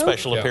also be a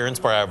special appearance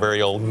by our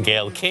very old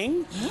Gayle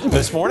King.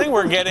 This morning,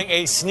 we're getting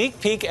a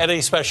sneak peek at a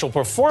special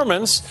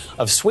performance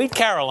of Sweet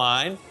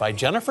Caroline by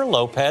Jennifer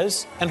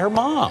Lopez and her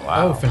mom.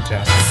 Wow. Oh,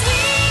 fantastic.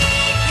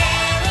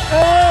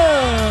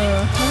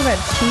 Oh, look at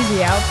that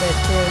cheesy outfit,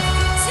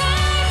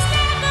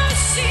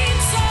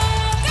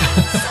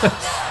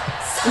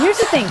 too. Here's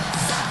the thing.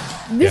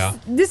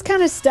 This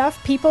kind of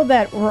stuff, people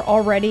that were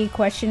already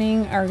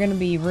questioning are going to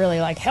be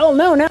really like, hell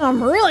no,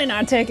 I'm really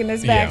not taking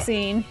this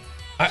vaccine.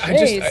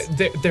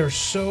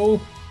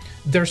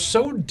 They're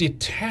so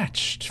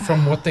detached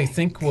from what they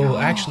think will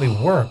actually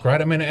work,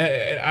 right? I mean,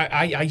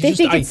 they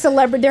think it's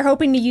celebrity. They're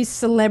hoping to use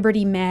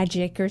celebrity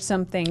magic or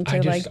something to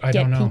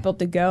get people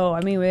to go. I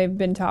mean, they've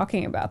been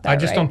talking about that.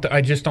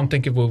 I just don't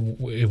think it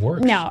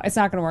works. No, it's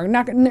not going to work.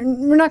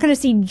 We're not going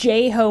to see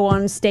J-Ho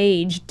on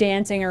stage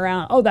dancing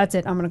around. Oh, that's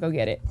it. I'm going to go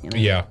get it.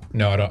 Yeah,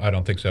 no, I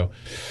don't think so.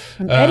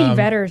 Eddie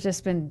Vedder's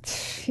just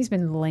he's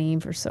been lame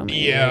for so many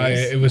years. Yeah,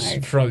 it was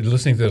from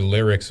listening to the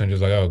lyrics and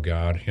just like, oh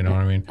God, you know what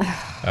I mean?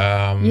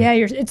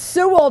 It's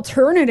so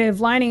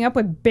alternative, lining up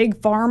with big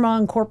pharma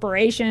and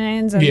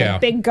corporations and the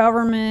big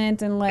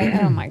government and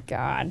oh my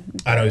God.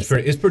 I know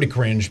it's pretty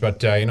cringe, but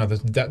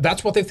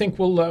that's what they think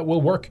will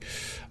work.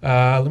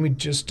 Let me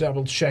just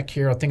double check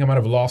here. I think I might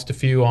have lost a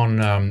few on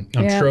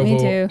Trovo. Me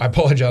too. I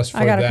apologize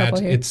for that. A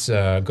couple here. It's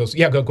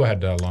go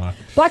ahead, Lana.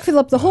 Black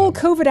Phillip, the whole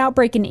COVID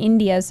outbreak in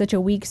India is such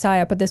a weak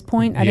psyop at this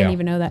point. I didn't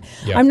even know that.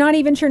 Yeah. I'm not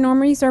even sure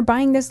normies are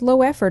buying this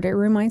low effort. It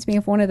reminds me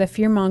of one of the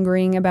fear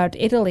mongering about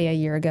Italy a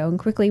year ago, and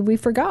quickly we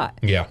forgot. shot.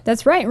 Yeah.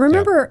 That's right.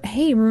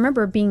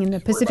 Remember being in the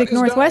Pacific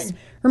Northwest?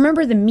 Dying.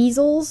 Remember the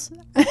measles?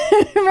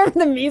 Remember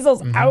the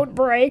measles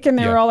outbreak? And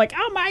they were all like,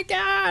 oh my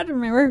God.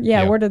 Remember?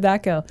 Yeah, where did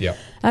that go? Yeah.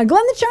 Glenn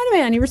the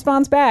Chinaman, he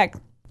responds back.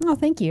 Oh,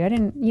 thank you. You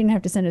didn't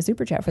have to send a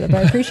super chat for that,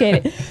 but I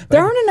appreciate it.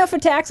 There aren't enough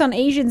attacks on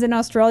Asians in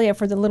Australia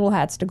for the little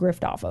hats to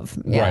grift off of.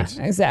 Yeah, right.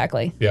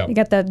 Exactly. Yeah. You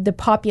got the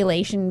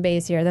population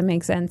base here. That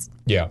makes sense.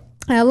 Yeah.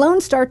 Lone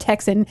Star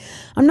Texan,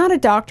 I'm not a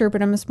doctor,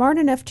 but I'm smart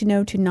enough to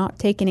know to not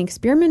take an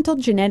experimental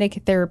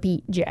genetic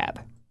therapy jab.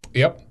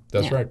 Yep.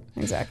 That's right.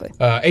 Exactly.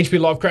 H.P.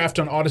 Lovecraft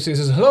on Odyssey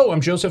says, hello, I'm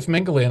Joseph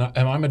Mengele,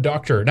 and I'm a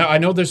doctor. Now, I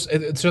know there's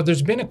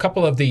been a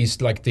couple of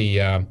these, like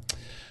the...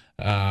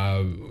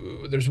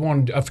 there's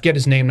one, I forget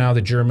his name now,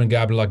 the German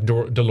guy, like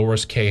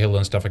Dolores Cahill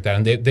and stuff like that.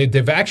 And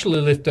they've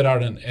actually lifted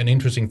out an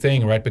interesting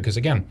thing, right? Because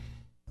again,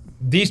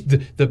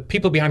 the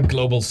people behind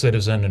Global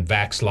Citizen and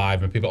Vax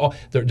Live and people,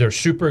 they're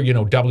super,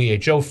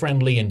 WHO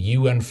friendly and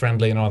UN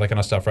friendly and all that kind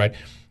of stuff, right?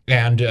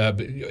 And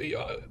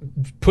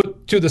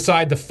put to the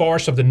side the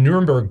farce of the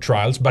Nuremberg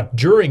trials, but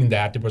during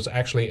that, there was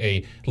actually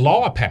a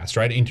law passed,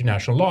 right?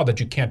 International law that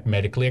you can't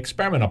medically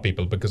experiment on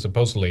people because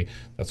supposedly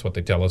that's what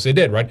they tell us they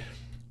did, right?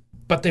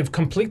 But they've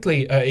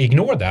completely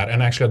ignored that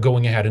and actually are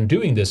going ahead and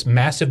doing this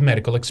massive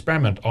medical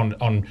experiment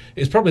on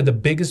it's probably the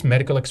biggest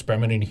medical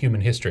experiment in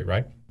human history,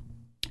 right?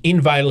 In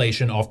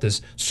violation of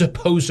this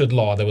supposed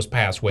law that was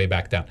passed way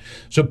back then.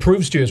 So it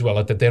proves to you as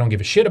well that they don't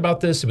give a shit about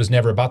this. It was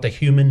never about the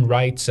human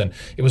rights, and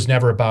it was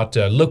never about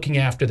looking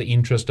after the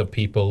interest of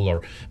people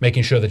or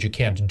making sure that you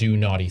can't do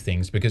naughty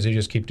things because they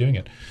just keep doing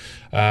it.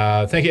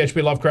 Thank you,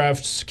 H.P.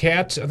 Lovecraft's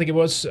cat, I think it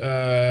was.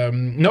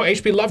 No,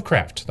 H.P.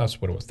 Lovecraft.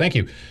 That's what it was. Thank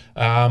you.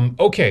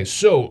 Okay,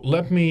 so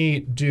let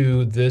me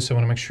do this. I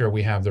want to make sure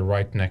we have the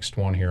right next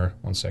one here.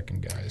 1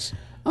 second, guys.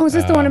 Oh, is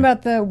this the one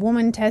about the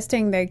woman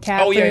testing the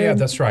cat food? Yeah,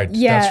 that's right.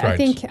 Yeah, that's right. I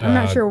think, I'm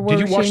not sure where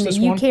did you watch this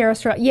in the one? UK or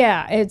Australia.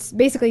 Yeah, it's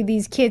basically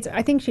these kids,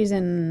 I think she's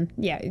in,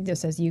 it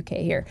just says UK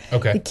here.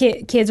 Okay.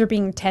 The kids are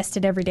being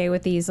tested every day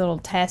with these little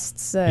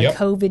tests,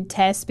 COVID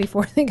tests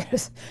before they go to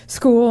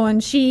school,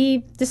 and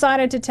she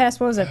decided to test,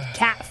 what was it,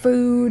 cat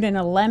food and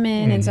a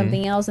lemon and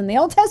something else, and they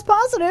all test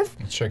positive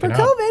for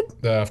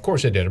COVID. Of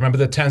course they did. Remember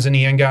the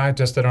Tanzanian guy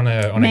tested on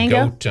a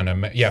goat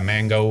and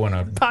mango and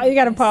a... You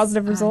got a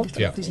positive result.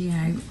 Yeah. Video.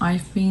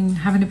 I've been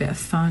having a bit of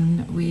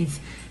fun with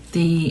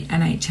the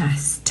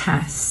NHS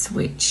tests,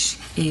 which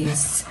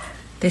is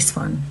this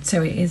one.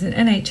 So it is an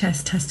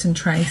NHS test and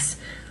trace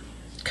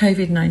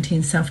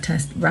COVID-19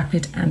 self-test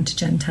rapid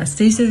antigen test.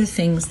 These are the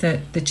things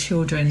that the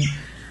children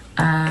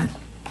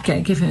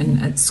get given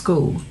at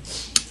school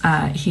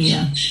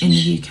here in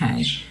the UK.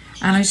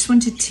 And I just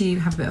wanted to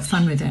have a bit of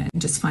fun with it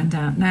and just find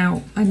out.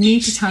 Now, I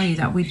need to tell you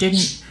that we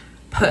didn't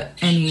put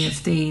any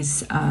of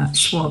these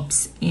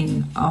swabs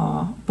in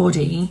our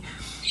body.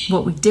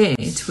 What we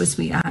did was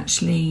we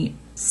actually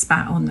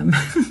spat on them.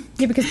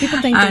 Yeah, because people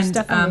think there's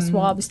stuff on the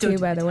swabs too,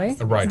 by the way,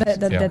 right?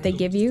 That they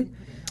give you.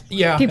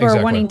 Yeah, people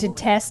exactly. are wanting to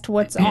test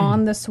what's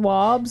on the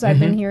swabs. I've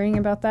been hearing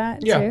about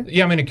that too.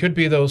 Yeah. I mean, it could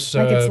be those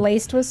like it's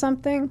laced with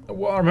something.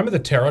 Well, remember the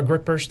Terra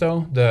grippers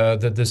though,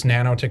 this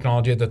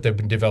nanotechnology that they've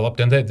been developed,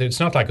 and it's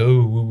not like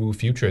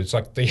future. It's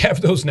like they have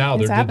those now.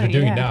 They're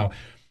doing it now.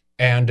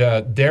 And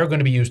they're going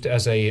to be used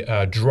as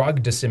a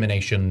drug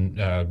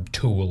dissemination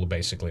tool,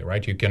 basically,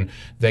 right?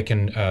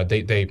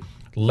 They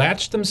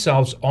latch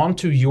themselves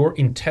onto your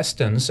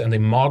intestines and they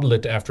model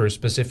it after a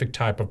specific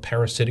type of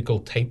parasitical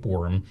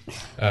tapeworm,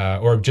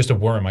 or just a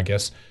worm, I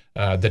guess,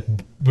 that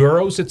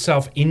burrows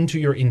itself into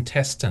your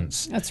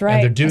intestines. That's right.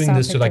 And they're doing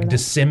this to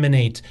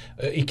disseminate.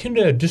 It can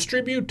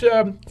distribute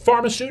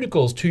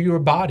pharmaceuticals to your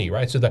body,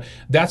 right? So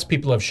that's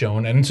people have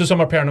shown, and so some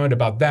are paranoid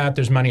about that.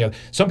 There's many other.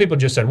 Some people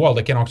just said, well,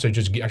 they can also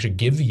just actually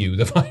give you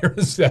the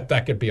virus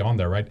that could be on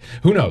there, right?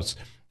 Who knows?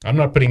 I'm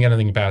not putting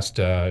anything past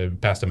them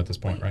at this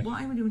point, right?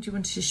 What I really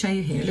wanted to show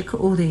you here, look at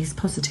all these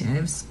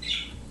positives.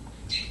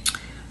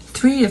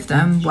 3 of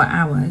them were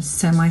ours,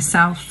 so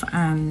myself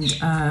and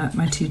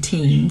my 2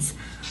 teens.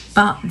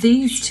 But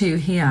these 2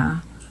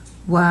 here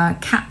were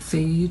cat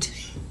food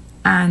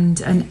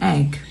and an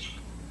egg.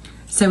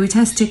 So we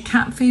tested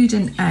cat food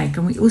and egg,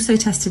 and we also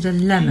tested a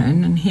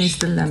lemon, and here's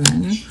the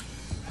lemon.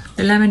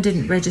 The lemon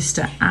didn't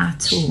register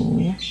at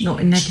all, not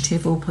in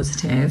negative or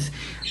positive,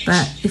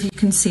 but if you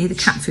can see the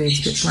cat food's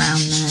a bit brown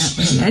there on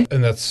the edge.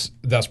 And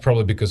that's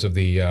probably because of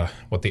the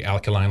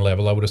alkaline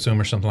level, I would assume,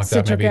 or something like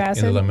that, maybe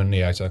acid. In the lemon.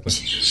 Yeah, exactly.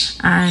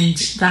 And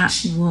that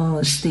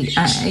was the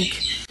egg.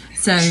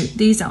 So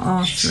these are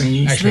our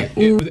 3.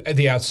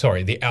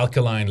 Actually, the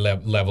alkaline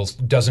levels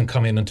doesn't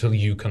come in until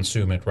you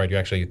consume it, right?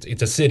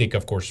 It's acidic,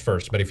 of course,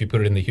 first, but if you put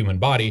it in the human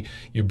body,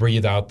 you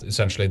breathe out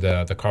essentially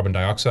the carbon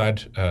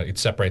dioxide, it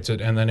separates it,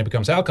 and then it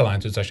becomes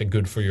alkaline, so it's actually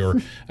good for your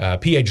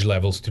pH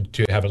levels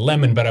to have a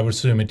lemon, but I would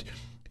assume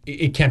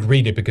it can't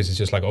read it because it's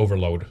just like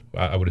overload,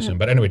 I would assume.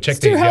 But anyway,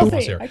 check the other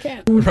ones here. I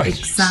can't. Right.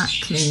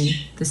 Exactly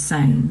the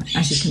same.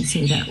 As you can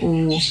see, they're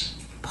all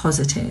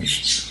positive.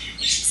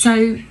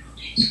 So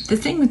the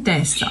thing with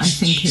this that I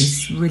think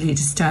is really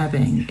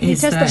disturbing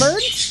is test that, the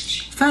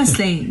birds?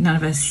 firstly, none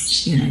of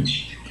us,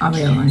 are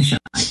ill or anything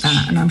like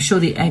that. And I'm sure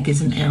the egg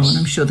isn't ill, and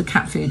I'm sure the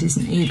cat food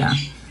isn't either.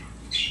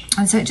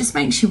 And so it just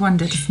makes you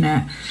wonder, doesn't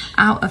it?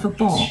 Out of a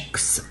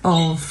box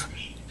of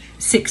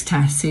 6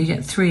 tests, so you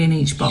get 3 in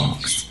each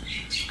box,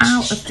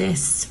 out of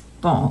this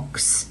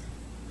box,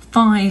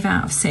 5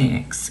 out of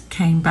 6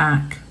 came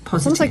back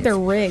positive. Sounds like they're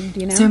rigged,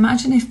 you know? So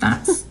imagine if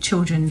that's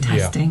children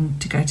testing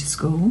to go to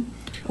school.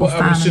 Well,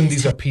 I would assume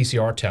these are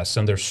PCR tests,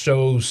 and they're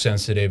so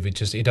sensitive,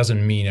 it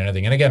doesn't mean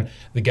anything. And again,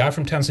 the guy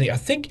from Tanzania, I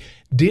think,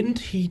 didn't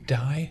he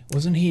die?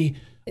 Wasn't he?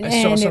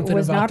 I saw something it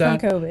was about not that.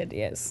 from COVID,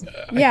 yes.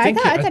 I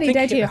thought he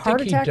died to a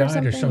heart attack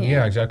or something.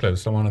 Yeah, exactly. It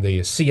was one of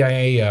the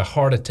CIA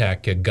heart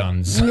attack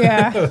guns.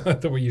 Yeah.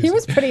 that were used. He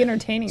was pretty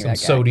entertaining, that guy.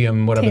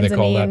 Sodium, whatever they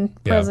call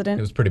that. President. Yeah,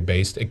 it was pretty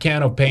based. A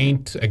can of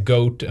paint, a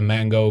goat, a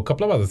mango, a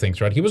couple of other things,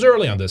 right? He was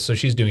early on this, so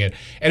she's doing it.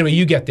 Anyway,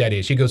 you get the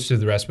idea. She goes through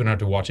the rest. We don't have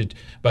to watch it.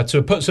 But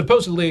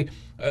supposedly,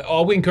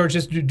 all we encourage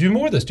is to do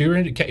more of this.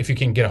 If you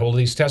can get a hold of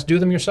these tests, do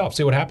them yourself.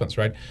 See what happens,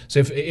 right?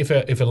 So if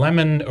a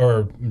lemon,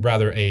 or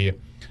rather an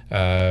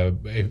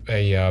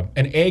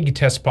egg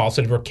tests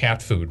positive, or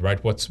cat food,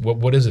 right?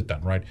 What is it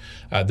then, right?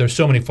 There's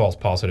so many false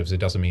positives, it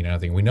doesn't mean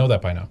anything. We know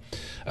that by now.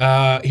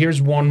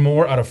 Here's one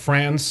more out of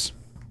France,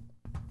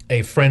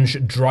 a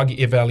French drug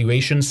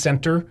evaluation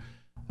center.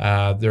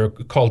 They're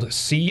called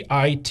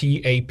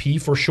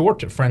CITAP for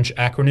short, French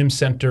acronym,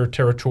 Centre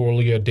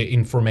Territorial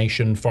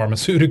d'Information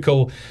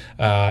Pharmaceutical.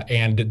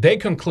 And they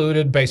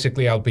concluded,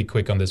 basically, I'll be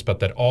quick on this,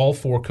 but that all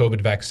 4 COVID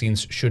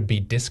vaccines should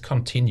be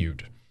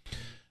discontinued.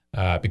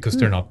 Because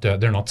they're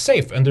not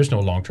safe, and there's no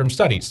long-term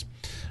studies.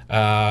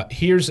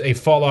 Here's a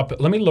follow-up.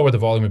 Let me lower the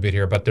volume a bit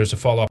here, but there's a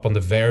follow-up on the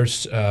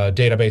VAERS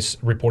database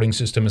reporting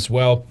system as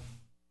well.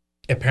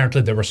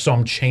 Apparently, there were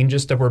some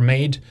changes that were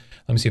made.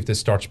 Let me see if this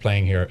starts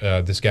playing here.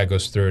 This guy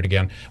goes through it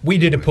again. We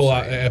did pull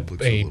out a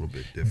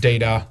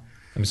data.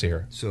 Let me see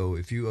here. So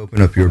if you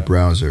open up your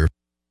browser.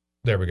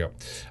 There we go.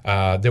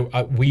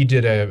 We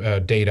did a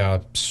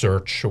data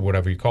search, or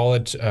whatever you call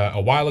it, a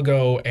while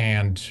ago,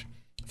 and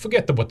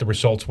forget what the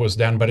results was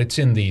then, but it's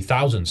in the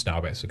thousands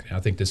now, basically. I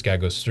think this guy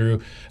goes through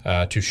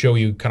to show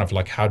you kind of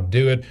like how to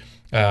do it.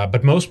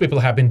 But most people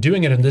have been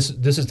doing it, and this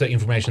is the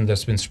information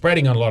that's been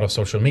spreading on a lot of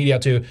social media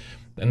too.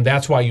 And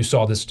that's why you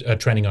saw this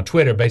trending on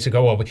Twitter.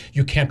 Basically,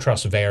 you can't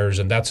trust VAERS,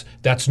 and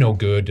that's no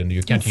good, and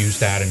you can't use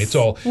that, and it's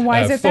all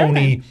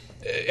phony.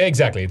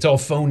 Exactly, it's all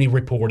phony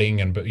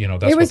reporting, and that's it was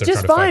what they're just trying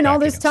to fine fight all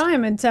back this against.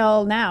 time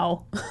until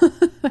now.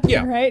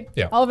 Yeah, right.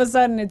 Yeah. All of a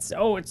sudden, it's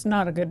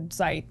not a good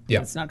site.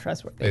 Yeah, it's not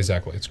trustworthy.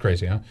 Exactly, it's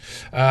crazy, huh?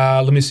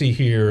 Let me see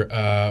here.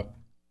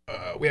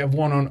 We have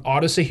one on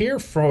Odyssey here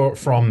from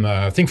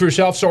Think for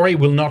Yourself. Sorry,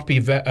 will not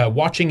be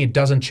watching. It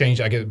doesn't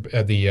change. I get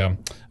the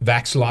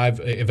Vax Live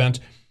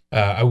event.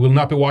 I will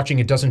not be watching.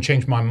 It doesn't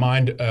change my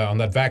mind on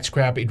that Vax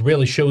crap. It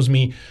really shows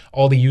me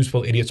all the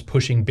useful idiots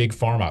pushing big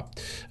pharma.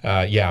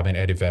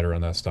 Eddie Vedder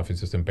and that stuff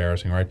is just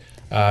embarrassing, right?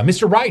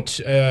 Mr. Wright,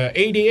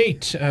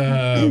 88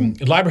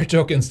 library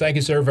tokens. Thank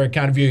you, sir. Very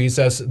kind of you. He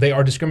says they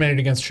are discriminated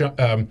against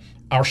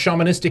our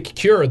shamanistic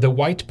cure, the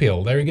white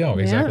pill. There you go.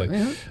 Exactly.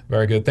 Yeah.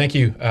 Very good. Thank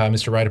you,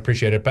 Mr. Wright.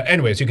 Appreciate it. But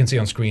anyways, you can see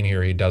on screen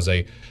here, he does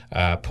a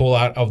pull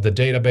out of the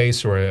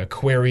database, or a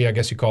query, I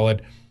guess you call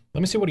it.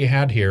 Let me see what he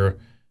had here.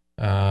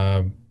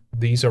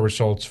 These are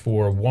results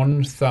for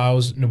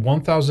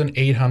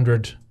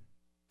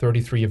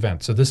 1,833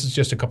 events. So this is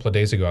just a couple of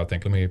days ago, I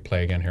think. Let me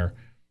play again here.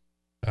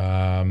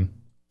 So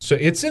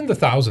it's in the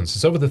thousands.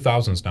 It's over the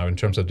thousands now in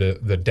terms of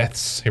the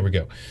deaths. Here we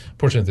go.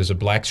 Unfortunately, there's a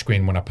black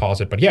screen when I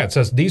pause it. But yeah, it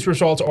says these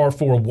results are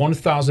for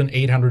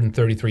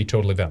 1,833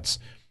 total events.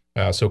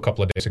 So a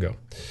couple of days ago.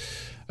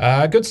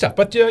 Good stuff.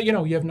 But,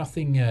 you have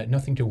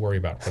nothing to worry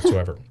about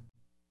whatsoever.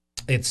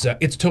 It's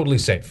totally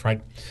safe,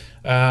 right?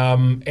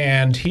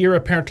 And here,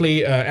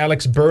 apparently,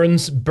 Alex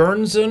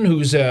Burnson,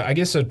 who's, I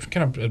guess, a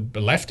kind of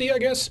a lefty, I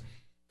guess,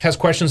 has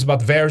questions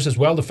about VAERS as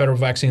well, the Federal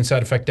Vaccine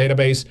Side Effect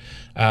Database.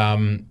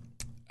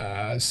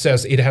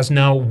 Says it has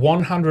now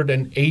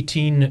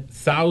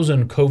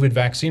 118,000 COVID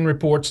vaccine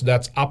reports.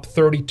 That's up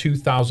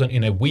 32,000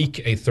 in a week,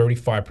 a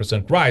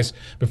 35% rise.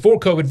 Before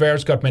COVID,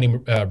 VAERS got many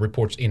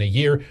reports in a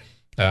year.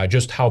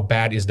 Just how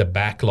bad is the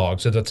backlog?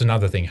 So that's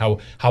another thing. How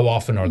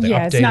often are they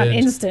updated? It's not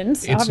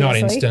instant. It's not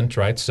instant,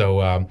 right?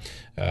 So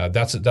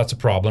that's a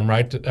problem,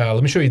 right?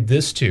 Let me show you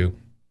this too.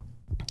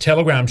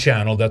 Telegram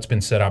channel that's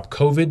been set up.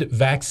 COVID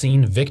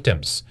vaccine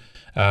victims.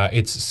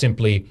 It's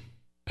simply.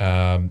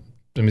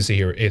 Let me see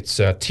here. It's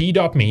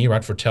t.me,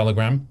 right, for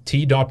Telegram,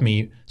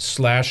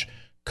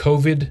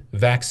 t.me/COVID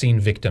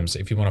vaccine victims,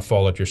 if you want to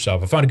follow it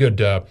yourself. I found a good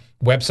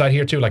website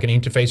here, too, like an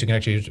interface. You can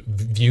actually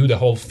view the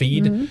whole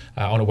feed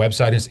on a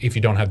website if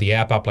you don't have the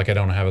app up, like I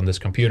don't have on this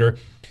computer.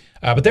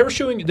 But they were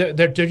showing,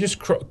 they're just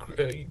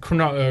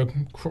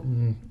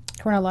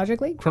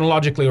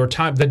chronologically or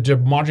time, they're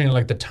monitoring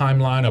like the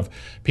timeline of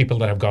people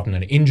that have gotten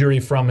an injury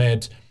from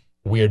it,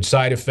 weird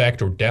side effect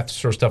or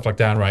deaths or stuff like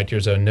that, right?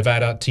 Here's a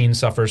Nevada teen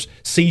suffers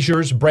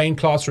seizures, brain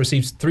clots,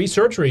 receives 3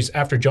 surgeries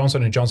after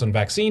Johnson & Johnson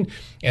vaccine,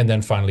 and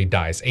then finally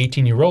dies.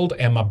 18-year-old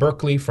Emma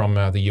Berkeley from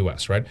the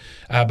U.S., right?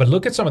 But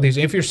look at some of these.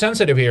 If you're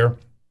sensitive here,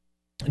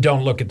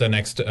 don't look at the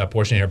next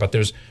portion here, but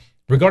there's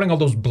regarding all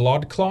those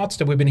blood clots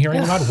that we've been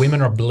hearing about.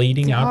 Women are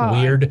bleeding out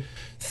weird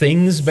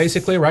things,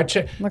 basically, right?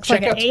 Looks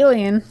like an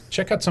alien.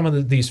 Check out some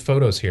of these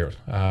photos here.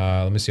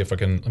 Let me see if I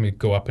can. Let me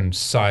go up in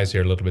size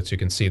here a little bit so you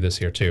can see this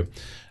here too.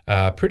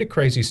 Pretty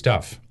crazy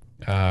stuff.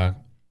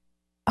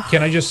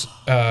 Can I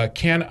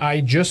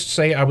just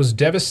say I was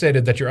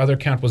devastated that your other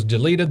account was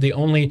deleted. They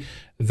only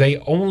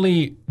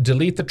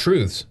delete the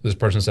truths, this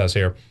person says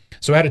here.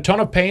 So I had a ton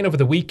of pain over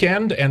the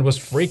weekend and was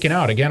freaking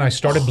out. Again, I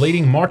started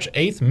bleeding March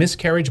 8th,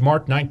 miscarriage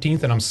March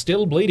 19th, and I'm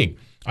still bleeding.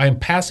 I am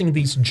passing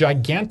these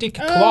gigantic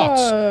clots,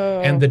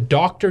 and the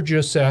doctor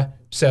just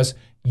says,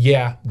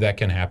 yeah, that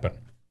can happen.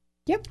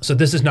 Yep. So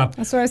this is not.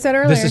 That's what I said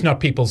earlier. This is not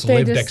people's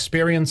lived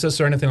experiences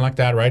or anything like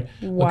that, right?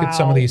 Wow. Look at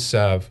some of these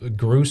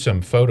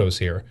gruesome photos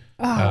here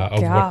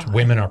of what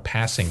women are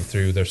passing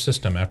through their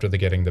system after they're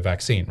getting the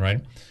vaccine,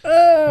 right?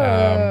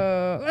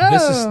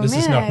 This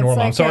is not normal.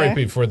 Like I'm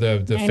sorry for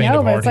the faint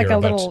of heart it's like here, a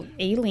little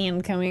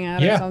alien coming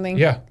out or something.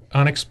 Yeah,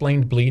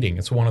 unexplained bleeding.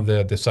 It's one of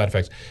the side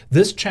effects.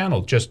 This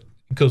channel just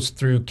goes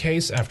through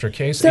case after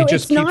case. So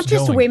it's not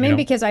just going, women,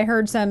 because I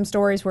heard some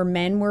stories where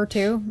men were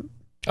too.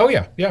 Oh,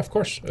 yeah, of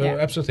course.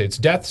 Absolutely. It's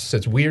deaths,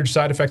 it's weird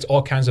side effects,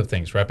 all kinds of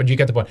things, right? But you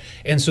get the point.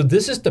 And so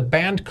this is the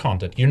banned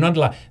content. You're not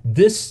allowed.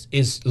 This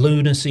is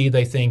lunacy.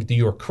 They think that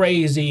you're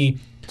crazy.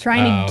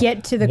 Trying to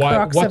get to the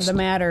crux of the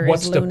matter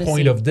What's is the lunacy.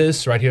 point of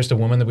this, right? Here's the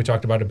woman that we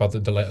talked about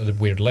the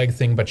weird leg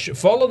thing. But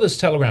follow this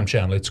Telegram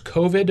channel. It's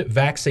COVID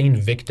Vaccine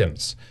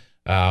Victims.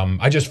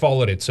 I just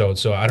followed it, so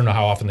I don't know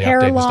how often they hair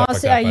update and loss.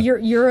 stuff like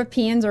that.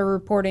 Europeans are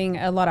reporting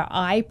a lot of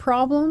eye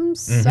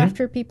problems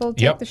after people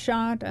take the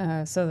shot.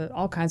 So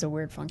all kinds of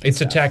weird funky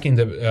stuff. Attacking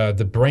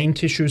the brain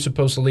tissue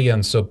supposedly,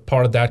 and so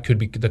part of that could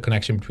be the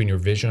connection between your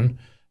vision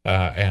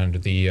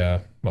and the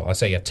I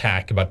say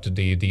attack, but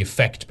the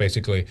effect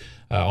basically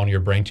on your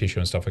brain tissue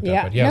and stuff like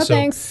that. But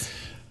thanks.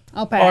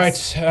 I'll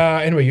pass. All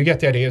right. Anyway, you get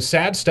the idea.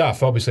 Sad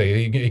stuff,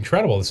 obviously.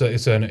 Incredible.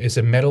 It's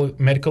a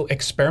medical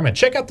experiment.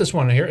 Check out this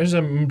one here. Here's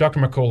Dr.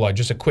 Mercola,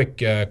 just a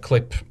quick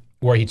clip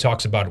where he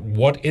talks about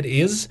what it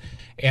is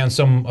and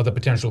some of the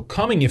potential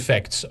coming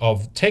effects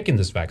of taking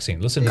this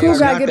vaccine. Listen. Cool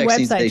guy, good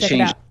website. Check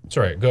it out.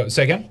 Sorry,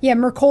 say again? Yeah,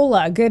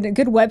 Mercola. Good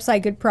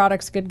website, good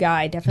products, good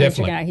guy.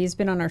 Definitely check it out. He's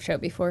been on our show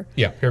before.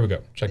 Yeah, here we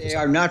go. Check this out.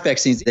 They are not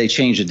vaccines. They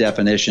changed the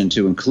definition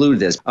to include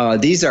this.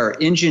 These are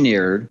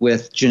engineered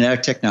with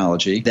genetic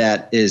technology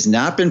that has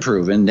not been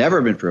proven,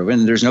 never been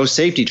proven. There's no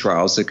safety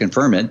trials to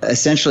confirm it.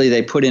 Essentially,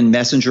 they put in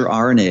messenger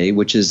RNA,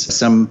 which is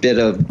some bit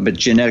of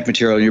genetic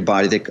material in your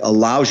body that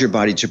allows your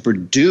body to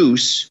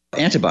produce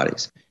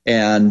antibodies.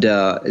 And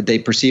they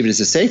perceive it as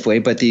a safe way,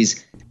 but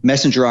these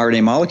messenger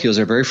RNA molecules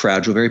are very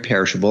fragile, very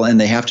perishable,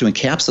 and they have to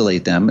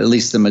encapsulate them, at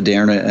least the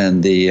Moderna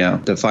and the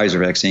Pfizer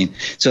vaccine.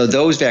 So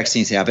those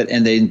vaccines have it,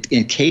 and they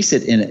encase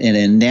it in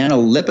a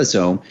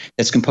nanoliposome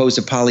that's composed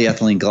of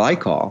polyethylene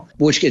glycol,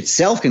 which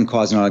itself can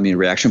cause an autoimmune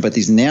reaction, but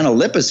these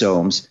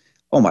nanoliposomes,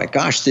 oh my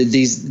gosh,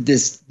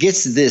 this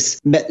gets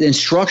this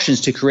instructions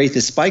to create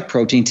the spike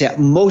protein to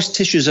most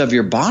tissues of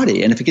your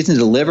body. And if it gets into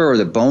the liver or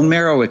the bone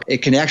marrow,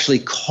 it can actually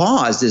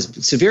cause this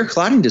severe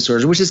clotting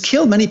disorder, which has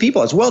killed many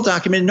people. It's well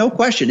documented, no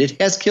question. It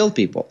has killed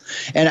people.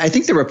 And I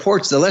think the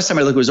reports, the last time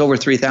I looked, was over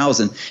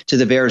 3,000 to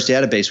the VAERS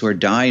database who are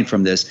dying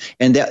from this.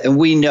 And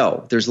we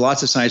know there's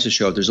lots of science to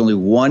show there's only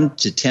 1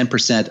 to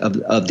 10%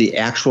 of the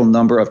actual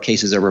number of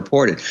cases are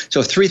reported.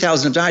 So if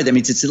 3,000 have died, that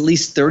means it's at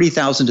least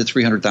 30,000 to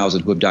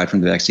 300,000 who have died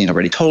from the vaccine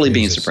already. Totally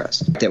being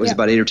suppressed. That was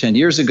about 8 or 10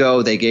 years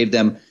ago. They gave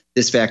them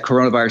this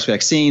coronavirus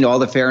vaccine. All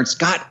the parents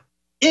got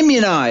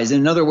immunized.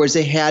 In other words,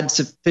 they had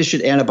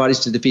sufficient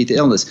antibodies to defeat the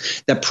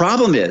illness. The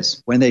problem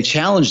is when they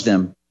challenged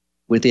them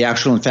with the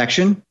actual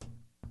infection,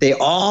 they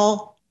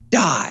all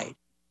died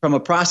from a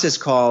process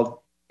called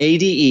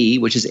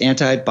ADE, which is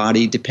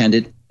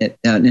antibody-dependent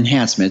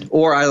enhancement,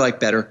 or I like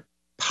better,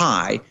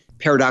 PI,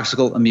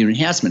 paradoxical immune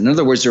enhancement. In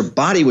other words, their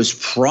body was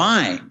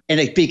primed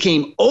and it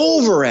became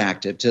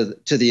overactive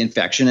to the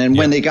infection. And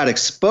when they got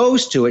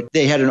exposed to it,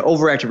 they had an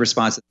overactive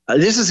response.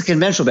 This is a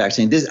conventional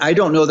vaccine. I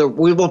don't know that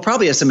we will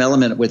probably have some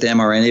element with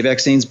mRNA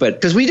vaccines, but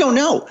because we don't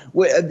know.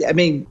 I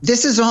mean,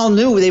 this is all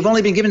new. They've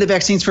only been given the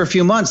vaccines for a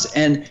few months,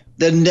 and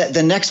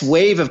the next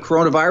wave of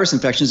coronavirus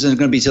infections isn't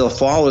going to be till the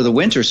fall or the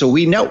winter. So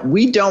we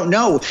don't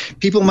know.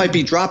 People might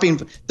be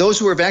dropping. Those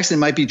who are vaccinated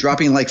might be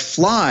dropping like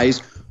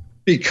flies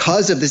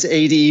because of this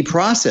ADE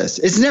process.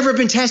 It's never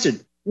been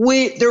tested.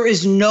 There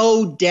is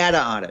no data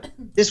on it.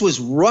 This was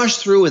rushed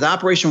through with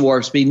Operation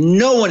Warp Speed.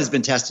 No one has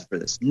been tested for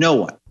this. No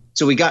one.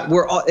 So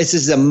this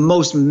is the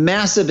most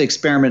massive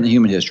experiment in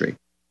human history.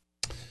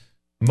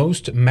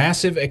 Most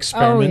massive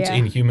experiment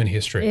in human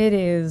history. It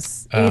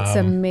is. It's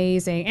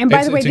amazing. And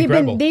by the way,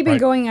 they've been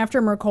going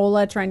after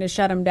Mercola, trying to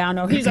shut him down.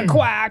 Oh, he's a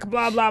quack,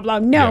 blah, blah, blah.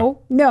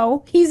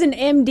 No, he's an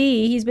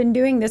MD. He's been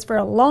doing this for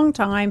a long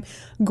time.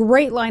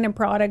 Great line of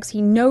products.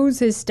 He knows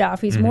his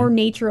stuff. He's more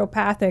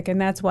naturopathic, and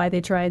that's why they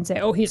try and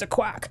say, oh, he's a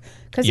quack.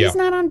 Because he's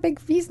not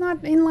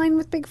in line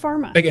with big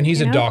pharma. Again,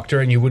 he's a doctor,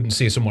 and you wouldn't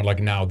see someone like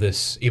now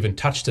even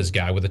touch this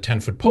guy with a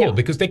 10-foot pole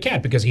because they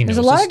can't, because he knows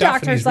his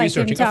stuff and he's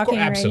researching. There's a lot of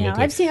doctors like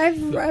him talking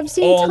right now. I've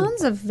seen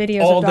tons of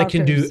videos. All of they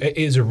can do doctors.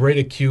 is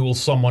ridicule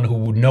someone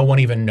who no one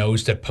even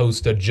knows that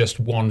posted just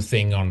one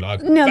thing on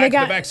like No, the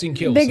vaccine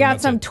kills. They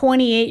got some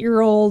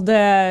 28-year-old,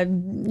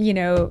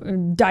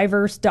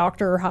 diverse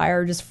doctor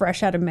hire just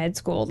fresh out of med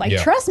school. Like,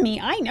 trust me,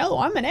 I know.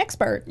 I'm an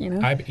expert.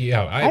 I've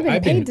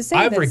been paid to say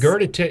I've this.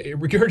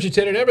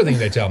 regurgitated everything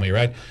they tell me.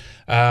 Right.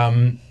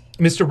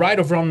 Mr. Wright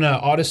over on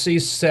Odyssey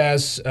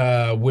says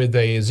with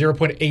a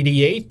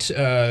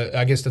 0.88,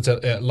 I guess that's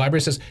a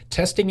library, says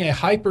testing a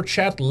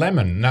HyperChat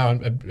lemon. Now,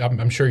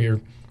 I'm sure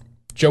you're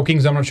joking,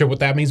 so I'm not sure what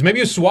that means. Maybe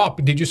you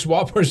swap. Did you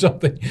swap or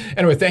something?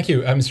 Anyway, thank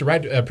you, Mr.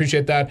 Wright.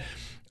 Appreciate that.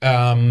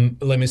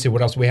 Let me see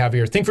what else we have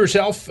here. Think for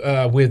yourself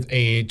with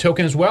a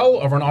token as well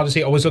over on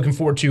Odyssey. Always looking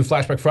forward to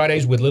Flashback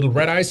Fridays with Little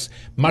Red Ice.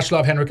 Much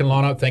love, Henrik and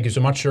Lana. Thank you so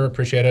much, sir.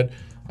 Appreciate it.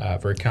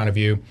 Very kind of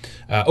you.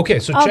 Okay,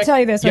 so I'll tell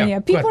you this one.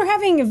 Yeah, people are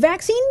having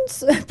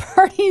vaccines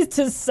parties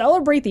to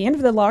celebrate the end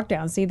of the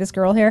lockdown. See this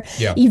girl here?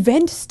 Yeah.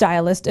 Event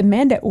stylist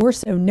Amanda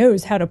Orso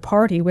knows how to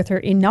party with her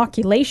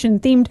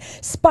inoculation-themed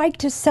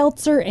spiked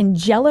seltzer and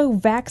Jell-O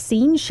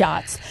vaccine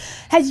shots.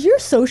 Has your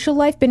social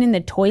life been in the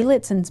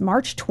toilet since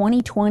March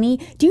 2020?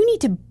 Do you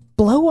need to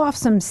blow off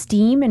some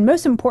steam? And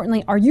most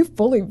importantly, are you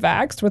fully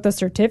vaxxed with a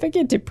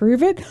certificate to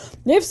prove it?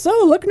 If so,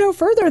 look no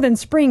further than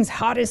spring's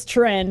hottest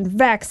trend,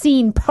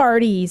 vaccine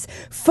parties.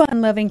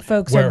 Fun-loving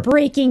folks are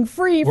breaking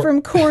free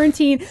from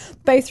quarantine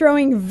by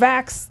throwing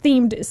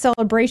vax-themed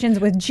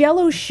celebrations with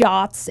Jell-O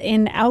shots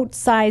in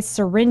outsized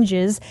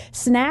syringes,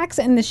 snacks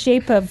in the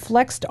shape of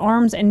flexed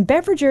arms, and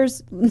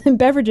beverages,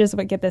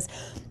 but get this,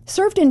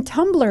 served in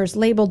tumblers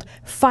labeled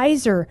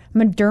Pfizer,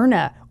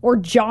 Moderna, or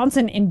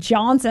Johnson &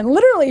 Johnson.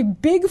 Literally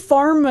big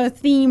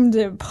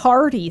pharma-themed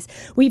parties.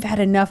 We've had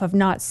enough of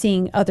not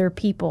seeing other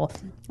people.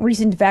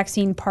 Recent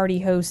vaccine party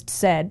host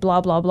said, blah,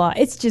 blah, blah.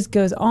 It just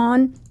goes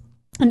on.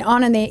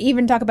 And they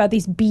even talk about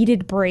these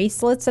beaded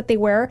bracelets that they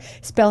wear,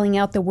 spelling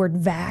out the word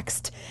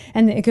vaxxed.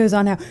 And it goes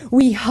on how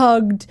we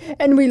hugged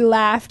and we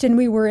laughed and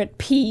we were at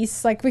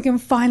peace. Like we can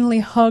finally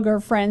hug our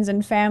friends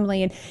and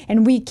family.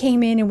 And we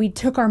came in and we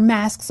took our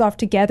masks off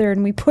together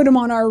and we put them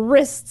on our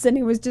wrists. And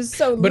it was just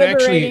so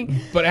liberating.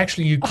 But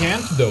actually you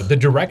can't though. The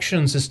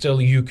directions is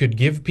still you could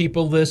give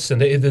people this. And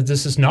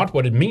this is not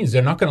what it means.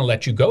 They're not going to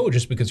let you go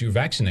just because you're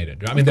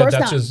vaccinated. I mean,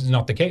 that's just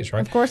not the case,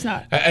 right? Of course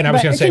not. And I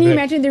was going to say, can you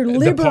imagine they're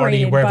liberated the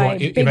party where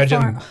everyone,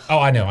 imagine, oh,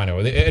 I know.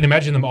 And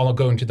imagine them all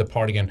going to the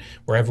party again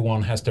where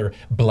everyone has their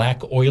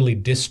black oily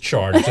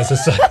discharge as a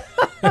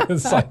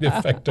side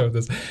effect of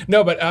this.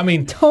 No, but I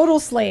mean,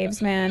 total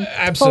slaves, man.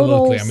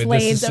 Absolutely. Total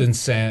this is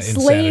insanity,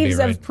 slaves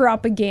right? of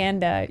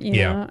propaganda.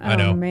 You know? I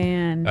know. Oh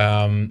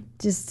man.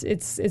 Just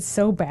it's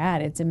so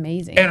bad. It's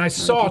amazing. And I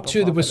saw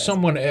too. There was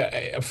someone.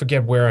 I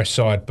forget where I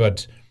saw it,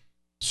 but.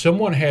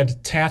 Someone had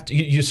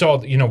you saw,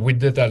 we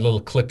did that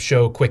little clip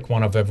show, quick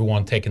one of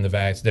everyone taking the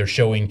vax. They're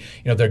showing,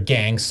 their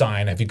gang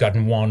sign. Have you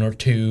gotten one or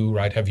two,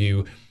 right?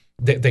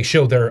 They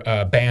show their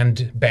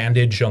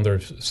bandage on their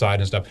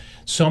side and stuff.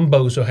 Some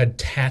bozo had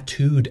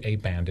tattooed a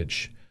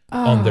bandage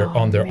on their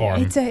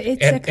arm. It's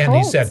a cult. And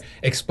he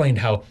explained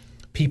how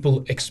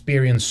people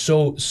experience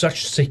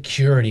such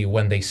security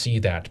when they see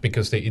that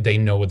because they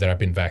know that I've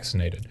been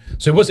vaccinated.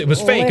 So it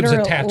was fake. It was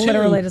a tattoo.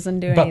 Literally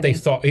doesn't do anything. But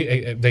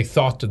they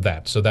thought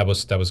that. So that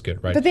was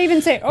good, right? But they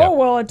even say,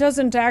 well, it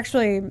doesn't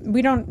actually.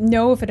 We don't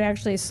know if it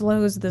actually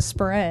slows the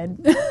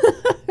spread.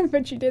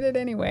 But she did it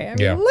anyway. I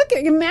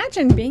mean,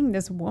 imagine being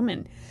this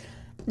woman.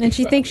 And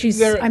she thinks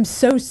I'm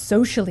so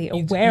socially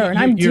aware and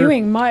I'm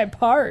doing my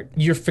part.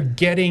 You're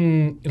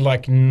forgetting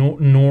like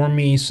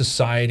normie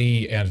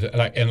society and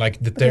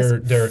that they're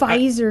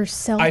Pfizer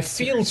seltzer. I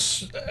feel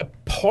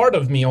part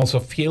of me also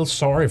feels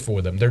sorry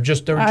for them. They're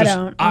just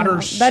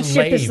utter slaves. That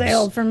ship has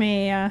sailed for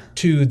me. Yeah.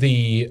 To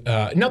the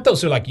not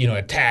those who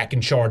attack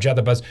and charge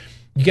other, but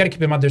you got to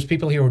keep in mind there's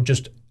people here who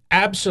just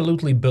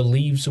absolutely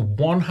believes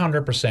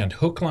 100%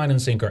 hook, line,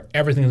 and sinker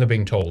everything they're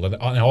being told. And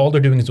all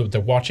they're doing is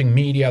they're watching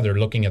media, they're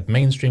looking at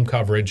mainstream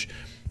coverage,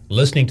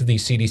 listening to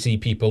these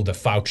CDC people, the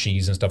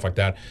Faucis and stuff like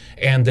that,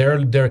 and they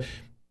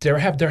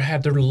have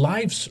their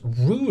lives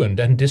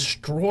ruined and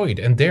destroyed,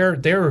 and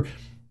they're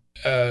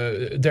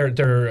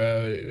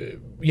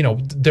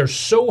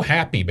so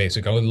happy.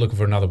 Basically, I'm looking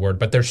for another word,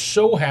 but they're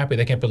so happy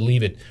they can't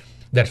believe it.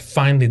 That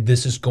finally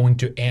this is going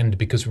to end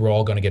because we're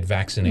all going to get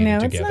vaccinated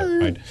together,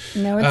 right?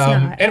 No, it's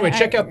not. Anyway,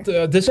 check out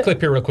this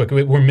clip here real quick.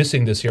 We're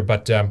missing this here,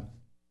 but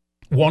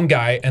one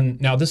guy,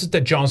 and now this is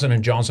the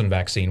Johnson & Johnson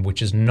vaccine,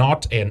 which is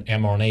not an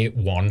mRNA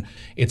one.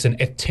 It's an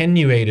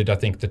attenuated, I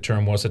think the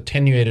term was,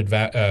 attenuated.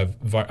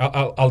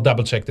 I'll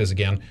double check this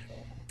again.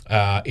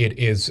 It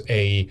is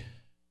a...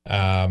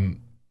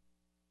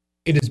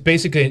 It is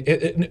basically,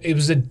 it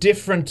was a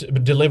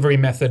different delivery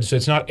method, so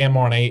it's not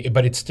mRNA,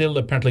 but it still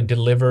apparently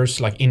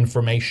delivers like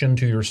information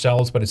to your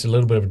cells, but it's a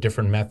little bit of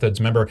different methods.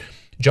 Remember,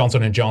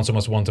 Johnson & Johnson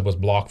was one that was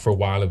blocked for a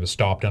while, it was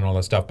stopped and all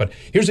that stuff. But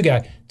here's a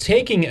guy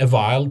taking a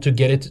vial to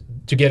get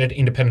it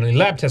independently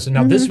lab tested.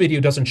 Now, this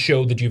video doesn't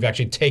show that you've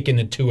actually taken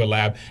it to a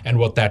lab and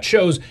what that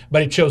shows,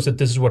 but it shows that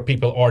this is what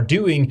people are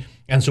doing,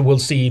 and so we'll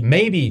see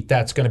maybe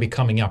that's going to be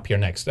coming up here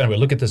next. Anyway,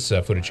 look at this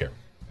footage here.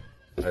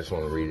 I just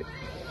want to read it.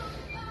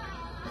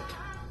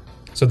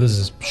 So this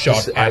is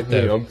shot at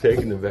I'm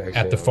taking the vaccine.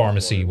 At the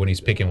pharmacy when he's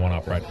picking one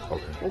up, right?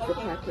 Okay. That's the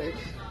package.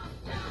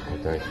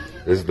 Okay.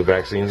 This is the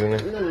vaccines in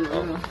there?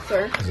 No.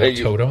 Sir? Is there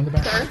Toto in the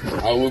back?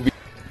 Sir? I will be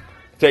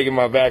taking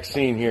my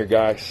vaccine here,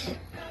 guys.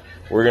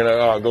 We're going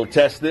to go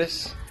test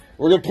this.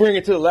 We're going to bring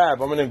it to the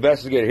lab. I'm going to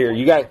investigate here.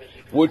 You got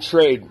wood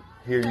trade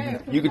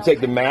here. You can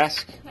take the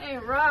mask. Hey,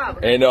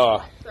 Rob. And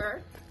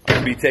Sir? I'm going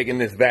to be taking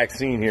this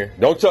vaccine here.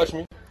 Don't touch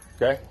me,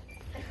 okay?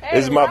 Hey,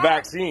 this is my Rob.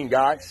 vaccine,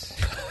 guys.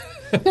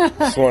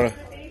 Just want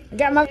to...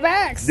 Got my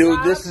vax.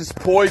 Dude, this is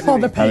poison. Call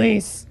the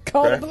police.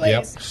 Call the police.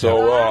 Yep.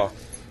 So,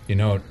 you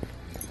know,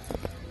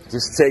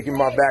 just taking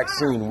my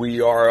vaccine. We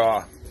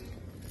are,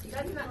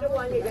 That's not the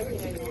one you're getting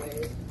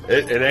anyway.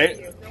 It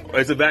ain't?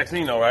 It's a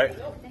vaccine, though, right?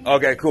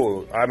 Okay,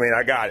 cool. I mean,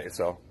 I got it,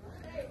 so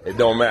it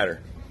don't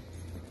matter.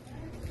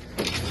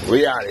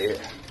 We out of here.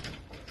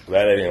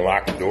 Glad they didn't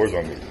lock the doors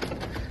on me.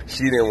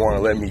 She didn't want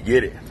to let me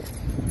get it.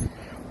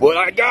 But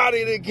I got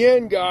it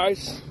again,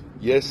 guys.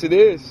 Yes, it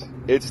is.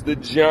 It's the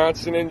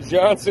Johnson &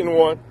 Johnson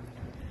one.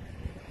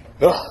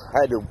 Ugh, I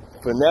had to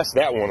finesse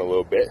that one a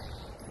little bit.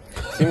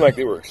 Seemed like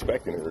they were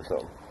expecting it or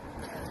something.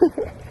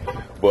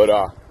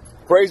 But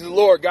praise the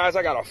Lord, guys.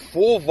 I got a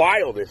full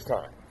vial this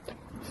time.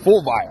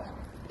 Full vial.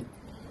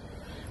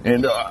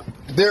 And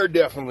they're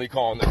definitely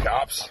calling the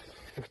cops.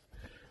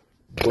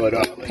 But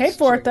Pay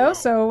for it though,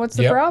 so what's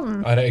the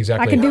problem?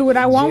 Exactly. I can do what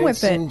I want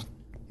with it.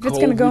 If it's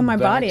going to go in my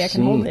body, I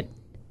can hold it.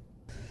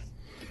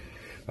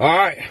 All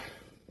right.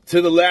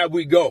 To the lab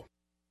we go.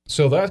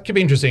 So that could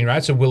be interesting,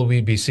 right? So will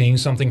we be seeing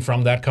something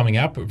from that coming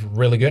up?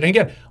 Really good. And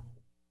again,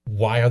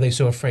 why are they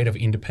so afraid of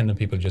independent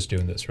people just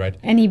doing this, right?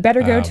 And he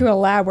better go to a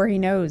lab where he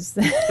knows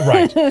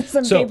right.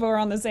 some people are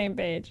on the same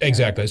page.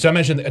 Exactly. So I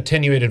mentioned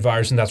attenuated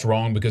virus, and that's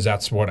wrong because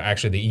that's what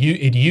actually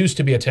it used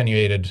to be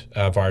attenuated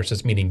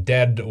viruses, meaning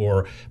dead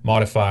or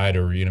modified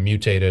or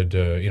mutated.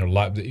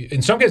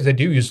 In some cases they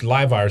do use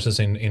live viruses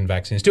in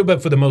vaccines too,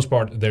 but for the most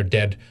part they're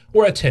dead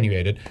or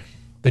attenuated.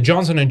 The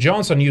Johnson &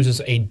 Johnson uses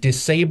a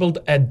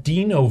disabled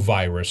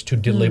adenovirus to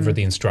deliver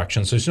the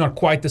instructions. So it's not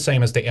quite the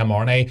same as the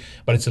mRNA,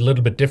 but it's a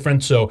little bit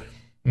different. So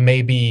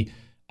maybe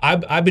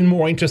I've been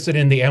more interested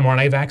in the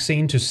mRNA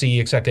vaccine to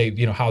see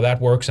exactly how that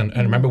works. And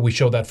remember we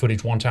showed that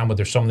footage one time where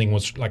there's something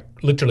was like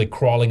literally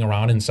crawling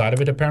around inside of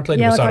it. Apparently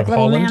it was out of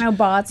Holland.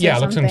 Nanobots. Yeah,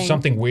 it looks like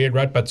something weird,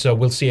 right? But so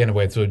we'll see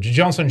anyway. So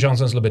Johnson &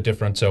 Johnson's a little bit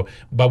different. So,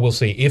 but we'll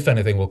see if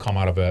anything will come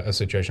out of a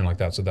situation like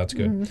that. So that's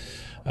good.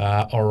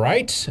 All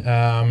right.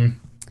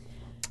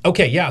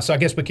 Okay, yeah, so I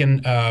guess we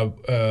can,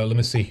 let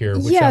me see here.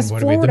 Which yes,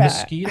 one? Florida. The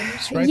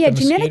mosquitoes, right? Yeah,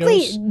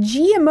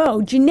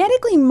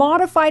 genetically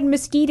modified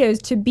mosquitoes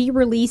to be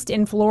released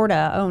in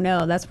Florida. Oh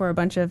no, that's where a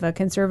bunch of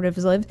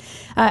conservatives live.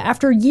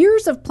 After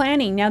years of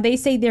planning, now they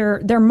say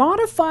they're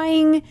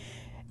modifying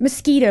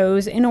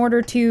mosquitoes in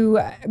order to,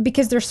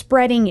 because they're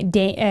spreading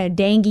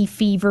dengue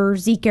fever,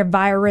 Zika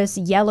virus,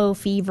 yellow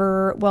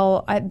fever.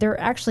 Well, there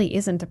actually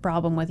isn't a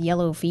problem with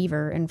yellow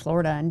fever in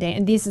Florida, and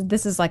this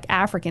is like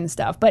African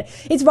stuff. But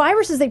it's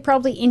viruses they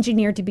probably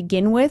engineered to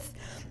begin with,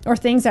 or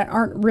things that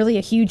aren't really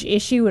a huge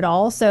issue at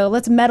all. So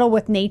let's meddle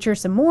with nature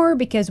some more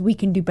because we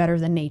can do better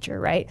than nature,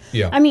 right?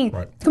 Yeah. I mean,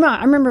 come on.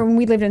 I remember when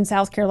we lived in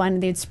South Carolina,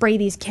 they'd spray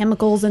these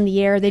chemicals in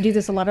the air. They do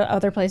this a lot of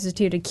other places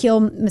too to kill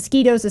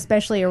mosquitoes,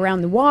 especially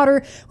around the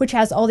water, which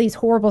has all these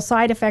horrible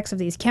side effects of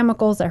these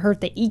chemicals that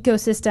hurt the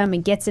ecosystem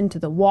and gets into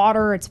the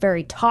water. It's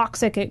very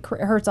toxic. It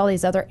hurts all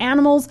these other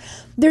animals.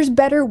 There's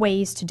better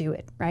ways to do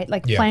it, right?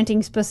 Like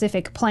planting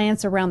specific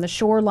plants around the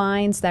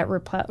shorelines that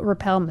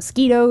repel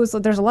mosquitoes.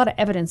 There's a lot of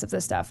evidence of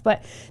this stuff.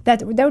 But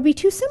that would be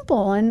too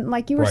simple, and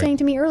like you were saying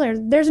to me earlier,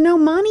 there's no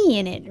money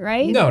in it,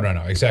 right? No,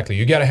 exactly.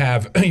 You got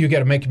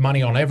to make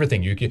money on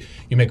everything. You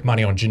make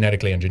money on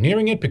genetically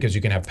engineering it because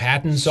you can have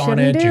patents on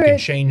it. You can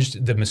change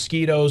the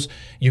mosquitoes.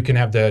 You can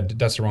have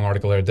that's the wrong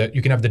article there.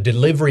 You can have the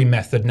delivery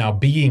method now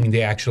being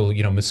the actual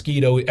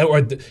mosquito,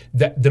 or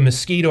the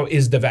mosquito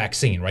is the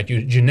vaccine, right?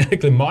 You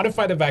genetically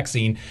modify the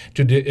vaccine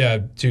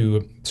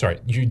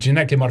you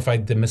genetically modify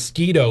the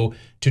mosquito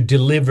to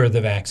deliver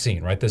the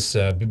vaccine, right? This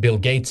Bill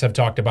Gates have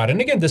talked about it.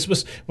 And again, this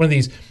was one of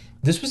these.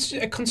 This was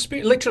a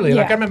conspiracy, literally.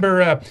 Like I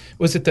remember,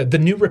 was it the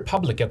New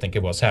Republic? I think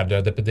it was had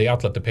the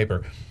outlet, the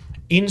paper.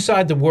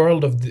 Inside the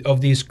world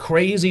of these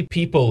crazy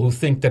people who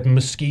think that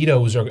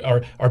mosquitoes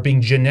are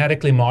being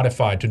genetically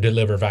modified to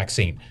deliver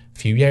vaccine.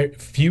 Few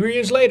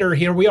years later,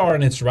 here we are,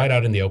 and it's right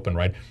out in the open,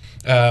 right?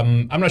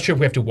 I'm not sure if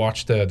we have to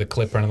watch the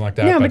clip or anything like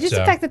that. No, but just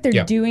the fact that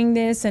they're doing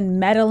this and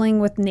meddling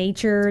with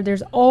nature,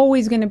 there's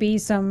always going to be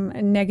some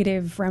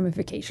negative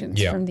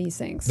ramifications from these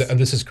things. And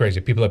this is crazy.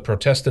 People have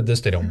protested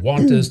this. They don't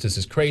want this. This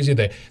is crazy.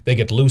 They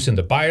get loose in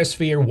the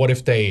biosphere. What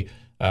if they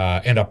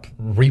end up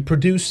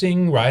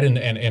reproducing, right,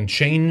 and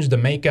change the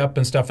makeup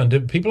and stuff?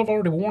 And people have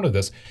already warned of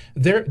this.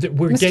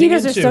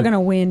 Mosquitoes are still going to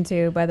win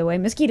too, by the way.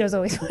 Mosquitoes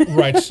always win.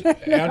 Right,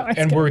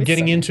 and we're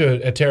getting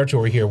into a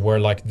territory here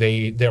where like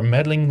they're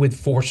meddling with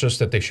forces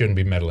that they shouldn't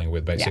be meddling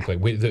with, basically.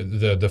 With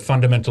the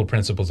fundamental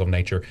principles of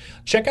nature.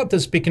 Check out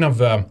this. Speaking of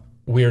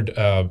weird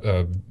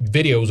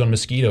videos on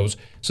mosquitoes.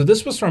 So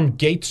this was from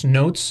Gates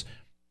Notes.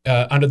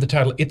 under the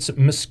title "It's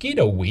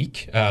Mosquito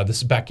Week." This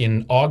is back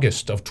in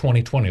August of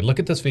 2020. Look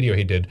at this video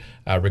he did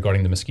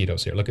regarding the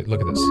mosquitoes here. Look at this.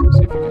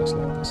 See if you guys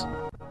like this.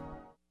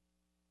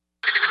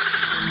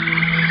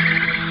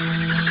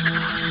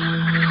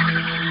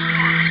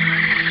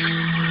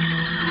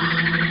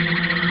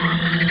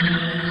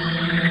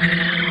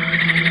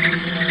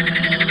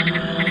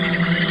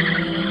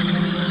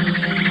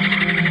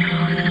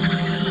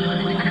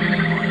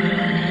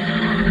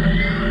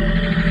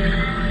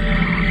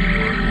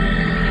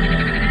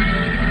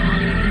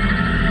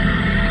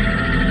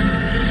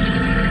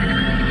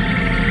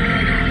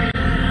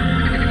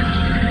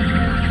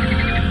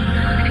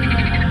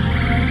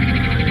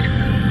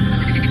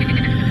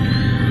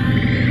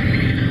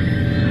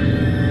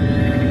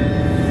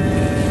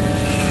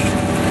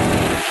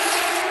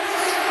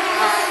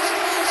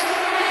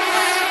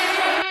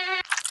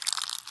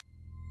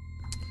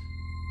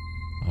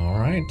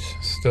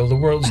 Still the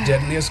world's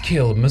deadliest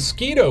kill,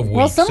 mosquito week.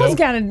 Well, someone's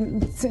got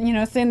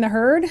to, thin the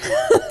herd.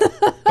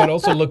 But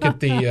also look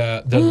at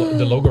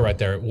the logo right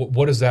there.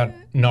 What does that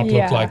not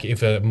look like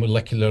if a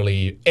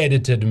molecularly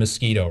edited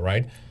mosquito,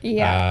 right?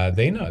 Yeah.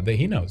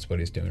 He knows what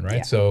he's doing, right?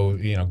 Yeah. So,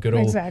 good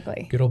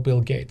old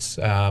Bill Gates.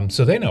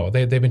 So they know.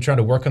 They've been trying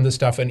to work on this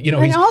stuff. And,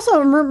 and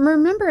also,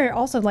 remember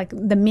also like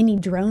the mini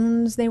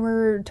drones they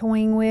were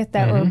toying with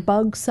that were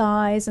bug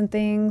size and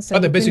things. So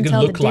they basically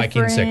look like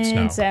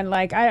insects now. And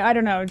like, I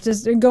don't know,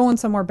 just going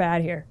somewhere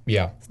bad here.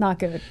 Yeah. It's not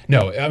good.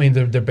 No, I mean,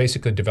 they're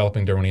basically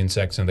developing their own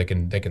insects, and they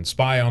can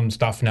spy on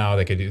stuff now.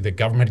 The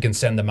government can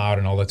send them out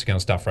and all that kind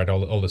of stuff, right?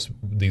 All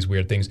these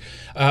weird things.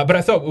 But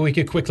I thought we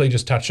could quickly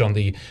just touch on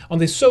the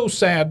so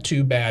sad,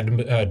 too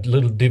bad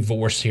little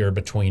divorce here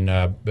between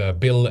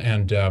Bill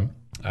and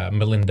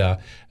Melinda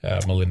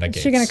Gates.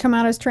 Is she going to come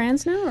out as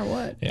trans now, or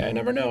what? Yeah, I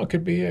never know. It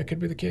could be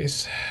the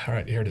case. All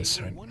right, here it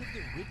is. Right. One of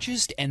the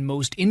richest and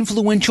most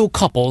influential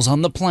couples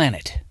on the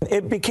planet.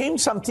 It became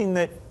something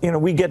that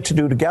we get to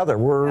do together.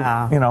 We're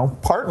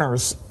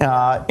partners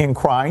in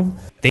crime.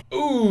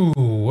 Ooh,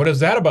 what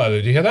is that about?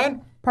 Did you hear that?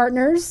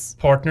 Partners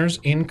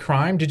in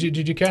crime. Did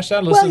you catch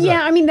that? Listen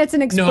I mean that's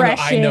an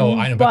expression. No,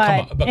 I know.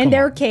 But in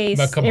their case,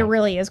 it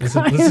really is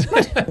crime.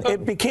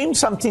 It became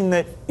something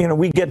that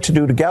we get to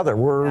do together.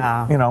 We're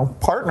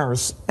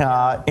partners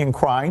in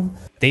crime.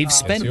 They've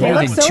spent more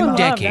than 2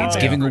 decades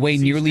giving away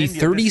nearly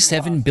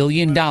 $37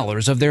 billion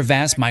of their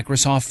vast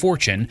Microsoft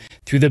fortune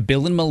through the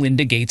Bill and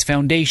Melinda Gates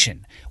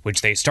Foundation,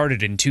 which they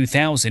started in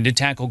 2000 to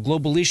tackle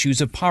global issues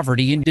of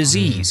poverty and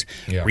disease,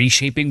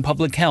 reshaping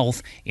public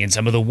health in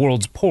some of the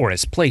world's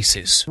poorest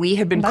places. We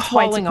have been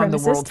calling on the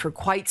world for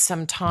quite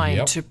some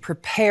time to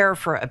prepare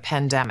for a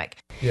pandemic.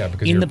 Yeah,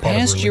 because in the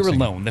past year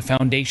alone, the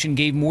foundation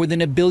gave more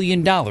than $1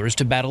 billion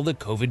to battle the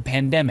COVID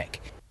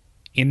pandemic.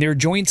 In their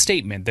joint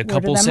statement, the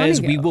couple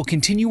says, "We will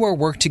continue our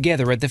work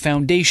together at the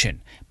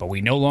foundation, but we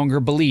no longer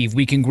believe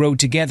we can grow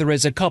together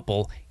as a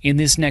couple in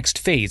this next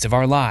phase of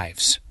our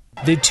lives."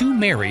 The two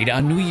married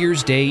on New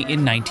Year's Day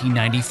in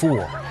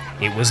 1994.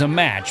 It was a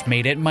match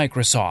made at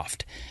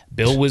Microsoft.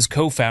 Bill was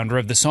co-founder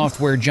of the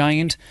software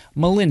giant.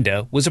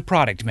 Melinda was a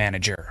product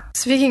manager.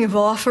 Speaking of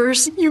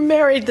offers, you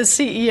married the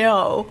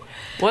CEO.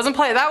 That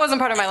wasn't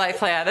part of my life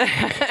plan.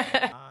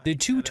 The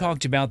two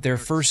talked about their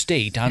first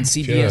date on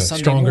CBS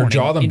Sunday stronger Morning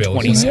jaw than in Bill,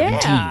 2017.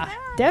 Yeah,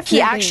 definitely.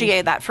 He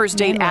actually, that first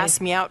date,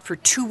 asked me out for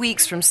 2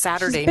 weeks from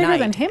Saturday night.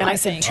 Than him, and I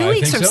said, 2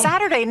 weeks from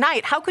Saturday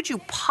night? How could you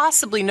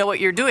possibly know what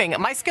you're doing?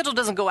 My schedule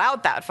doesn't go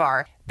out that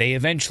far. They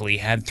eventually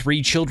had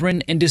 3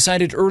 children and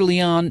decided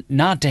early on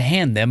not to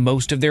hand them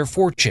most of their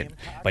fortune,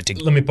 but to...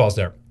 Let me pause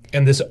there.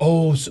 And this,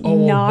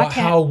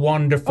 how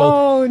wonderful.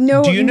 Oh,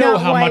 no, do you know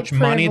how white much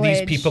privilege. money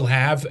these people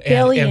have?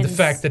 Billions. And the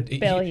fact that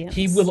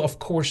he will, of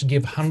course,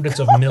 give hundreds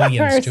of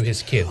millions to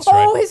his kids,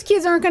 right? Oh, his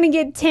kids aren't going to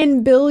get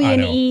 $10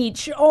 billion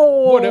each.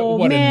 Oh,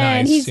 what man,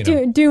 a nice,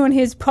 he's doing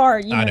his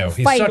part. I know,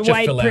 he's fight such a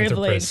white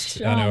philanthropist.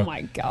 privilege. Oh,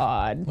 my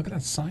God. Look at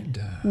that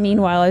side.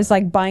 Meanwhile, it's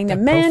like buying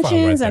them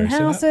mansions right and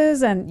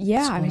houses. And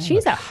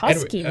she's a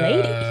husky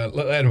lady.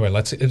 Anyway,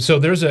 let's see. So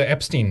there's a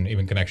Epstein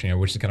even connection here,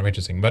 which is kind of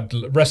interesting. But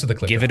the rest of the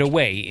clip. Give it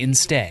away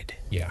instead.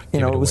 Yeah,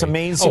 it was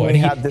amazing.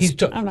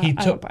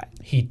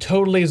 He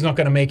totally is not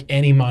going to make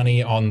any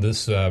money on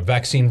this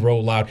vaccine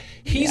rollout.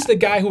 He's the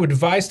guy who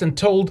advised and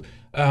told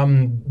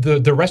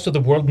the rest of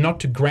the world not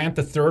to grant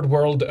the third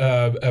world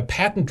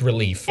patent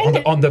relief on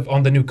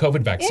the new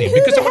COVID vaccine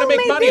because they want to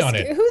make money on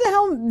it. Who the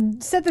hell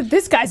said that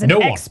this guy's an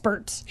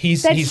expert? He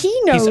knows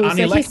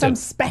that he's some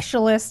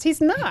specialist. He's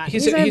not.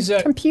 He's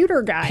a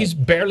computer guy. He's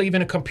barely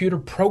even a computer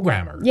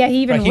programmer. Yeah,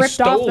 he even ripped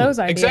off those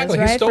ideas. Exactly,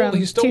 right?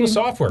 he stole the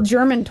software.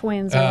 German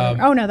twins. That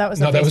was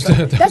that's the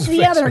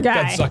Facebook, other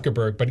guy. That's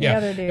Zuckerberg.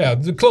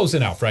 But close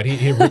enough, right?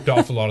 He ripped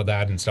off a lot of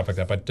that and stuff like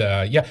that. But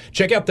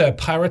check out the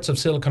Pirates of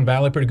Silicon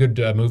Valley. Pretty good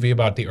movie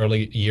about the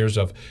early years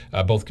of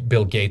both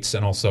Bill Gates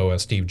and also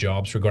Steve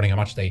Jobs regarding how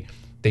much they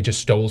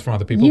just stole from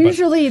other people.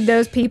 Usually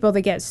those people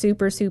that get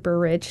super, super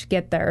rich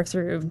get there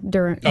through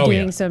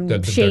doing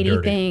some shady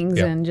things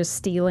and just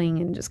stealing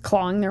and just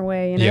clawing their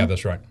way. Yeah,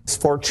 that's right.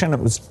 Fortune, it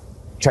was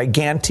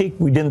gigantic.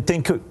 We didn't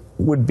think it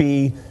would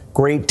be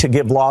great to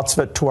give lots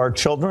of it to our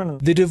children.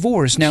 The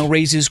divorce now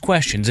raises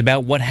questions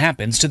about what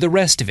happens to the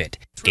rest of it.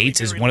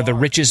 Gates is one of the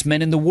richest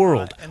men in the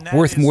world,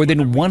 worth more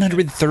than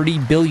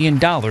 $130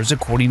 billion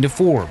according to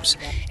Forbes,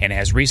 and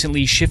has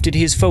recently shifted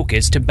his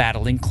focus to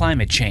battling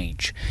climate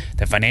change.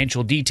 The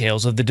financial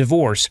details of the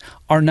divorce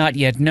are not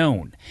yet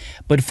known,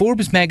 but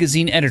Forbes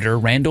magazine editor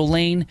Randall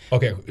Lane...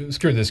 Okay,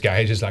 screw this guy.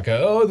 He's just like,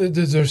 oh,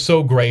 they're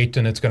so great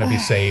and it's going to be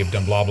saved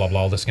and blah, blah,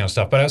 blah, all this kind of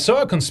stuff. But I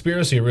saw a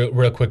conspiracy,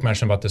 real quick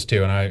mention about this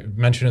too, and I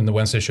mentioned it in the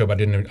Wednesday show, but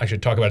I didn't actually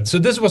talk about it. So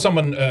this is what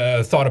someone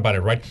thought about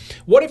it, right?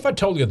 What if I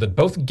told you that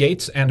both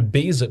Gates and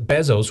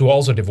Bezos, who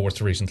also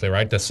divorced recently,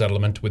 right, the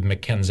settlement with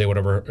Mackenzie,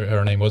 whatever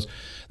her name was,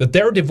 that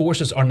their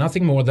divorces are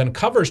nothing more than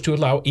covers to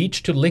allow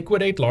each to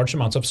liquidate large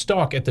amounts of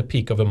stock at the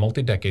peak of a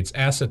multi-decades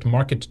asset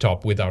market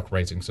top without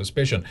raising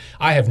suspicion.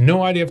 I have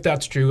no idea if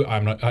that's true.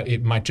 I'm not.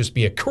 It might just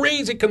be a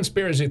crazy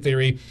conspiracy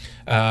theory,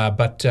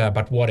 but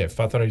what if?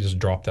 I thought I'd just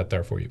drop that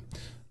there for you.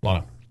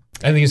 Lana,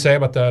 anything you say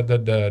about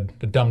the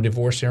dumb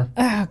divorce here?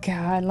 Oh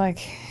God, like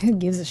who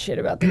gives a shit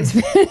about these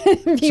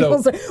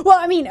people? Well,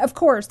 I mean, of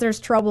course, there's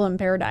trouble in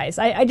paradise.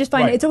 I just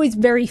find it's always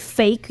very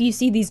fake. You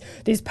see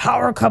these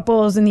power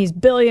couples and these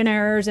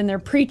billionaires, and they're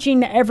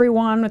preaching to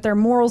everyone with their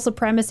moral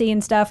supremacy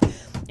and stuff.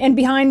 And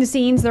behind the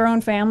scenes, their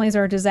own families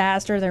are a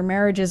disaster. Their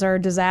marriages are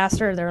a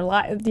disaster.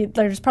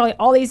 There's probably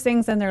all these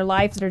things in their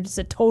lives that are just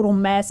a total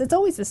mess. It's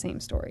always the same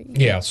story.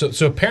 Yeah.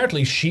 So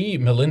apparently,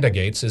 Melinda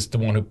Gates, is the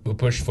one who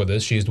pushed for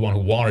this. She's the one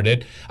who wanted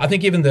it. I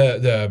think even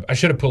the I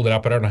should have pulled it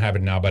up, but I don't have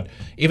it now. But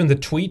even the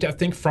tweet, I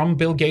think, from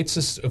Bill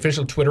Gates'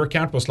 official Twitter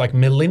account was like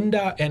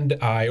Melinda and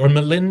I, or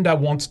Melinda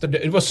wants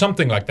to. It was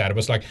something like that. It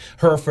was like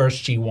her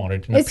first. She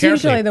wanted. And it's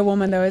usually the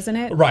woman, though, isn't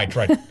it? Right.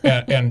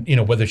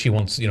 and whether she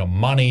wants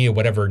money or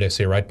whatever it is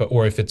here, right? But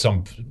or if it's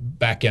some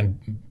back end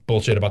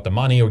bullshit about the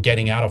money or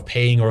getting out of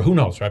paying or who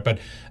knows, right? But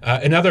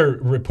another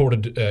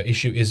reported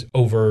issue is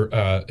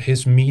over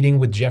his meeting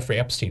with Jeffrey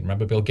Epstein.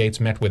 Remember, Bill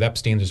Gates met with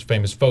Epstein. There's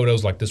famous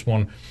photos like this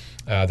one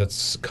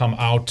that's come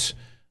out.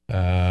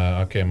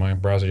 Okay, my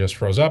browser just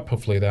froze up.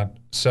 Hopefully that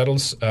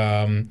settles.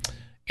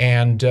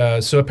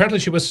 So apparently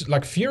she was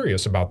like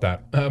furious about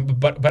that.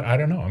 But I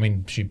don't know. I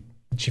mean, she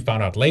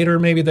found out later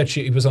maybe that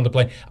he was on the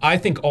plane. I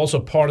think also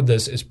part of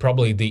this is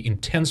probably the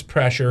intense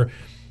pressure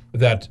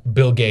that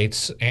Bill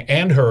Gates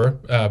and her,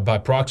 by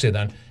proxy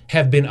then,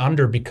 have been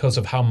under because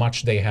of how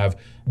much they have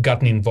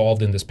gotten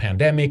involved in this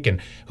pandemic.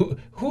 And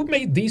who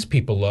made these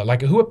people,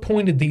 who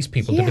appointed these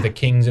people to be the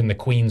kings and the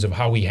queens of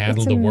how we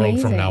handle the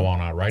world from now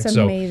on out, right? It's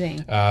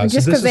amazing.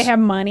 Just because they have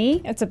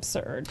money, it's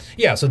absurd.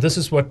 Yeah, so this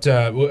is what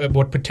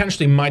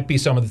potentially might be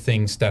some of the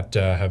things that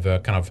have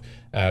kind of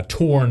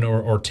torn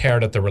or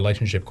teared at the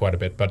relationship quite a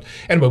bit. But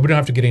anyway, we don't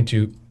have to get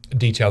into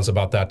details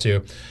about that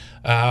too.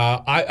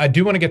 I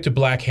do want to get to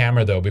Black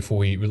Hammer though before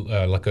we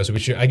let go. So we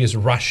should, I guess,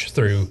 rush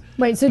through.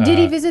 Wait, so did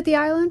he visit the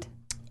island?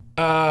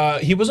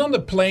 He was on the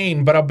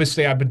plane, but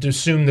obviously I would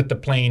assume that the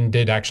plane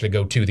did actually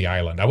go to the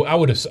island. I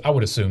would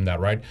assume that,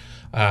 right?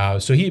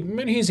 So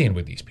he's in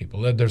with these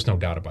people. There's no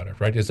doubt about it,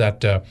 right? Is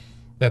that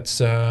that's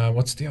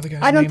what's the other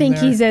guy's name? I don't think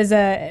there? he's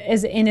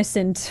as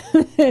innocent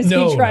as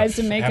he tries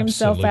to make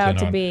himself out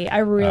to be. I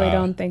really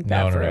don't think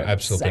that. No,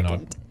 absolutely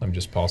second. not. Let me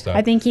just pause that.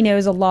 I think he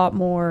knows a lot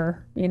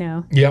more.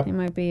 Yep. He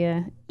might be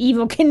a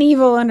evil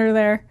Knievel under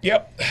there.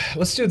 Yep.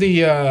 Let's do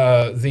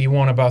the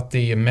one about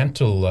the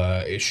mental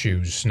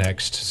issues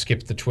next.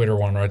 Skip the Twitter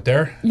one right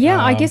there.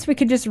 Yeah, I guess we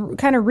could just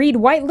kind of read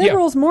white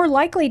liberals more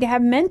likely to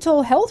have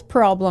mental health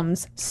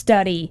problems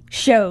study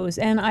shows.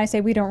 And I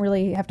say we don't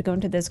really have to go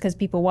into this because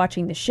people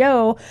watching the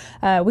show,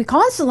 we're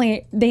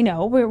constantly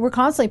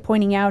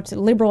pointing out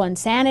liberal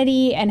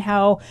insanity and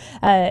how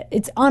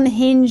it's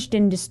unhinged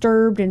and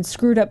disturbed and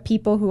screwed up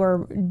people who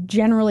are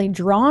generally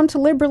drawn to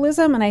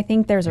liberalism. And I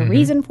think there's a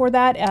reason for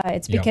that.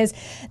 It's because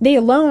they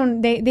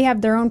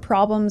have their own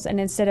problems, and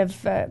instead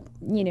of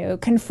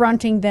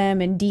confronting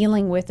them and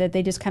dealing with it,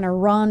 they just kind of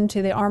run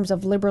to the arms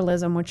of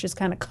liberalism, which just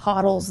kind of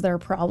coddles their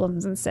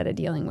problems instead of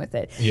dealing with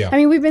it. Yeah. I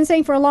mean, we've been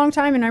saying for a long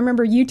time, and I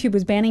remember YouTube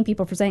was banning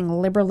people for saying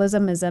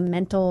liberalism is a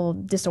mental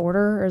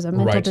disorder or is a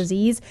mental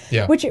disease,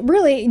 which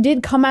really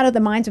did come out of the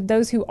minds of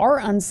those who are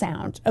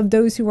unsound, of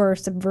those who are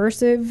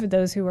subversive,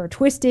 those who are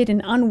twisted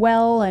and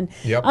unwell, and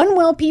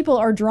unwell people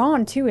are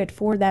drawn to it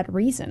for that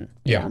reason.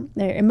 Yeah.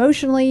 They're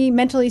emotionally,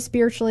 mentally,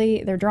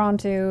 spiritually, they're drawn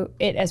to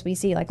it, as we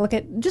see. Like, look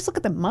at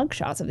the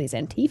mugshots of these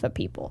Antifa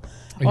people,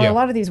 or a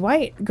lot of these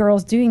white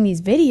girls doing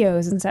these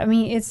videos and stuff. I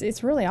mean,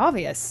 it's really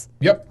obvious.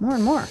 Yep. More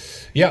and more.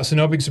 Yeah, so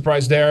no big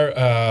surprise there.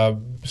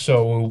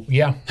 So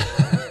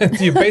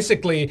you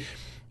basically,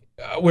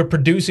 we're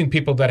producing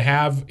people that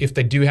have, if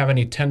they do have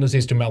any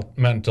tendencies to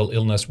mental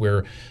illness,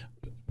 we're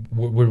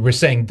we're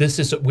saying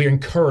we're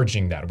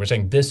encouraging that. We're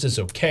saying this is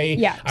okay.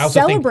 Yeah,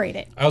 celebrate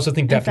it. I also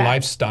think that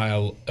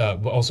lifestyle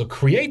also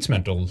creates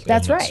mental illness.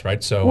 That's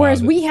right. So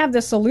whereas we have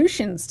the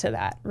solutions to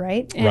that,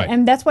 right?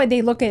 And that's why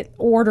they look at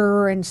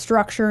order and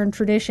structure and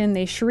tradition.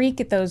 They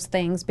shriek at those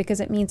things because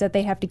it means that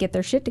they have to get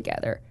their shit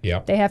together.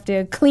 Yeah. They have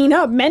to clean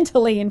up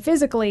mentally and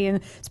physically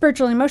and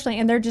spiritually and emotionally,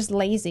 and they're just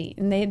lazy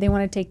and they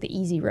want to take the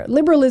easy road.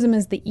 Liberalism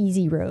is the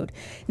easy road.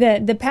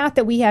 The path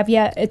that we have,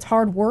 it's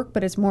hard work,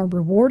 but it's more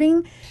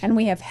rewarding, and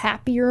we have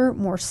happier,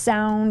 more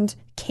sound,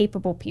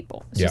 capable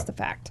people. It's just the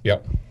fact.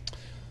 Yep.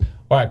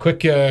 All right, quick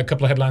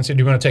couple of headlines here.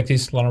 Do you want to take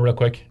these, Lana, real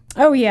quick?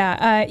 Oh,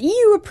 yeah.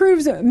 EU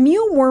approves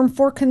mealworm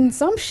for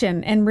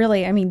consumption. And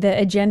really, I mean, the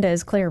agenda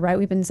is clear, right?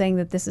 We've been saying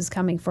that this is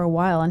coming for a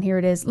while, and here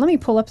it is. Let me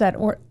pull up that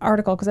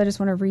article because I just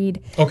want to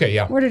read. Okay,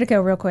 yeah. Where did it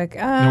go real quick?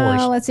 No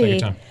worries. Let's see.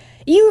 Take your time.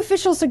 EU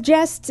officials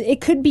suggest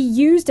it could be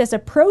used as a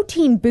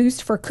protein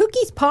boost for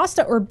cookies,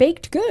 pasta, or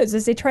baked goods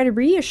as they try to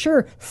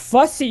reassure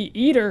fussy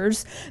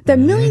eaters that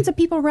millions of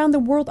people around the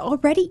world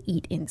already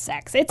eat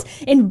insects. It's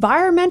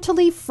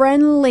environmentally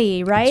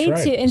friendly, right?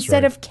 That's right.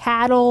 Instead of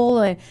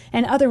cattle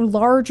and other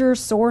larger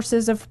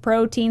sources of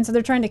protein. So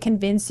they're trying to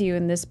convince you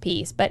in this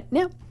piece. But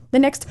no, the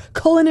next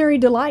culinary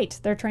delight,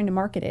 they're trying to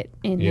market it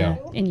in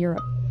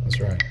Europe. That's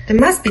right. They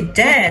must be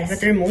dead, but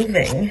they're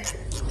moving.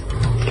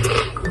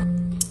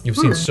 You've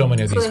seen so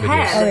many of these videos.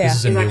 Oh, yeah. This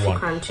is a new one.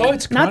 Crunchy. Oh,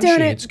 it's crunchy. Not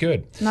doing it. It's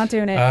good. Not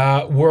doing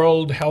it.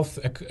 World Health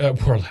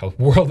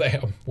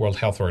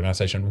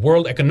Organization,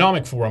 World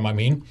Economic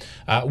Forum,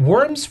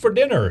 worms for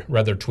dinner,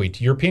 rather tweet.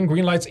 European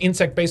green lights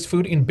insect-based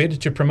food in bid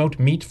to promote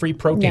meat-free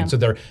protein. Yeah. So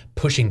they're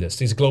pushing this.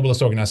 These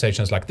globalist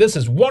organizations like, this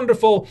is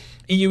wonderful.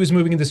 EU is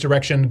moving in this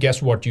direction.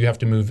 Guess what? You have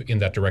to move in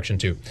that direction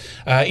too.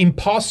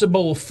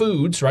 Impossible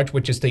Foods, right,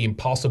 which is the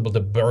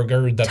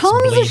burger that's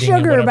tons bleeding of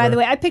sugar, and by the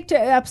way. I picked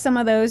up some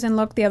of those and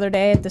looked the other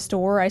day at the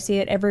store. I see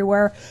it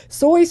everywhere.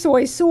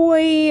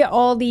 Soy,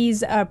 all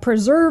these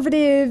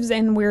preservatives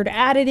and weird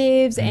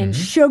additives and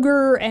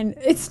sugar, and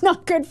it's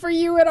not good for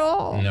you at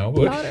all. No,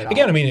 but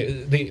again, I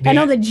mean, and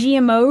all the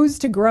GMOs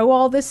to grow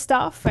all this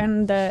stuff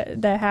and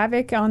the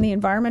havoc on the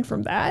environment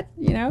from that,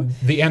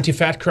 The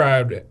anti-fat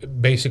crowd,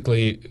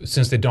 basically,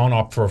 since they don't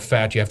opt for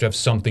fat, you have to have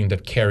something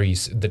that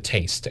carries the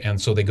taste,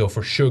 and so they go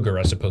for sugar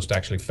as opposed to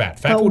actually fat.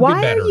 Fat but would why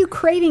be better. are you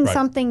craving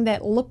something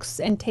that looks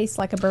and tastes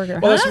like a burger?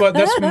 Well,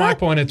 that's my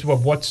point. It's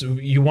what's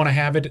you want to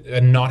have it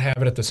and not have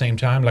it at the same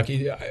time. Like,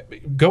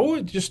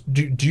 go just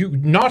do you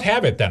not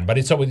have it then? But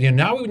it's always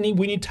now we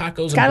need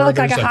tacos. It's gotta look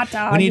like a hot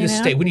dog. We need a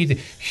steak. We need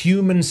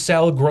human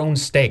cell grown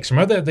steaks.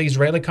 Remember the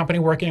Israeli company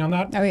working on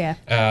that? Oh yeah.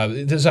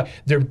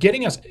 They're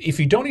getting us. If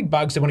you don't eat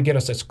bugs, they want to get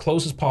us as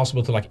close as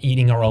possible to like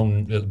eating our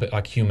own,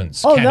 like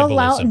humans. Oh,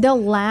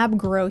 they'll lab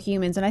grow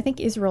humans, and I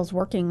think Israel's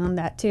working on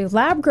that too.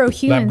 Lab grow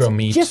humans,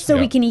 meat, just so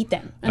we can eat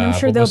them, and I'm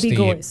sure they'll be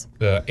goys.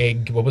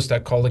 Egg. What was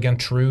that called again?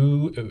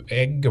 True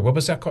egg. What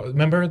was that called?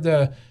 Remember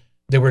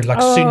they were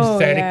like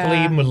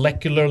synthetically,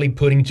 molecularly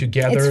putting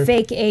together. It's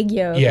fake egg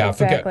yolk. Yeah,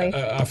 exactly.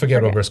 I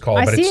forget what it's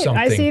called, but it's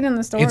something. I see it in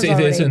the stores It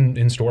is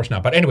in stores now.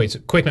 But anyways,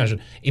 quick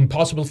mention.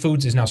 Impossible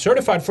Foods is now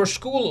certified for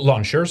school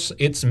lunchers.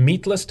 Its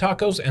meatless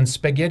tacos and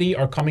spaghetti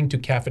are coming to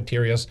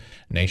cafeterias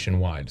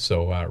nationwide.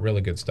 So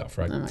really good stuff,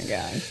 right? Oh my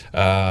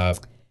God.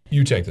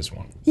 You take this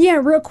one.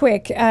 Yeah, real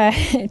quick.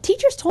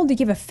 Teachers told to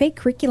give a fake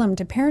curriculum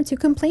to parents who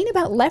complain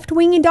about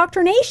left-wing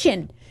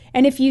indoctrination.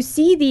 And if you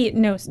see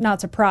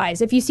not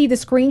surprised, if you see the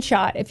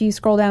screenshot, if you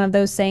scroll down of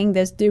those saying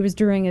this, it was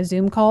during a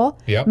Zoom call,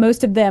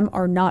 most of them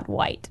are not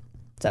white.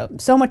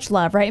 So much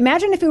love, right?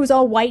 Imagine if it was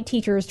all white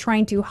teachers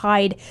trying to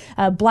hide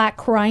black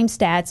crime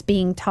stats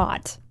being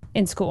taught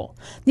in school.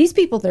 These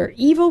people, they're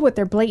evil with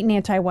their blatant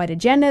anti-white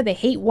agenda. They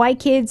hate white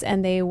kids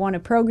and they want to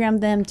program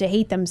them to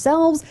hate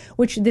themselves,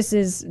 which this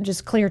is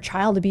just clear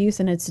child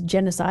abuse and it's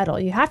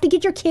genocidal. You have to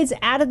get your kids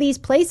out of these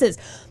places.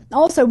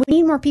 Also, we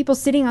need more people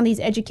sitting on these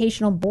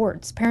educational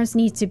boards. Parents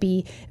need to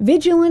be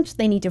vigilant.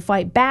 They need to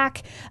fight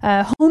back.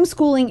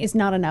 Homeschooling is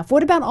not enough.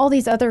 What about all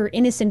these other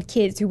innocent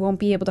kids who won't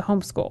be able to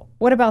homeschool?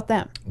 What about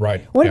them?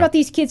 Right. What about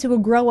these kids who will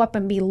grow up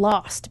and be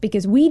lost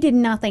because we did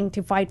nothing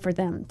to fight for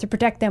them, to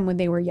protect them when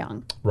they were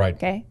young? Right.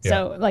 Okay. Yeah.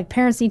 So, like,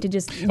 parents need to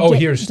just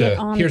here's the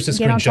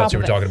screenshots you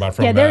were talking about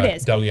from there it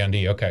is.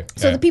 WND. Okay.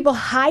 So the people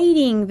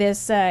hiding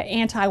this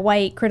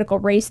anti-white critical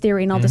race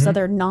theory and all this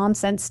other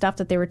nonsense stuff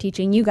that they were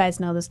teaching, you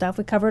guys know the stuff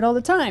we covered all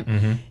the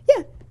time.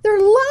 Yeah, they're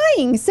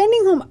lying,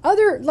 sending home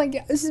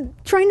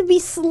trying to be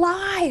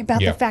sly about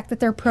the fact that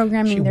they're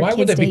programming their kids to hate themselves. Why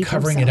would they be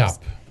covering it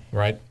up,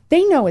 right?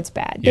 They know it's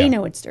bad. They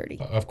know it's dirty.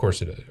 Of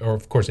course it is. Or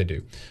of course they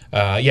do.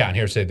 And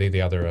here's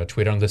the other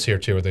tweet on this here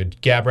too, or the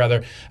gab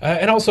rather.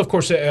 And also, of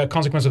course, a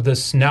consequence of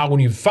this now when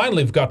you've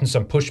finally gotten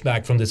some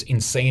pushback from this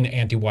insane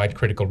anti-white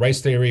critical race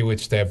theory,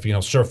 which they have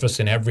surfaced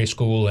in every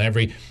school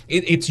and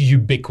it's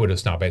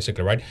ubiquitous now,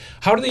 basically, right?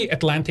 How do the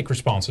Atlantic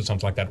respond to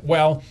something like that?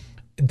 Well,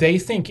 they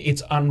think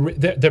it's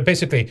they're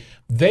basically,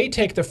 they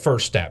take the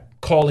first step,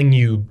 calling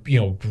you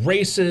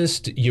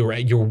racist.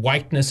 Your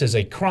whiteness is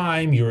a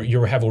crime.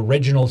 You have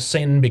original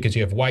sin because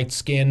you have white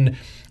skin.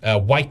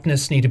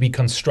 Whiteness need to be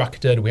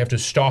constructed. We have to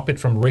stop it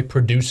from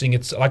reproducing.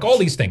 It's like all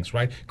these things,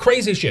 right?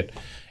 Crazy shit.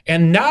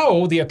 And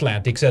now The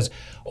Atlantic says,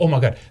 oh my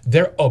God,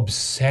 they're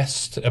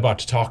obsessed about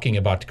talking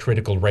about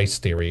critical race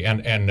theory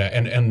and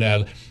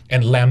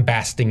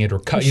lambasting it or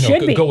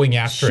going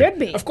after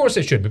it. Of course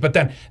they should be. But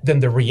then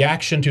the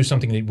reaction to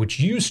something which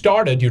you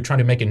started, you're trying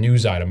to make a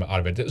news item out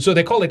of it. So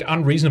they call it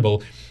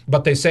unreasonable,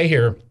 but they say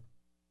here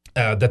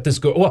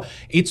that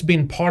it's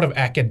been part of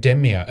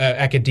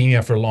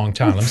academia for a long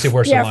time. Let me see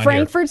where's the line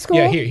Frankfurt School.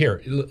 Yeah,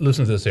 here.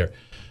 Listen to this here.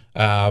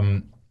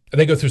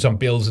 They go through some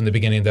bills in the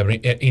beginning that were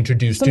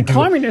introduced some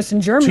communists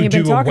in Germany have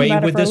been talking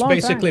about it for a long time.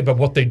 Basically. But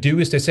what they do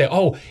is they say,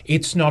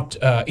 it's not,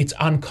 it's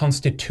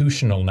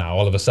unconstitutional now.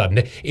 All of a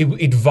sudden,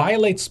 it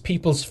violates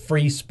people's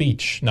free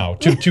speech now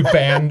to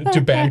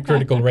ban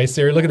critical race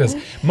theory. Look at this.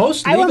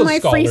 I want my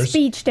free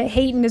speech to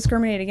hate and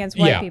discriminate against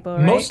white people.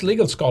 Right? Most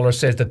legal scholars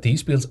says that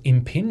these bills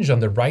impinge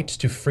on the right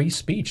to free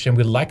speech and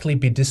will likely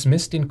be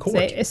dismissed in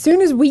court. So as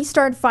soon as we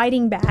start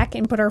fighting back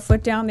and put our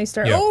foot down, they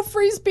start,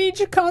 free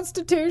speech,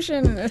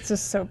 Constitution. It's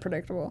just so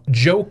predictable.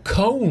 Joe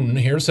Cohn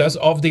here says,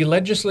 of the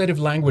legislative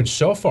language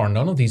so far,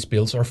 none of these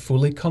bills are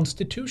fully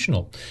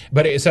constitutional.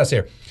 But it says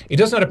here, it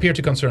does not appear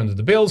to concern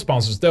the bill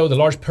sponsors, though the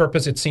large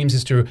purpose, it seems,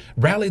 is to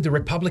rally the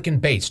Republican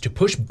base to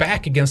push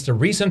back against the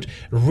recent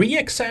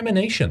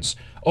re-examinations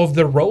of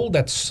the role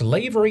that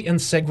slavery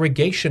and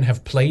segregation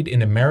have played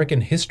in American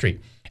history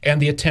and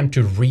the attempt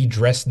to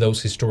redress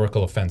those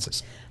historical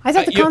offenses. I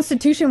thought the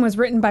Constitution was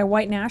written by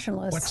white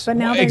nationalists, but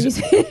now they're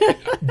using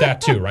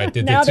that too, right?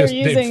 Now they're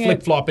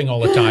flip-flopping all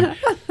the time.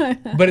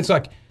 But it's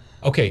like,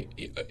 okay,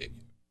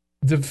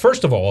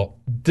 first of all,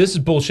 this is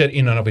bullshit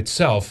in and of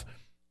itself.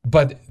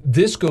 But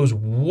this goes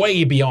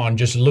way beyond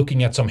just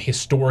looking at some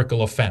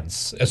historical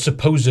offense, a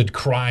supposed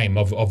crime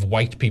of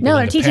white people. No,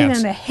 they're teaching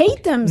them to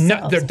hate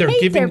themselves. No, they're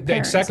hate giving their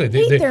parents, exactly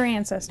hate their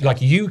ancestors.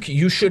 Like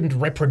you shouldn't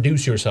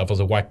reproduce yourself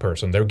as a white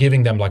person. They're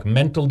giving them like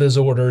mental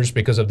disorders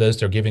because of this.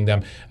 They're giving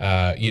them.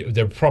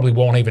 They probably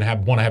won't even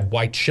want to have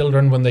white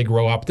children when they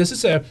grow up. This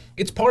is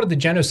it's part of the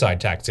genocide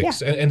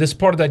tactics, and this is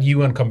part of that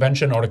UN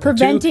Convention Article 2.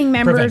 Preventing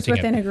members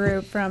within a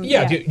group from.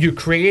 You're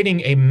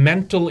creating a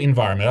mental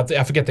environment.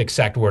 I forget the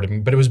exact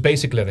wording, but it was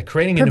basically like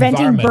creating an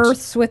environment. Preventing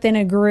births within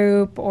a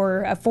group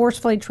or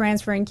forcefully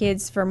transferring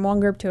kids from one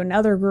group to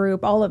another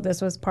group. All of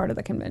this was part of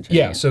the convention.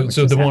 Yeah, so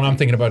the one I'm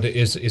thinking about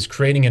is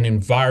creating an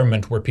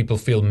environment where people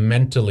feel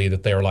mentally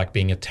that they're like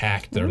being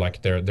attacked. They're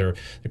like they're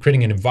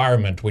creating an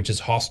environment which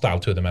is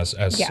hostile to them as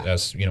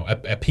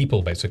a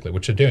people basically,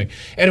 which they're doing.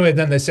 Anyway,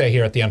 then they say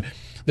here at the end,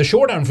 the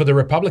showdown for the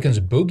Republicans'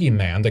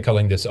 boogeyman, they're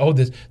calling this,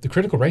 the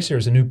critical race theory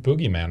is a new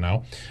boogeyman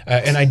now,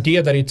 an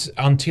idea that it's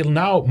until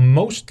now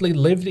mostly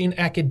lived in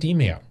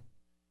academia.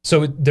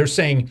 So they're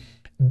saying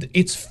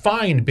it's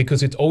fine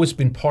because it's always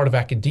been part of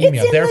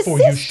academia. Therefore,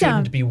 you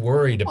shouldn't be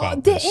worried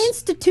about this. The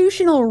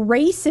institutional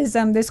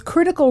racism, this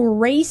critical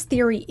race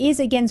theory is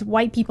against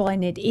white people,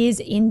 and it is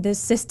in the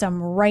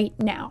system right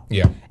now.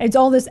 Yeah. It's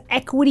all this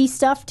equity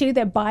stuff, too,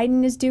 that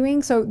Biden is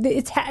doing. So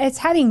it's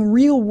having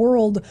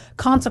real-world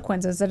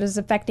consequences that is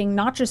affecting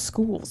not just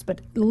schools, but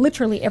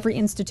literally every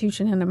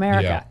institution in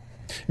America. Yeah.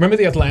 Remember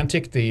The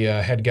Atlantic, the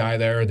head guy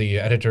there, the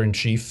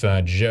editor-in-chief,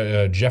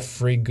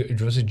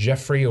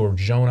 Jeffrey or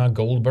Jonah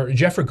Goldberg?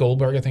 Jeffrey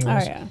Goldberg, I think it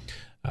was. Oh,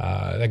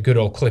 yeah. That good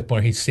old clip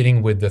where he's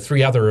sitting with the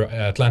 3 other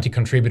Atlantic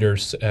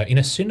contributors in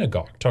a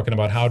synagogue talking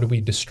about how do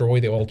we destroy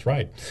the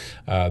alt-right.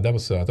 That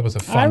was a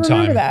fun time.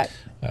 I remember that.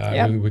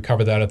 We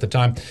covered that at the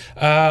time.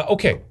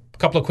 Okay.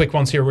 Couple of quick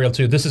ones here, real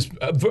too. This is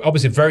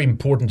obviously very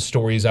important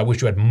stories. I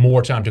wish you had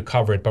more time to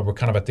cover it, but we're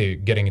kind of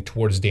getting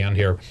towards the end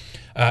here.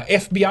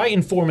 FBI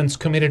informants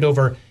committed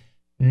over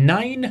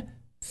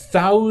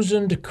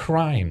 9,000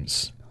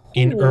 crimes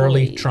in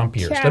early Trump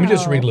years. Let me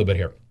just read a little bit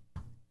here.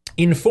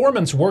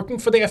 Informants working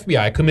for the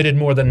FBI committed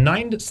more than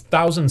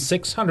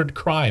 9,600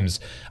 crimes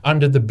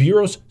under the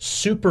Bureau's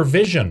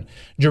supervision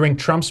during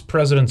Trump's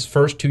president's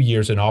first 2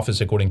 years in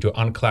office, according to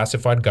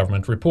unclassified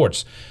government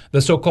reports.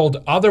 The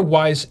so-called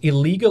otherwise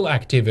illegal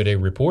activity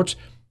reports,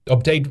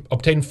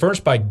 obtained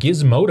first by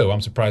Gizmodo,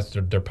 I'm surprised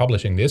they're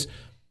publishing this,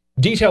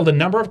 detail the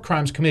number of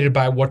crimes committed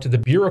by what the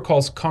Bureau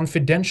calls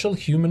confidential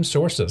human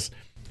sources.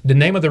 The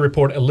name of the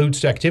report alludes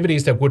to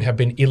activities that would have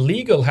been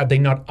illegal had they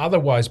not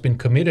otherwise been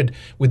committed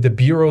with the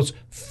Bureau's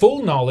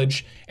full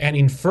knowledge and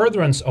in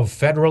furtherance of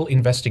federal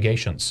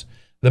investigations.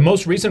 The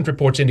most recent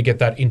reports indicate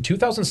that in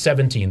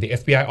 2017, the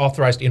FBI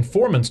authorized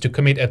informants to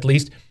commit at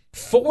least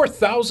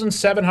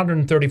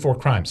 4,734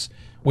 crimes,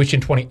 which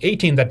in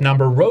 2018, that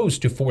number rose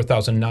to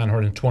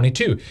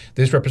 4,922.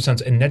 This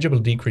represents a negligible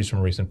decrease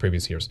from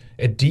previous years.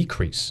 A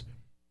decrease.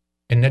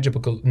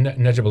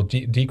 negligible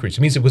decrease.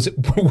 It means it was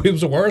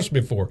worse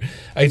before.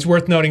 It's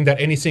worth noting that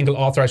any single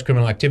authorized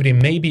criminal activity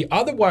may be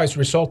otherwise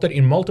resulted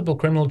in multiple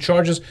criminal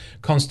charges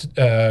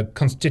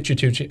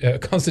constituting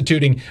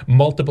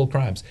multiple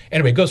crimes.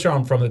 Anyway, it goes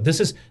around from this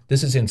is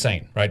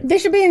insane, right? They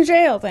should be in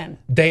jail then.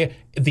 The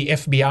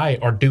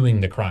FBI are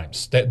doing the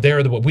crimes.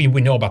 They're we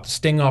know about the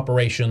sting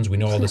operations. We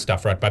know all this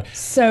stuff, right? But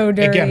so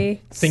dirty. Again,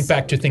 think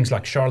back to things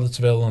like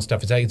Charlottesville and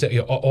stuff.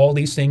 All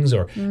these things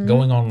are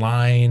going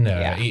online,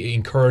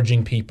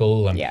 encouraging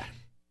people, and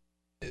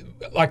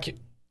like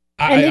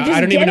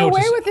I don't even know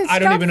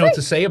what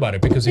to say about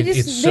it because they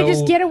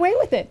just get away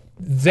with it.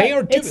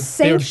 They're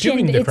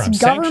doing the crime. It's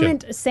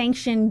government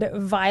sanctioned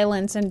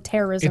violence and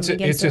terrorism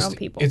against their own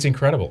people. It's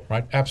incredible,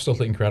 right?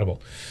 Absolutely incredible.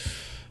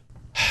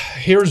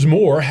 Here's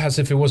more, as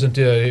if it wasn't.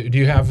 Do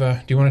you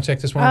want to take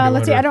this one?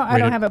 Let's see. I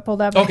don't have it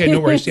pulled up. Okay, no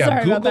worries.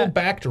 Yeah, Google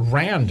backed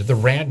Rand.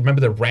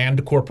 Remember the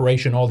Rand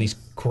Corporation? All these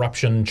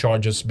corruption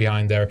charges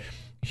behind there.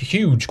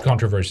 Huge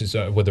controversies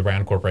with the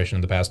Rand Corporation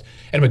in the past.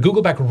 Anyway,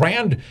 Google backed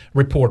Rand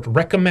report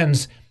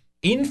recommends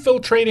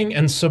infiltrating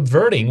and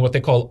subverting what they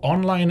call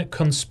online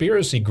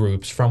conspiracy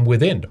groups from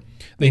within.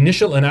 The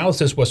initial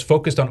analysis was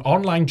focused on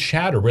online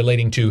chatter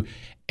relating to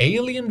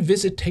alien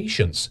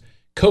visitations,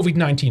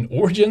 COVID-19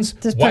 origins,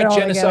 white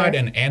genocide,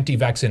 and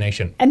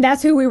anti-vaccination. And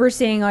that's who we were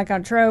seeing like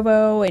on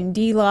Trovo and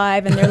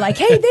DLive, and they're like,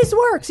 hey, this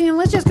works.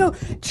 Let's just go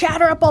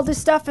chatter up all this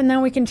stuff, and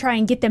then we can try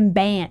and get them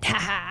banned.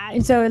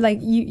 And so like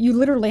you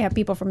literally have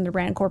people from the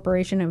Rand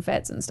Corporation and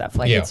feds and stuff.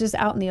 Like it's just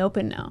out in the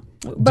open now.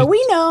 But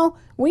we know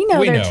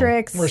their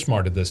tricks. We're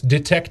smart at this.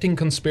 Detecting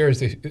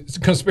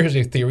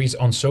conspiracy theories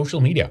on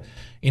social media.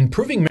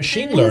 Improving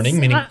machine learning,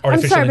 meaning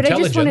artificial intelligence. But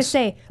I just want to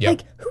say,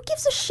 like, who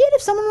gives a shit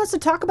if someone wants to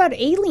talk about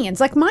aliens?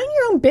 Like, mind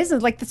your own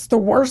business. Like, that's the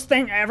worst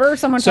thing ever.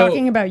 Someone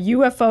talking about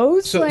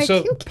UFOs. Who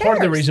cares? Part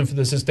of the reason for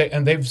this is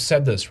they've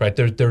said this, right?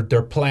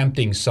 They're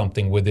planting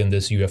something within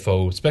this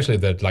UFO, especially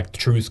the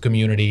truth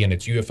community and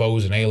its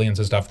UFOs and aliens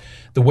and stuff.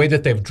 The way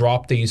that they've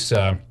dropped these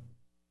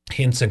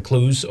hints and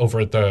clues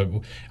over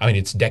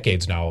it's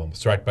decades now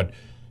almost, right? But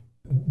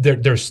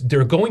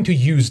they're going to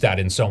use that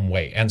in some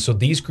way, and so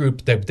these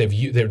groups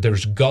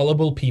there's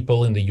gullible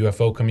people in the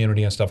UFO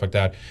community and stuff like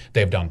that.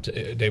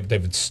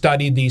 They've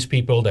studied these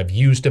people, they've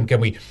used them. Can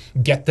we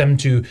get them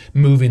to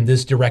move in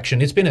this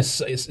direction?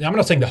 I'm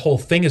not saying the whole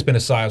thing has been a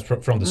science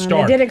from the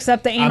start. They did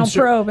accept the anal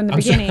probe in the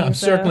beginning.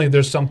 Certainly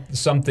there's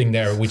something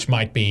there which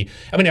might be.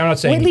 I mean, I'm not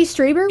saying Whitley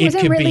Strieber. Was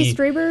it Whitley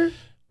Strieber?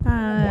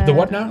 The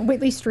what now?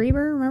 Whitley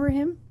Strieber. Remember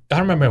him? I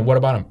don't remember him. What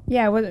about him?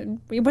 Yeah,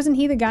 wasn't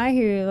he the guy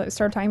who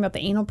started talking about the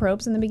anal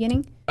probes in the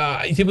beginning?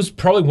 He was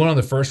probably one of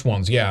the first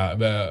ones, yeah.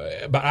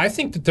 But I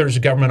think that there's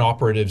government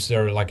operatives that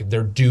are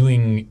they're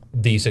doing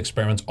these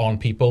experiments on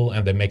people,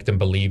 and they make them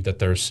believe that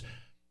there's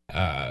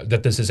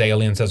that this is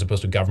aliens as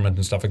opposed to government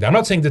and stuff like that. I'm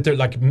not saying that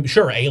they're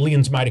sure,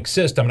 aliens might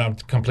exist. I'm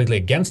not completely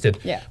against it.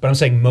 Yeah. But I'm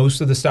saying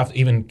most of the stuff,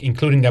 even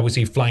including that we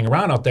see flying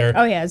around out there,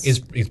 is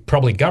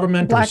probably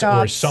government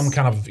or some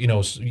kind of,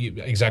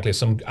 exactly,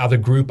 some other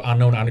group,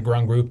 unknown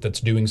underground group that's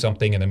doing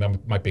something, and they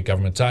might be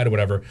government side or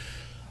whatever.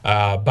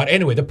 But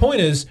anyway, the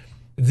point is,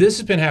 this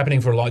has been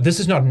happening for a long. This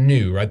is not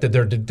new, right?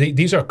 That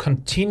these are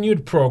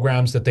continued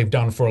programs that they've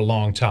done for a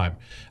long time.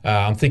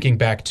 I'm thinking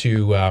back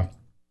to.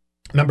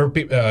 Remember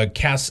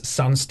Cass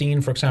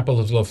Sunstein, for example?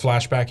 There's a little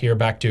flashback here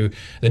back to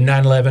the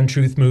 9/11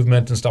 truth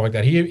movement and stuff like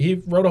that.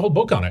 He wrote a whole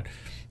book on it.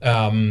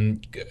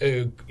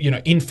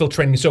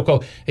 Infiltrating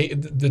so-called.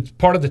 The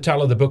part of the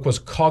title of the book was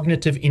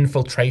Cognitive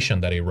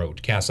Infiltration that he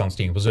wrote. Cass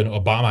Sunstein was an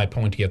Obama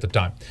appointee at the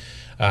time.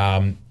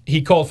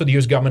 He called for the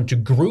U.S. government to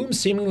groom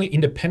seemingly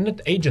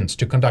independent agents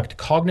to conduct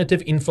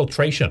cognitive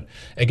infiltration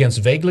against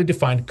vaguely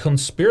defined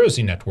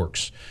conspiracy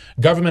networks.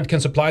 Government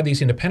can supply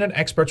these independent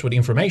experts with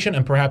information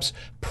and perhaps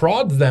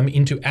prod them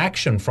into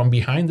action from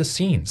behind the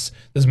scenes.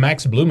 This is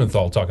Max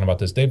Blumenthal talking about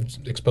this. They've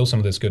exposed some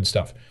of this good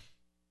stuff.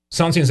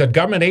 Sunstein said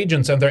government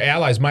agents and their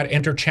allies might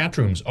enter chat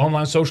rooms,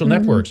 online social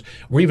networks,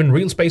 or even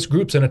real space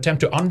groups and attempt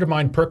to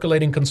undermine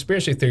percolating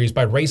conspiracy theories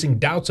by raising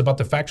doubts about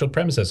the factual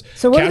premises,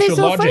 so what are they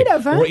so afraid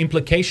of, or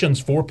implications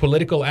for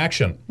political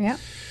action. Yeah.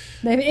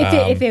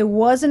 If it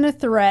wasn't a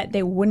threat,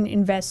 they wouldn't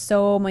invest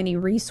so many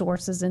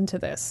resources into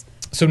this.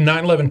 So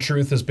 9/11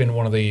 Truth has been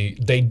one of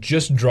they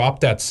just dropped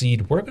that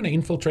seed. We're going to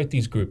infiltrate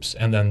these groups,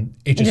 and then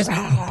it just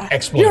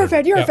exploded. You're a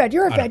Fed, you're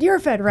a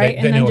Fed, right?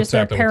 And then just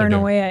their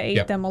paranoia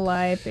ate them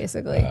alive,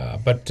 basically.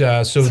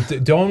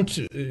 Don't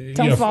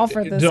fall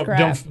for this crap.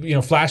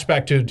 Don't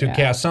flashback to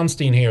Cass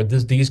Sunstein here.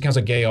 These kinds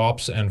of gay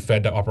ops and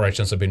Fed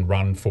operations have been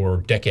run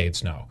for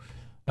decades now.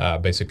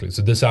 Basically,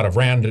 so this out of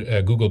Rand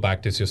Google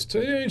backed is just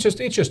a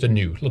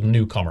little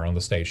newcomer on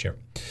the stage here.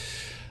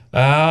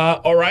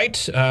 All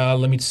right,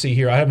 let me see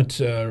here. I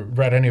haven't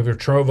read any of your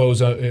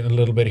Trovos in a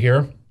little bit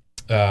here.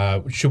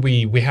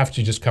 We have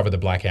to just cover the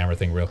Black Hammer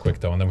thing real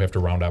quick, though, and then we have to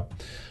round up.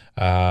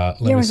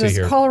 Let me see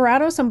here.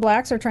 Colorado, some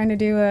blacks are trying to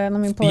do, let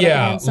me pull it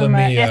up again, some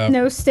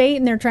ethno-state,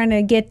 and they're trying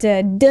to get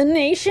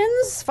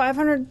donations,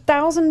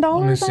 $500,000.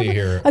 Let me see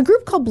here. A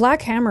group called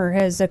Black Hammer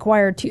has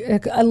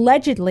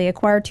allegedly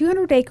acquired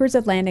 200 acres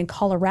of land in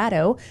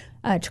Colorado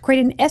to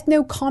create an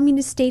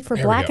ethno-communist state for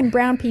black and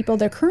brown people.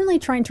 They're currently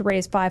trying to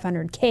raise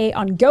 $500K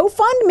on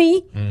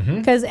GoFundMe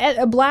because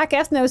a black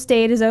ethno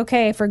state is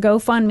okay for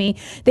GoFundMe.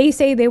 They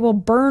say they will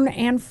burn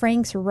Anne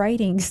Frank's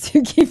writings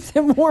to keep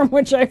them warm,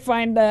 which I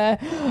find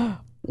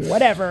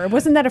whatever.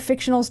 Wasn't that a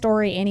fictional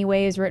story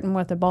anyways, written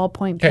with a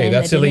ballpoint pen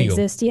that's that didn't illegal.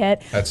 exist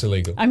yet? That's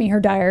illegal. I mean, her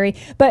diary.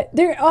 But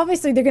they're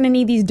going to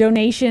need these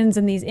donations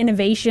and these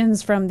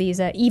innovations from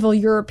these evil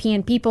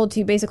European people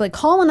to basically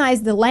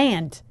colonize the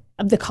land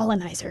of the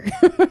colonizer.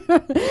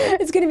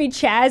 It's going to be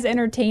Chaz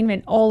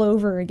entertainment all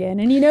over again.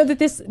 And you know that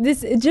this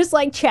just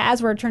like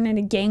Chaz, where it turned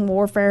into gang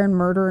warfare and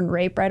murder and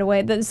rape right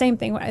away. The same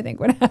thing I think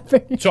would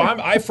happen. So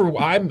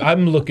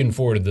I'm looking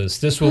forward to this.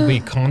 This will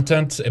be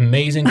content,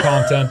 amazing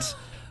content,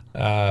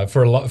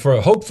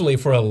 for hopefully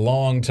for a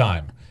long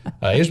time.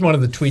 Here's one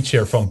of the tweets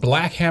here from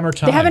Black Hammer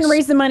Times. They haven't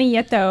raised the money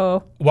yet,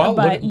 though.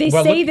 But they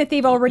say that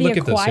they've already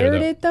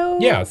acquired it, though.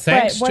 Yeah,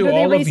 thanks to all of you. What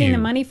are they raising the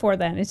money for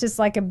then? It's just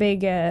like a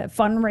big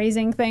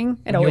fundraising thing?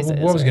 It always is.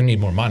 We're always going to need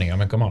more money. I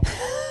mean, come on.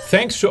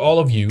 Thanks to all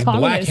of you,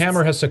 Black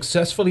Hammer has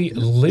successfully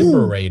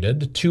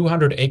liberated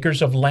 200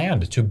 acres of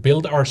land to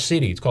build our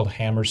city. It's called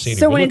Hammer City.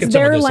 So when it's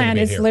their land,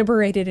 it's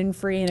liberated and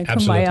free and a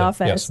Kumbaya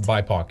fest. Yes,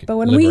 BIPOC. But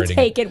when we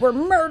take it, we're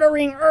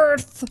murdering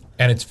Earth.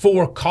 And it's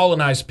for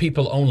colonized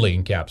people only,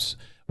 in caps.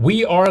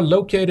 We are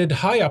located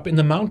high up in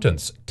the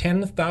mountains,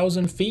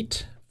 10,000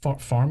 feet.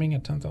 Farming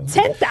at 10,000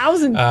 feet.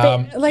 10,000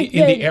 feet. Like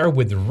in the air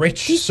with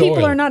rich these soil. These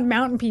people are not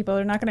mountain people.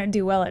 They're not going to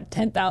do well at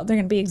 10,000. They're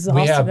going to be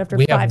exhausted after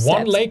 5 steps. We have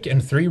one lake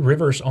and 3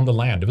 rivers on the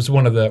land. It was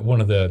one of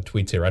the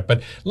tweets here, right?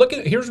 But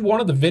here's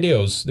one of the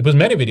videos. There was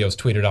many videos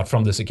tweeted out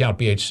from this account,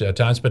 BH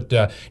Times. But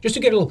just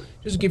to give you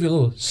a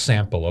little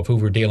sample of who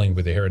we're dealing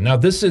with here. Now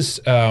this is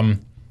I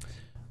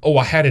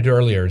had it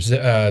earlier.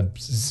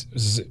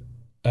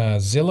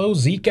 Zillow,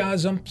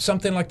 Zika,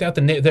 something like that.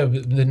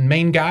 The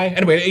main guy.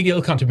 Anyway,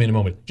 it'll come to me in a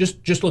moment.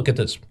 Just look at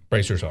this.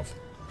 Brace yourself.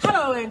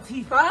 Hello,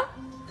 Antifa.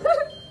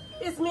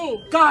 It's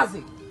me,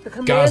 Ghazi, the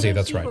Ghazi,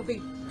 that's right. of the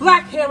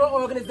Black Hammer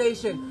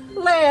Organization.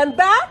 Land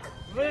back.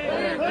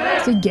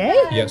 Is he gay?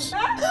 Yes.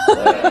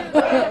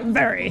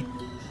 Very.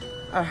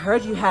 I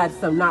heard you had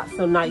some not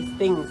so nice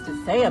things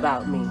to say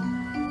about me.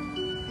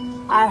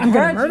 I'm heard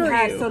gonna murder you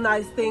had some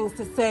nice things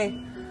to say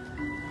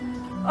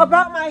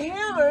about my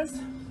hammers.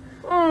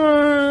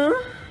 I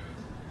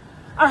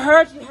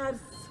heard you had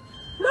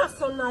not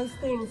so nice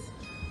things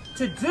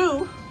to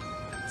do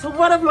to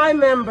one of my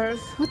members.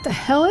 What the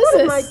hell is one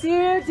this? One of my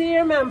dear,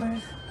 dear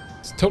members.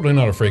 It's totally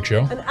not a freak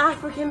show. An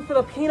African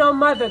Filipino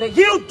mother that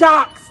you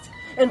doxed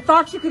and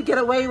thought you could get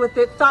away with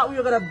it, thought we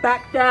were going to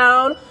back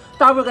down,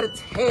 thought we were going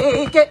to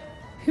take it.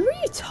 Who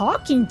are you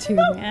talking to,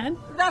 man?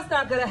 That's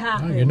not going to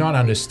happen. No, you're not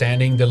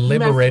understanding the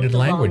liberated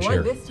language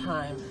here. This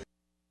time.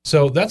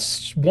 So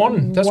that's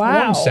one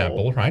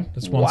sample, right?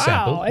 That's one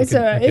sample.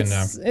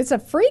 It's a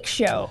freak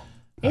show.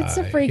 It's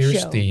a freak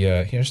show.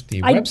 Here's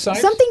the website.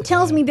 Something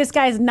tells me this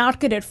guy is not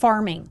good at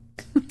farming.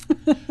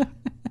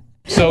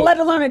 So, let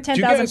alone at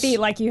 10,000 feet,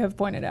 like you have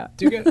pointed out.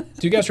 Do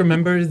you guys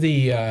remember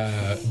the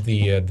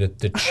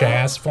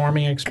Chaz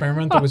farming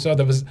experiment that we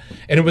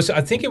saw?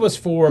 I think it was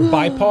for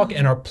BIPOC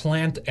and our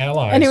plant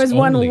allies. And it was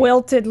only. one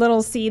wilted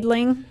little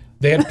seedling.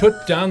 They had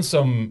put down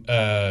some,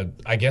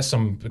 I guess,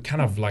 some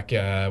kind of like,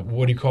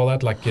 what do you call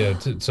that? Like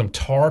some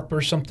tarp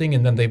or something,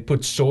 and then they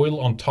put soil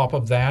on top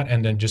of that,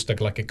 and then just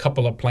like a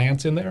couple of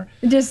plants in there.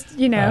 Just,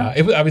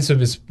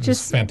 it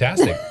was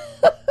fantastic.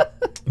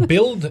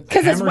 Build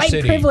because it's white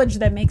City. Privilege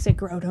that makes it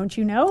grow, don't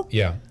you know?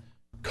 Yeah.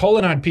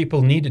 Colonized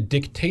people need a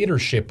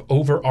dictatorship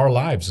over our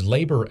lives,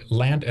 labor,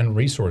 land, and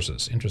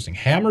resources. Interesting.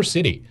 Hammer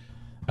City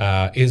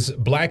is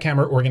Black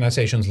Hammer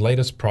Organization's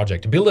latest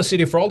project. Build a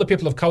city for all the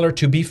people of color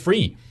to be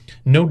free.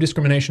 No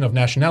discrimination of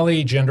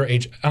nationality, gender,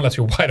 age, unless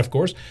you're white, of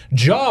course.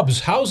 Jobs,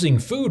 housing,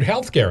 food,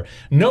 healthcare.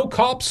 No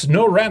cops,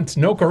 no rent,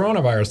 no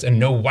coronavirus, and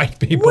no white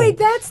people. Wait,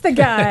 that's the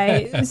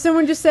guy.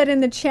 Someone just said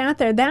in the chat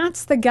there,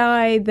 that's the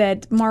guy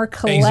that Mark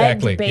Collette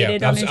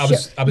debated on his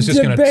show. I was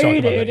just going to talk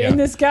about that, yeah. And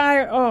this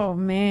guy, oh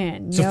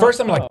man. So first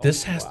I'm like,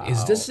 is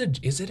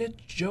it a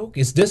joke?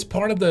 Is this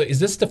part of is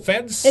this the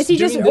feds is he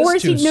doing just, this or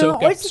is to he,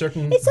 soak up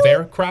certain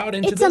their crowd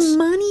into this? It's a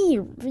money,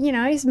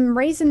 he's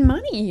raising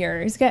money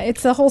here.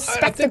 It's a whole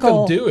spectacle. I think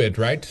they'll do it,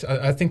 right?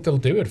 I think they'll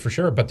do it for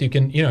sure. But you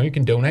can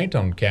donate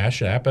on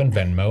Cash App and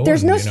Venmo.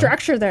 There's no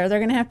structure there. They're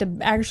going to have to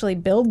actually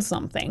build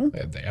something.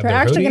 They're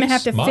actually going to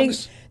have to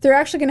They're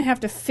actually going to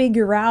have to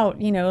figure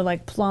out,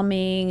 like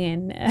plumbing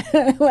and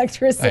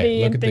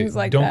electricity and things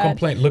like that. Don't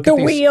complain. Look at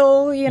these,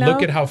 wheel.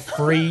 Look at how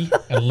free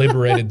and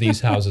liberated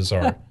these houses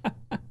are.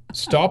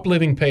 Stop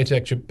living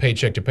paycheck to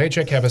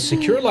paycheck. Have a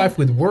secure life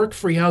with work,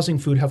 free housing,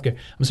 food, healthcare.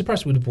 I'm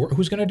surprised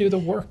who's going to do the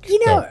work.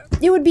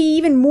 It would be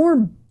even more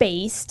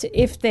based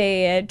if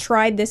they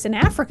tried this in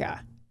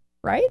Africa,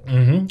 right?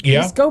 Mm-hmm.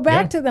 Yeah. Just go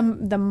back to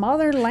the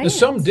motherland.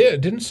 Some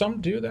did. Didn't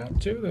some do that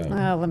too?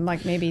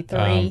 Like maybe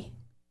 3.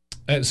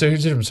 So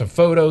here's some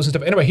photos and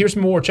stuff. Anyway, here's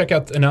more. Check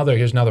out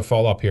here's another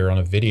follow-up here on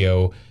a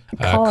video.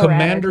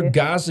 Commander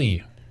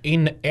Ghazi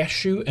in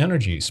Issue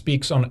Energy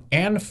speaks on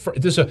Anne.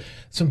 There's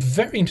some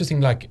very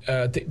interesting,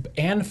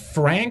 Anne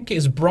Frank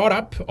is brought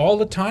up all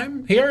the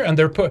time here, and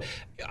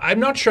I'm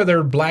not sure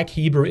they're Black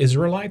Hebrew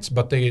Israelites,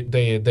 but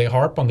they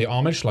harp on the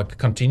Amish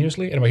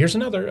continuously. Anyway, here's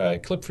another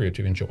clip for you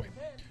to enjoy.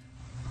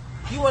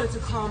 You wanted to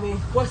call me,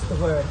 what's the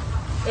word?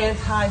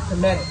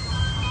 Anti-Semitic.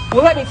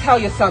 Well, let me tell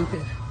you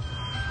something.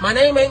 My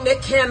name ain't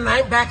Nick Cannon. I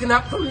ain't backing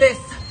up from this.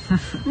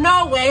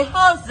 No way,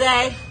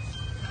 Jose.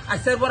 I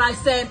said what I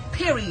said,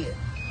 period.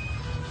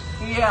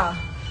 Yeah.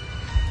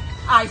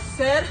 I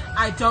said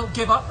I don't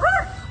give a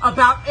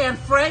about Anne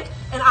Frank,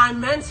 and I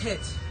meant it.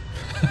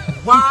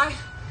 Why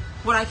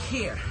would I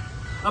care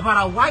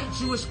about a white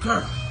Jewish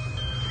girl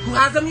who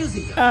has a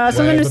museum?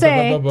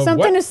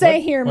 Something to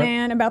say here,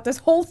 man, about this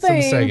whole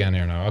thing. Something to say again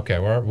here now. Okay,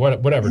 well,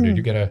 whatever, dude.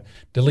 You get a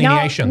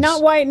delineations.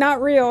 Not white,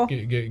 not real.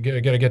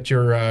 Gotta get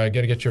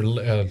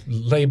your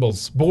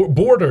labels,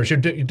 borders, your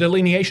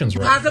delineations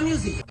right. Who has a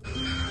museum?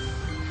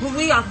 Who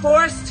we are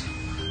forced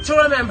to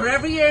remember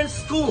every year in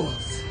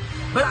schools.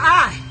 But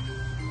I,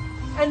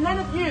 and none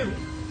of you,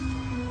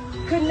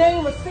 could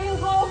name a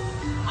single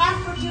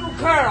African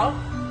girl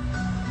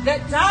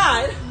that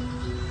died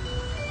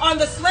on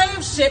the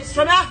slave ships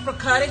from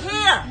Africa to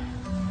here.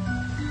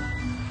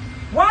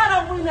 Why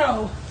don't we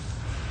know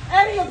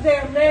any of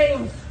their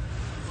names?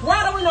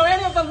 Why don't we know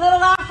any of the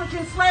little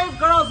African slave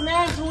girls'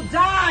 names who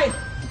died?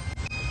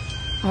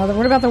 Oh,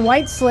 what about the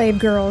white slave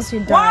girls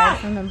who died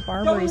from the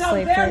Barbary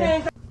slave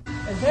trade?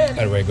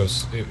 Anyway, it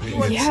goes. It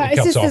it's cuts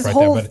just off this right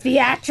whole there, but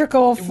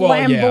theatrical,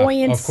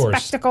 flamboyant of course.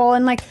 spectacle,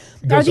 and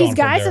are these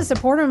guys that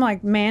support him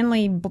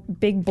manly,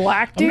 big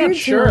black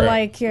dudes who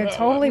are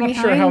totally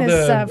behind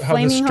this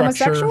flaming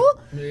homosexual?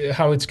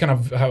 How it's kind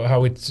of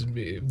how it's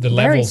the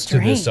levels to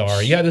this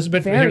are. Yeah, there's a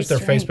bit. Here's their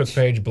Facebook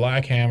page,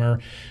 Black Hammer,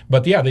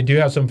 but yeah, they do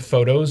have some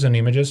photos and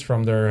images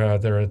from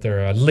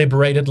their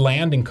liberated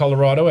land in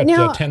Colorado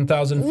at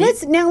 10,000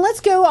 feet.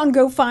 Let's go on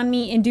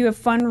GoFundMe and do a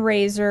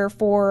fundraiser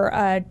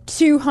for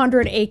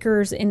 200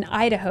 acres in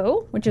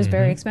Idaho, which is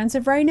very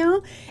expensive right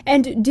now,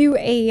 and do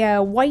a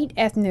white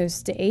ethno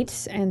state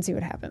and see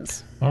what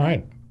happens. All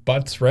right.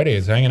 Butt's ready.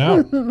 It's hanging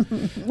out.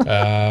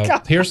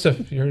 Here's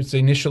the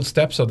initial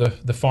steps of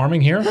the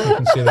farming here. You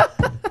can see the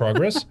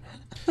progress.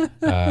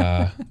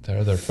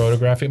 They're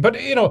photographing. But,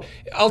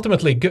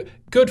 ultimately,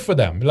 good for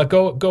them.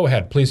 Go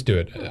ahead. Please do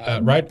it.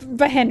 Right?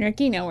 But, Henrik,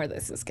 you know where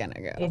this is going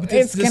to go. Well,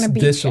 this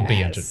will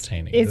be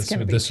entertaining.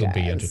 This will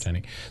be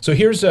entertaining. So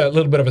here's a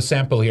little bit of a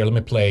sample here. Let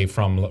me play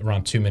from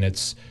around 2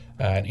 minutes.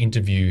 An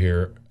interview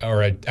here,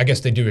 or I guess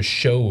they do a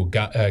show.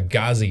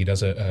 Ghazi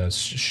does a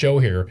show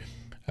here,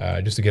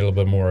 just to get a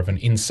little bit more of an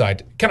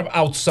insight, kind of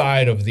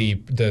outside of the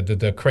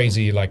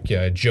crazy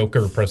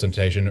Joker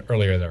presentation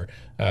earlier there.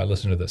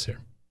 Listen to this here.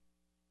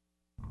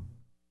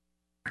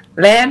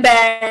 Land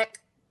back,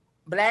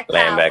 Black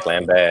Power.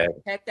 Land back.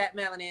 Heck that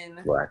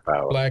melanin. Black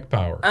Power. Black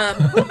Power.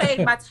 Who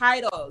made my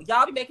title?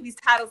 Y'all be making these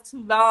titles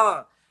too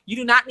long. You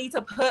do not need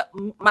to put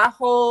my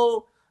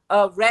whole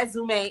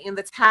resume in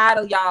the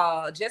title,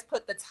 y'all. Just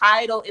put the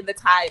title in the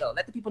title.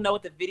 Let the people know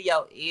what the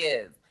video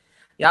is.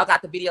 Y'all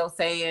got the video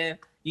saying,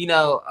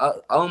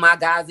 Omar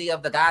Ghazi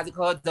of the Ghazi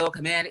Corridor,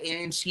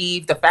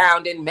 Commander-in-Chief, the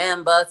founding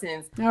member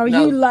since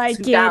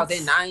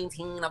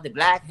 2019 of the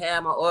Black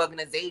Hammer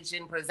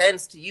Organization,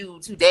 presents to you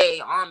today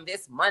on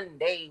this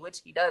Monday, which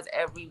he does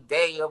every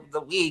day of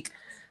the week,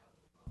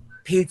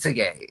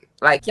 Pizzagate.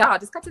 Y'all,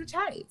 just cut to the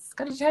chase.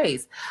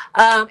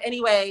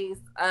 Anyways,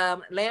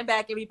 land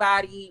back,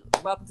 everybody.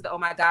 Welcome to the Oh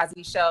My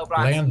Ghazi Show.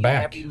 Brought to you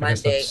every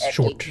Monday at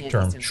 8 p.m.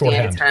 Eastern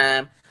Standard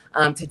Time.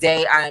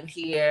 Today, I'm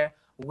here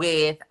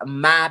with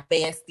my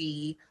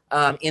bestie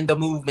in the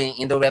movement,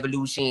 in the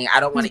revolution.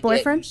 I don't want to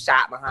get you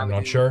shot, Muhammad. I'm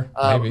not sure.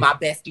 My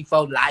bestie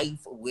for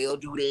life will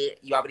do that.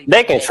 You already.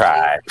 They can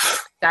try.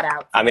 Shout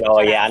out. I know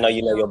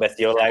you know your bestie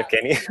your life,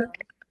 Kenny.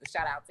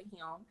 Shout out to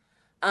him.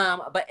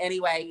 But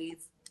anyways.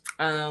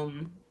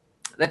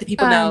 Let the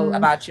people know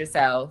about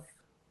yourself.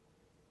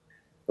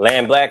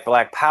 Land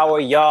Black Power,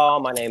 y'all.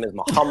 My name is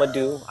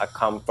Muhammadu. I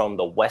come from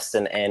the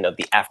western end of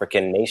the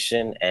African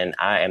nation, and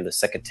I am the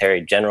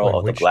Secretary General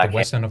of the Black Hammer. The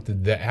western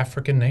of the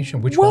African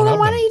nation? Which one of them? Well, then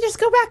why don't you just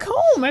go back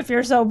home if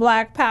you're so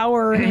Black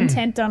Power and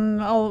intent on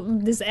all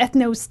this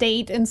ethno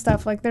state and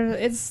stuff?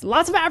 It's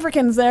lots of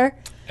Africans there.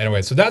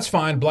 Anyway, so that's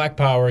fine. Black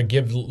Power,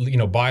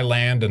 buy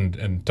land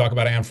and talk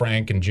about Anne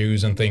Frank and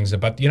Jews and things.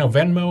 But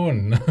Venmo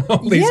and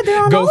all these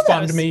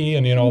GoFundMe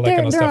and all that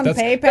kind of stuff. They're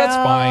on PayPal, that's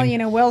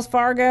fine. Wells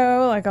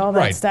Fargo, all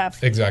that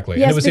stuff. Exactly.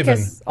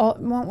 Yes,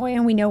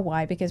 and we know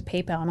why, because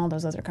PayPal and all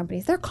those other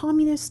companies, they're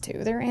communists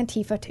too. They're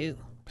Antifa too.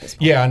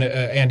 Yeah, and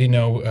Andy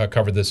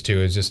covered this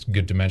too. It's just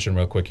good to mention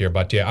real quick here.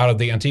 But out of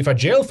the Antifa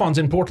jail funds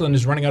in Portland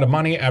is running out of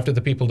money after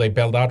the people they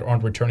bailed out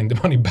aren't returning the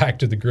money back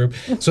to the group.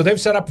 So they've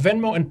set up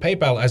Venmo and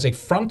PayPal as a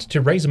front to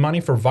raise money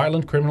for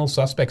violent criminal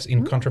suspects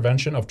in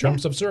contravention of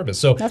terms of service.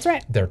 So that's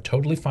right. They're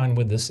totally fine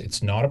with this.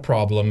 It's not a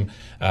problem.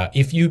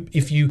 If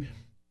you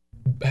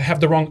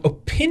have the wrong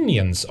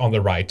opinions on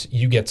the right,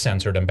 you get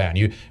censored and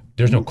banned.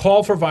 There's no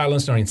call for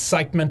violence, no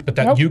incitement, but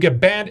that you get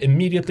banned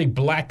immediately,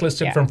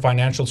 blacklisted from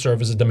financial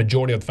services, the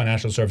majority of the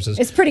financial services.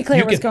 It's pretty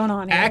clear you what's can going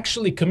on here.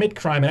 actually commit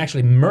crime and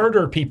actually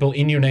murder people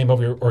in your name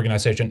of your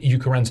organization. You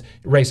can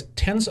raise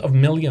tens of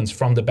millions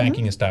from the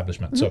banking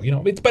establishment. So,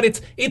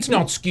 it's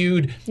not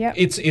skewed. Yep.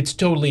 It's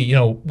totally,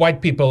 white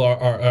people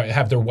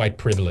have their white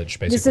privilege,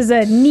 basically. This is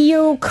a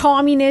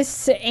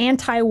neo-communist,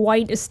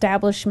 anti-white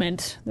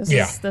establishment.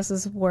 This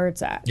is where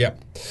it's at. Yeah.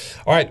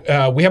 All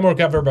right. We have more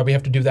cover, but we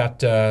have to do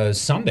that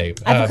Sunday.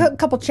 I have a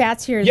couple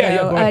chats here,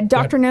 though.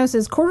 Dr. No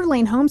says Coeur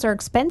d'Alene homes are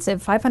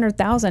expensive,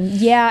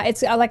 $500,000. Yeah,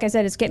 it's like I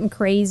said, it's getting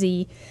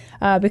crazy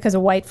because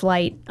of white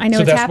flight. I know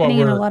it's happening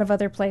in a lot of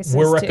other places.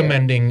 We're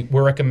recommending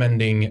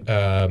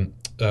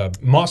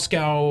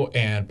Moscow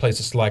and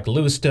places like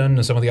Lewiston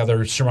and some of the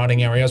other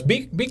surrounding areas.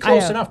 Be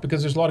close enough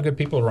because there's a lot of good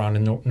people around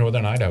in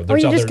northern Idaho.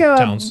 There's or you just go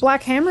towns.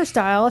 Black Hammer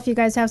style. If you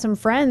guys have some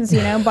friends,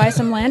 buy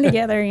some land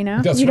together.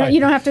 That's you right.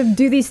 don't have to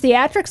do these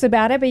theatrics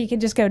about it, but you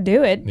can just go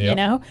do it.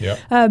 Yep.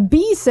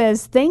 B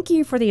says, thank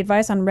you for the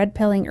advice on red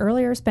pilling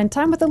earlier. Spent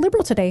time with a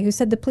liberal today who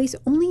said the police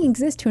only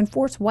exist to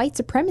enforce white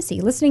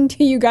supremacy. Listening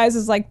to you guys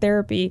is like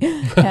therapy.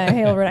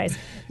 Hail red eyes.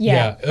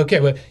 Yeah. Okay.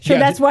 Well, sure.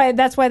 That's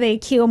why they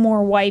kill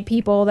more white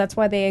people. That's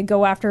why they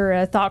go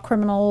after thought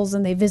criminals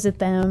and they visit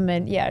them.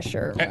 And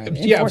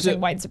enforcing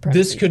white supremacy.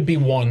 This could be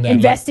one that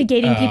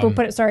investigating people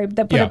put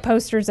up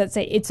posters that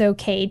say it's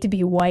okay to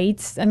be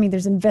white. I mean,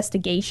 there's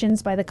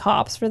investigations by the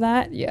cops for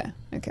that. Yeah.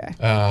 Okay.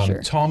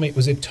 Sure. Tommy,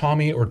 was it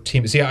Tommy or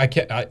Tim? See, I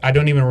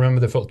don't even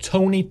remember the full.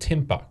 Tony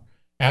Timpa.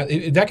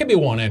 That could be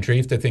one entry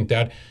if they think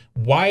that.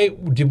 Why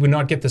did we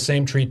not get the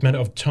same treatment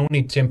of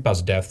Tony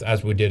Timpa's death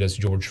as we did as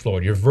George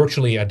Floyd? You're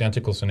virtually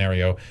identical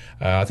scenario.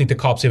 I think the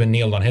cops even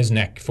kneeled on his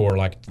neck for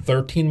like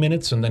 13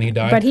 minutes and then he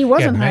died. But he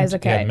wasn't high as a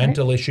kite. He had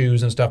mental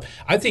issues and stuff.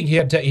 I think he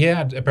had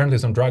apparently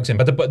some drugs in.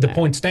 But the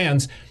point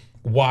stands.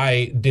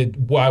 Why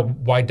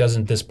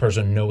doesn't this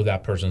person know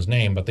that person's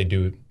name, but they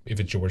do if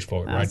it's George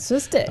Floyd, right? That's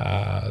just it.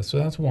 So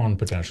that's one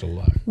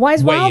potential.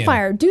 Wise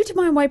Wildfire. Due to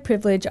my white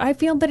privilege, I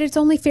feel that it's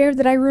only fair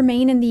that I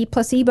remain in the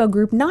placebo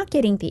group not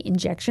getting the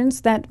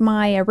injections, that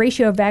my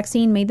ratio of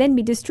vaccine may then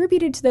be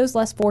distributed to those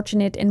less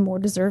fortunate and more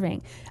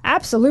deserving.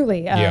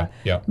 Absolutely.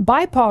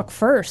 BIPOC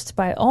first,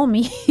 by all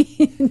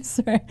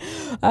means.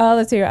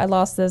 Let's see. I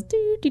lost this.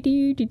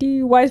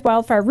 Wise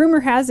Wildfire.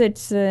 Rumor has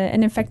it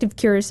an effective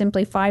cure is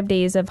simply 5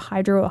 days of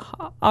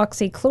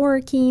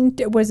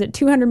hydroxychloroquine. Was it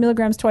 200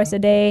 milligrams twice a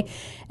day?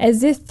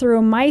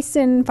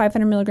 Azithromycin,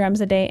 500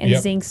 milligrams a day, and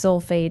zinc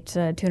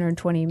sulfate,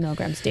 220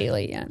 milligrams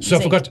daily. Yeah, so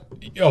I forgot.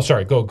 Oh,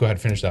 sorry. Go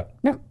ahead. Finish that.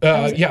 No.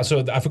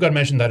 So I forgot to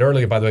mention that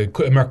earlier. By the way,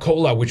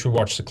 Mercola, which we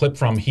watched the clip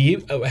from, he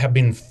have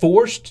been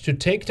forced to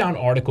take down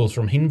articles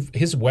from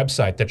his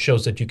website that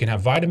shows that you can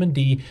have vitamin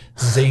D,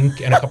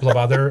 zinc, and a couple of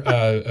other,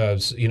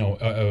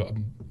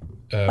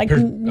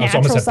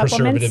 natural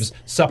preservatives,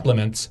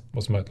 supplements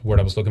was the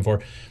word I was looking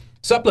for.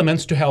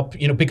 Supplements to help,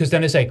 because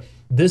then they say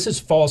this is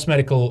false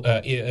medical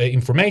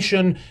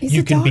information.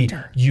 You can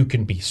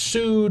be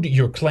sued.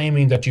 You're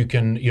claiming that you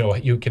can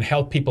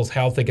help people's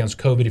health against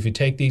COVID if you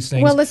take these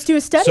things. Well, let's do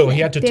a study. So he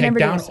had to take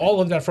down all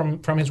of that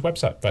from his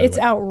website. It's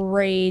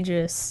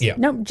outrageous. Yeah.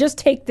 No, just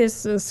take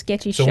this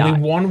sketchy so shot.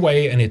 Only one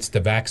way, and it's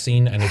the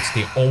vaccine, and it's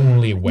the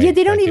only way. Yeah,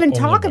 they don't even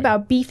talk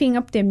about beefing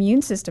up the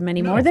immune system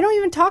anymore. No. They don't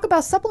even talk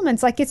about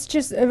supplements. Like it's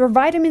just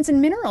vitamins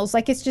and minerals.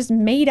 Like it's just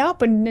made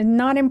up and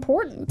not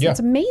important. Yeah.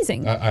 It's amazing.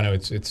 I know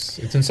it's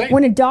insane.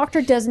 When a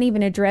doctor doesn't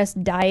even address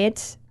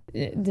diet,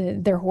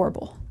 they're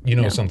horrible.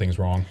 Something's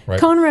wrong, right?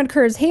 Conrad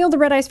Kurz, hail the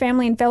Red Ice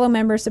family and fellow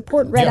members.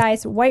 Support Red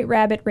Ice, White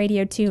Rabbit,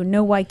 Radio 2,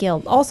 No White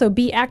Guild. Also,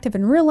 be active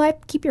in real life.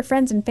 Keep your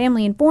friends and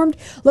family informed.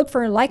 Look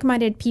for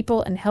like-minded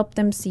people and help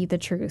them see the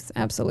truth.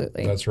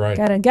 Absolutely. That's right.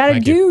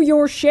 Gotta do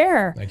your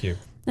share. Thank you.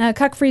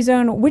 Cuck-free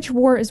zone, which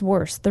war is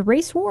worse, the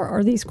race war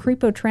or these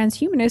creepo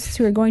transhumanists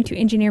who are going to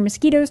engineer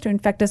mosquitoes to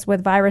infect us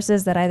with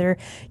viruses that either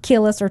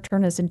kill us or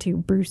turn us into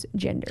Bruce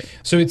Jenner?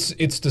 So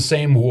it's the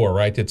same war,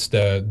 right? It's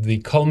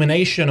the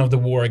culmination of the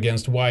war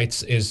against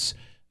whites is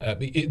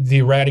the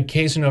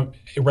eradication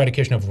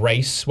of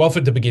race. Well,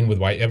 to begin with,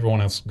 white, everyone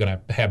else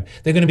they're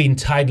going to be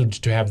entitled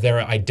to have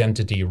their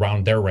identity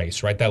around their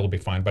race, right? That will be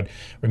fine. But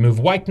remove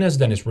whiteness,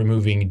 then it's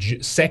removing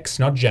sex,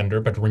 not gender,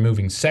 but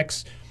removing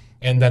sex.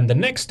 And then the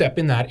next step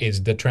in that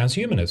is the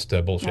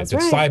transhumanist bullshit. That's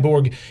it's right.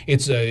 cyborg,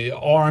 it's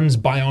arms,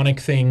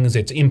 bionic things,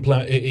 it's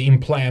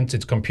implants,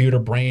 it's computer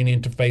brain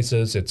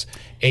interfaces, it's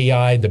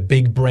AI, the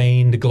big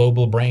brain, the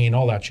global brain,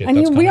 all that shit.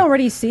 And we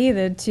already see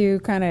the two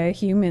kind of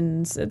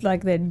humans,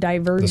 like the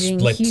diverging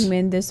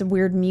human, this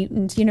weird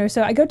mutant,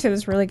 So I go to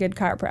this really good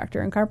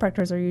chiropractor, and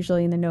chiropractors are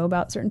usually in the know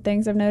about certain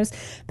things, I've noticed.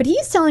 But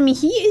he's telling me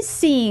he is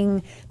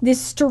seeing this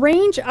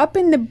strange up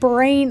in the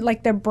brain,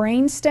 like the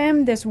brain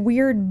stem, this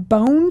weird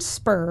bone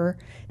spur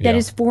that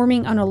is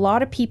forming on a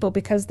lot of people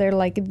because they're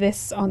like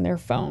this on their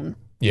phone.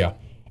 Yeah.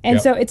 And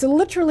so it's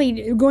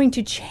literally going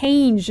to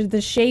change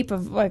the shape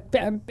of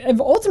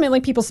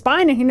ultimately people's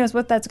spine, and who knows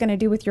what that's going to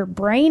do with your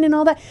brain and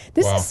all that.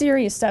 This is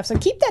serious stuff. So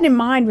keep that in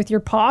mind with your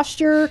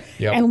posture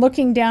and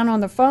looking down on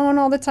the phone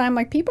all the time.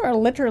 Like, people are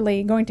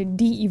literally going to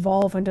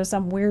de-evolve into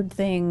some weird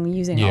thing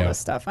using all this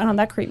stuff. I don't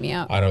know, that creeped me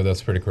out. I know,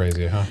 that's pretty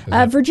crazy,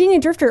 huh? Virginia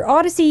Drifter,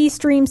 Odyssey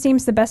stream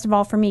seems the best of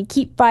all for me.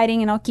 Keep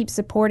fighting and I'll keep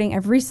supporting.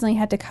 I've recently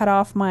had to cut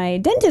off my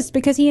dentist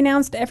because he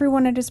announced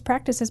everyone at his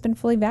practice has been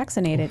fully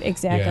vaccinated.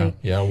 Exactly.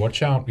 Yeah,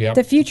 watch out. Yep.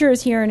 The future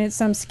is here and it's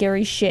some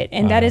scary shit.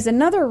 And that is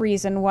another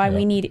reason why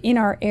we need in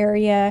our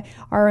area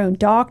our own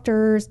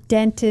doctors,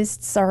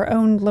 dentists, our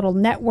own little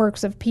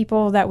networks of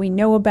people that we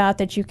know about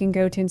that you can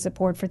go to and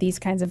support for these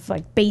kinds of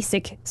like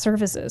basic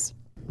services.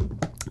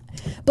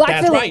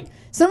 That's right.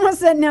 Someone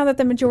said now that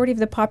the majority of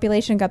the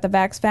population got the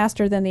vax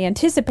faster than they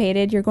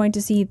anticipated, you're going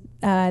to see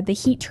the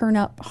heat turn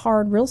up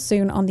hard real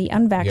soon on the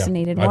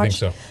unvaccinated. I think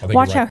so.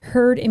 Watch how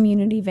herd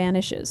immunity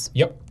vanishes.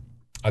 Yep.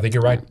 I think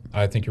you're right.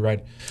 A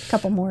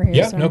couple more here.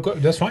 Yeah, sorry. no,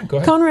 that's fine. Go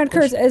ahead. Conrad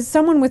Kurz, as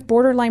someone with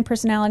borderline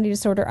personality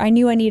disorder, I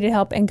knew I needed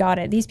help and got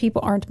it. These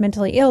people aren't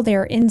mentally ill. They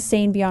are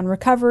insane beyond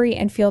recovery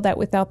and feel that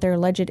without their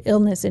alleged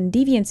illness and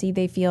deviancy,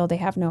 they feel they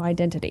have no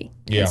identity.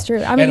 Yeah. It's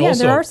true. I mean,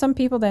 also, there are some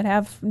people that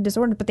have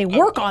disorders, but they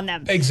work on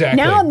them.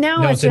 Exactly.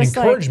 Now it's an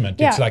encouragement.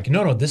 It's like,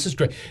 no, this is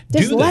great.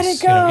 Just let it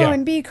go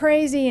and be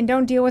crazy and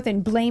don't deal with it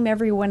and blame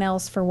everyone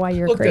else for why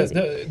you're crazy.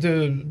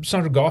 The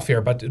son of golf here,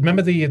 but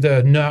remember the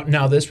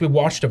now this we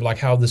watched of like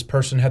how this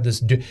person had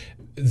this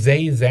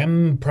they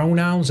them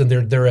pronouns and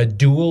they're a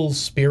dual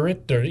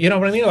spirit, or you know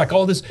what I mean, like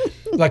all this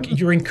like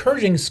you're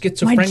encouraging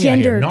schizophrenia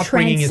here, not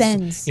bringing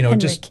it, you know,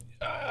 Henrik. Just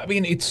I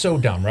mean, it's so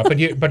dumb,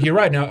 right? But you're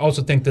right. Now I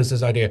also think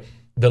this idea,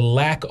 the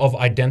lack of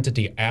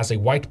identity as a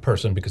white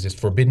person, because it's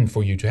forbidden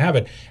for you to have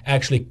it,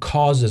 actually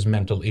causes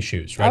mental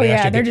issues, right? Oh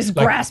yeah, they're just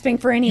grasping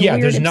for any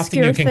weird, there's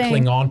nothing you can thing.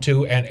 cling on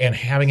to, and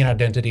having an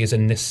identity is a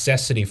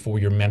necessity for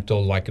your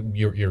mental, like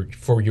your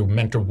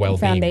mental well-being.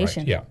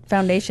 Foundation. Right? Yeah.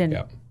 Foundation.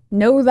 Yeah.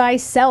 Know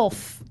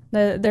thyself.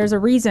 There's a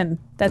reason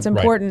that's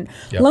important.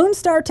 Right. Yep. Lone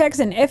Star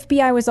Texan,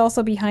 FBI was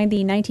also behind the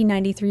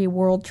 1993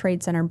 World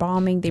Trade Center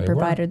bombing. They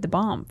provided the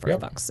bomb, for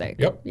fuck's sake.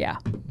 Yep. Yeah.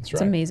 That's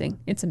It's amazing.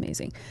 It's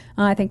amazing.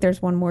 I think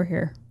there's one more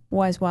here.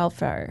 Wise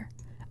Wildfire.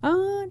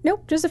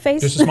 Nope, just a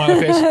face. Just a smiley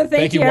face.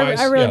 Thank you, Wise.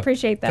 I really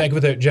appreciate that. Thank you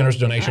for the generous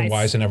donation,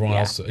 Wise, and everyone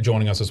else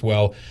joining us as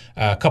well.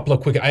 A couple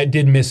of quick, I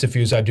did miss a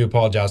few, so I do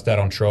apologize that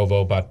on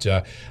Trovo, but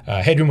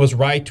Hadrian was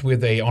right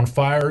with a on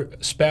fire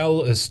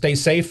spell. Stay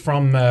safe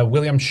from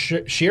William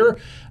Shear.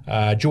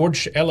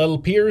 George L.L.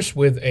 Pierce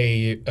with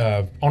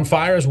a on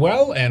fire as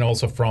well, and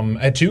also from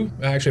two,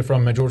 actually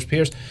from George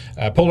Pierce.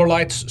 Polar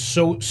Lights,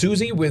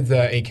 Susie with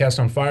a cast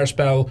on fire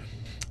spell.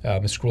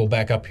 Let me scroll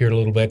back up here a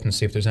little bit and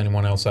see if there's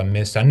anyone else I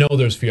missed. I know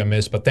there's a few I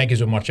missed, but thank you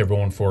so much,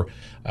 everyone, for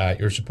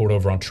your support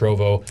over on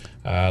Trovo.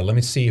 Let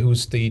me see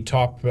who's the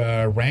top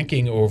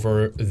ranking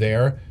over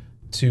there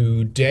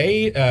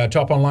today.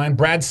 Top online,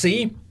 Brad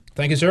C.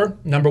 Thank you, sir.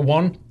 Number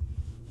 1.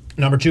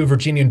 Number 2,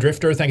 Virginian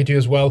Drifter. Thank you to you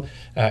as well.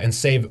 And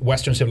Save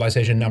Western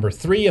Civilization, number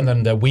 3. And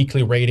then the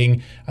weekly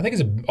rating, I think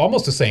it's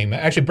almost the same.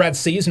 Actually, Brad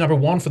C is number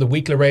 1 for the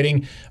weekly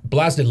rating.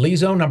 Blasted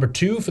Lizo, number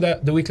 2 for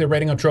the weekly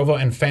rating on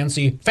Trovo. And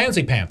Fancy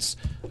Pants,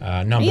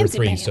 number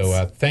 3.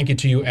 So thank you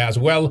to you as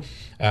well.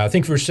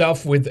 Think for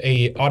yourself with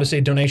a Odyssey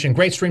donation.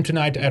 Great stream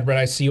tonight at Red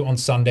Eye. See you on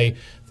Sunday.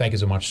 Thank you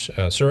so much,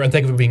 sir. And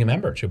thank you for being a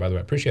member, too, by the way.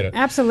 I appreciate it.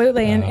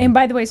 Absolutely. And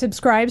by the way,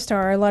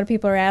 Subscribestar. A lot of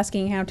people are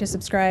asking how to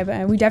subscribe.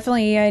 We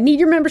definitely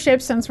need your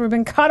membership since we've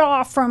been cut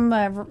off from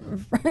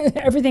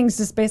everything's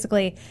just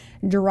basically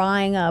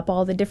drying up,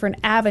 all the different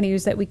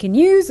avenues that we can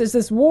use as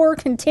this war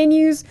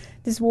continues,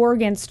 this war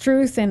against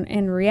truth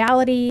and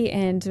reality.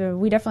 And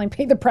we definitely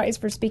paid the price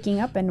for speaking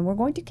up, and we're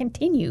going to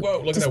continue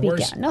to speak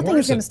out.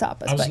 Nothing's going to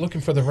stop us. I was looking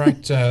for the right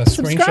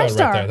screenshot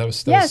right there. That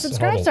was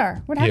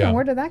Subscribestar. What happened?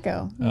 Where did that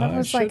go? That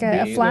was like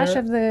a flash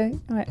of the...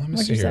 Let me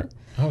see here.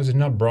 Oh, is it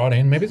not brought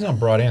in? Maybe it's not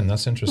brought in.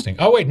 That's interesting.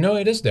 Oh, wait. No,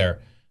 it is there.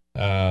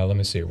 Let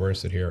me see. Where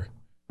is it here?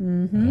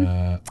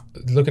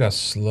 Look at how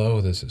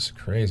slow this is.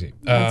 Crazy.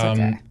 That's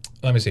okay.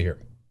 Let me see here.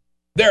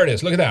 There it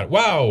is. Look at that.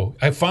 Wow.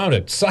 I found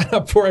it. Sign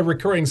up for a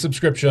recurring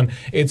subscription.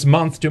 It's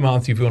month to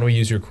month if you want to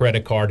use your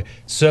credit card.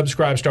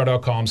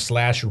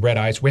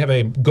 Subscribestar.com/redice. We have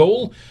a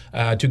goal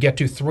to get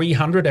to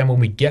 300. And when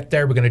we get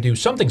there, we're going to do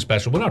something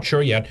special. We're not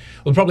sure yet.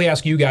 We'll probably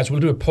ask you guys. We'll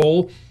do a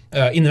poll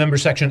in the member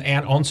section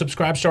and on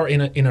Subscribestar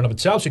in and of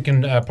itself, so you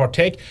can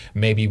partake.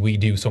 Maybe we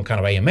do some kind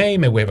of AMA.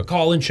 Maybe we have a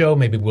call-in show.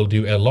 Maybe we'll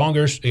do a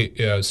longer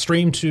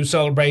stream to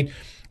celebrate.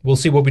 We'll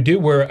see what we do.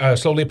 We're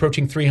slowly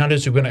approaching 300,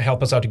 so you're going to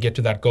help us out to get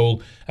to that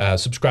goal.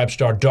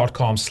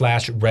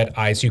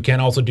 Subscribestar.com/redice. You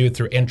can also do it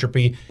through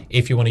Entropy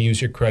if you want to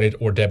use your credit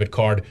or debit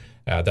card.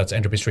 That's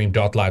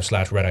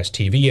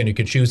entropystream.live/redicetv. And you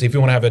can choose, if you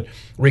want to have it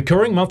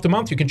recurring month to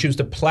month, you can choose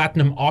the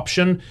platinum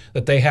option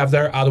that they have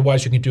there.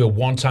 Otherwise, you can do a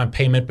one-time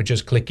payment by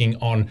just clicking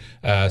on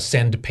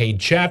send paid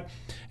chat,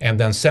 and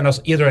then send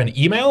us either an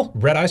email,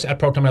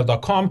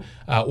 redice@protonmail.com,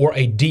 or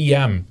a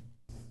DM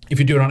if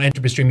you do it on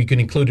Entropy Stream, you can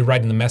include it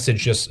right in the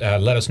message. Just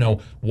let us know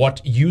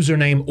what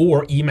username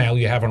or email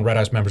you have on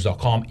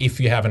redicemembers.com if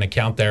you have an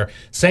account there.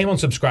 Same on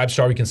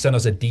Subscribestar. You can send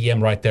us a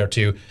DM right there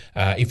too.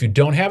 If you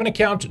don't have an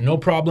account, no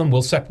problem.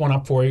 We'll set one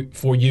up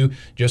for you.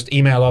 Just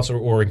email us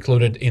or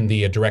include it in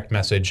the direct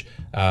message.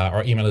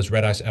 Our email is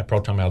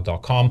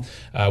redice@protonmail.com.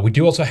 We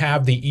do also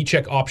have the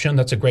e-check option.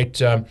 That's a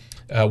great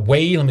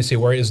way. Let me see,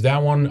 where is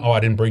that one? Oh, I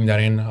didn't bring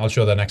that in. I'll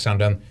show that next time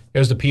then.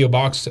 Here's the P.O.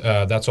 Box.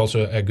 That's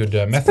also a good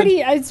method.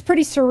 It's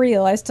pretty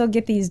surreal. I still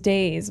get these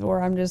days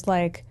where I'm just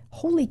like,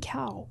 holy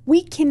cow,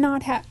 we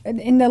cannot have,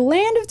 in the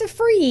land of the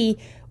free,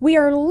 we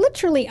are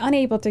literally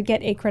unable to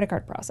get a credit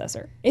card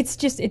processor. It's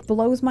just, it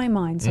blows my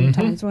mind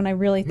sometimes when I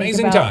really think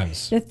about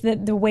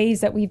the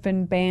ways that we've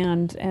been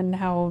banned and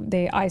how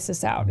they ice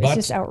us out. It's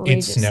just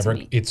outrageous.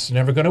 It's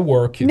never going to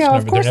work. They're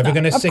never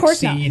going to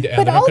succeed, and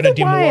they're not going to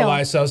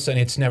demoralize us. And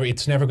it's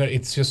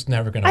just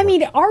never going to. I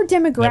mean, our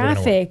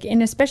demographic,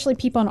 and especially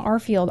people in our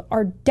field,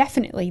 are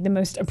definitely the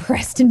most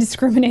oppressed and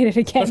discriminated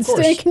against. Of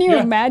course. Can you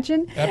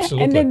imagine?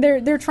 Absolutely. And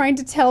then they're trying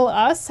to tell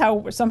us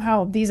how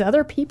somehow these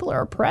other people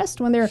are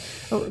oppressed when they're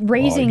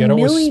raising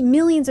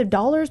millions of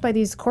dollars by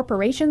these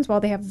corporations while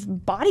they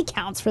have body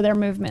counts for their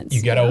movements.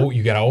 You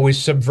gotta always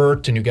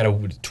subvert, and you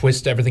gotta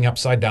twist everything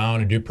upside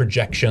down and do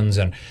projections.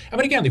 And I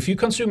mean, again, if you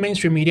consume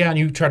mainstream media and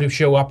you try to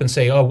show up and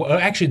say, "Oh,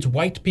 actually, it's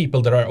white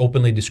people that are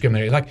openly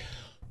discriminated," like,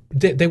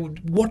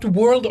 what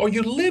world are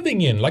you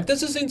living in? Like,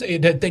 this is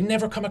they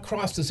never come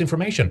across this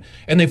information.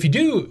 And if you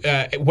do,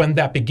 when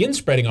that begins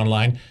spreading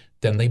online,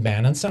 then they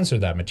ban and censor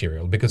that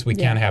material, because we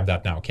can't have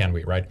that now, can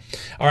we, right?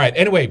 All right,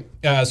 anyway,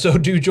 so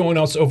do join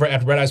us over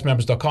at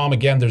redicemembers.com.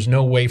 Again, there's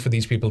no way for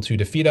these people to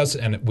defeat us,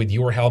 and with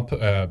your help,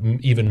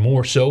 even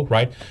more so,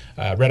 right?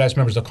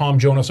 Redicemembers.com,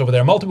 join us over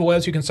there. Multiple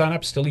ways you can sign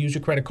up, still use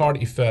your credit card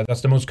if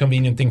that's the most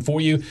convenient thing for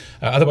you.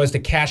 Otherwise, the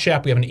Cash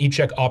App, we have an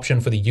e-check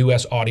option for the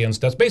US audience.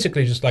 That's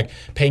basically just like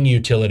paying a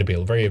utility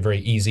bill. Very,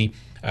 very easy.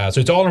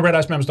 So it's all on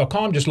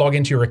redicemembers.com. Just log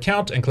into your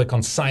account and click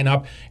on sign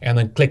up, and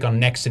then click on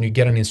next, and you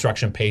get an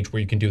instruction page where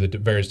you can do the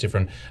various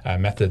different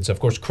methods. Of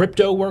course,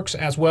 crypto works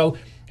as well.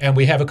 And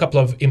we have a couple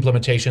of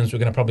implementations we're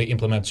going to probably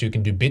implement, so you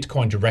can do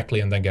Bitcoin directly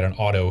and then get an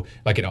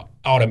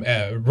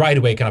right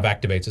away kind of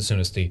activates as soon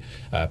as the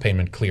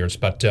payment clears.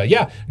 But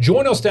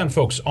join us then,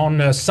 folks,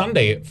 on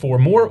Sunday for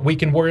more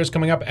Weekend Warriors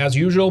coming up as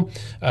usual.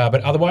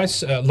 But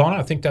otherwise, Lana,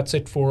 I think that's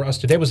it for us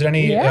today. Was there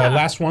any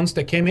last ones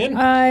that came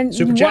in?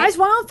 Super chat? Wise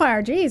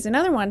Wildfire, geez,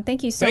 another one.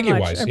 Thank you so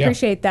much. Wise. I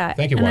appreciate that.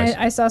 Thank you, Wise.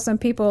 I saw some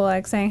people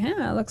like saying,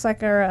 it looks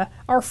like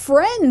our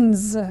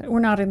friends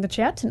were not in the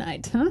chat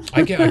tonight, huh?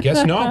 I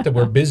guess not. That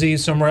we're busy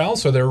somewhere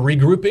else, or they're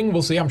regrouping.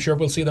 We'll see. I'm sure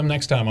we'll see them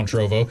next time on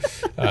Trovo.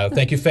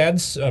 Thank you,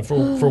 Feds,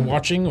 for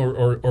watching,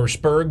 or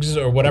Spurgs,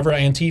 or whatever,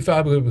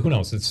 Antifa. Who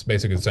knows? It's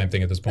basically the same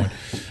thing at this point.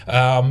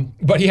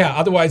 But yeah,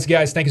 otherwise,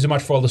 guys, thank you so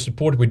much for all the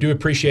support. We do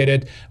appreciate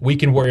it.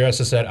 Weekend Warrior,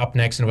 as I said, up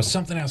next. And it was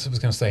something else I was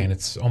going to say, and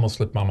it's almost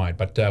slipped my mind.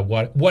 But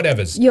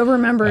whatever's. You'll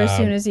remember as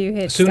soon as you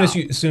hit stop.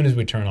 As soon as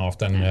we turn off,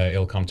 then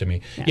it'll come to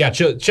me. Yeah,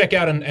 check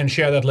out and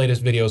share that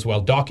latest video as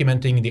well,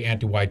 documenting the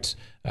anti-white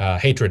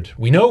hatred.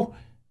 We know,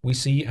 we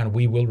see, and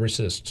we will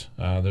resist.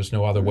 There's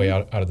no other way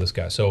out of this,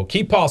 guy. So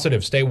keep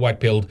positive, stay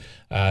white-pilled.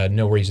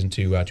 No reason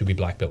to be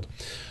black-pilled.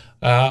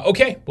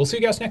 Okay, we'll see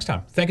you guys next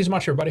time. Thank you so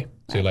much, everybody.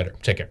 See you later.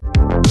 Take care.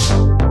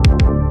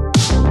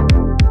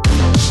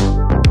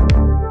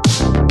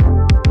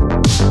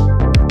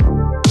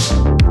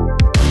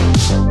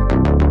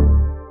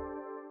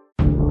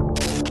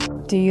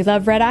 Do you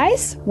love Red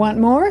Ice? Want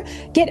more?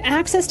 Get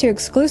access to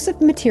exclusive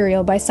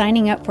material by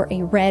signing up for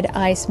a Red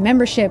Ice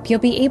membership. You'll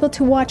be able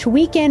to watch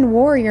Weekend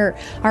Warrior,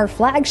 our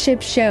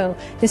flagship show,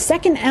 the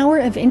second hour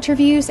of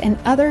interviews, and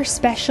other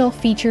special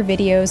feature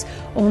videos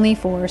only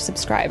for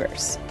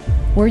subscribers.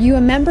 Were you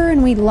a member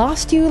and we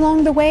lost you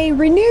along the way?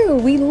 Renew!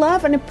 We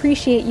love and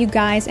appreciate you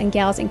guys and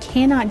gals and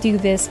cannot do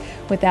this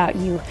without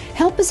you.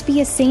 Help us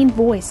be a sane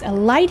voice, a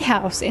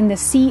lighthouse in the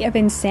sea of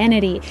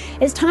insanity.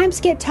 As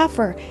times get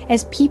tougher,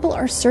 as people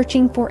are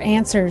searching for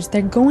answers,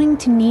 they're going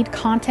to need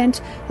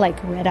content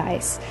like Red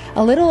Ice.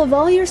 A little of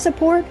all your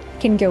support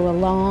can go a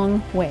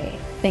long way.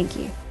 Thank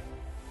you.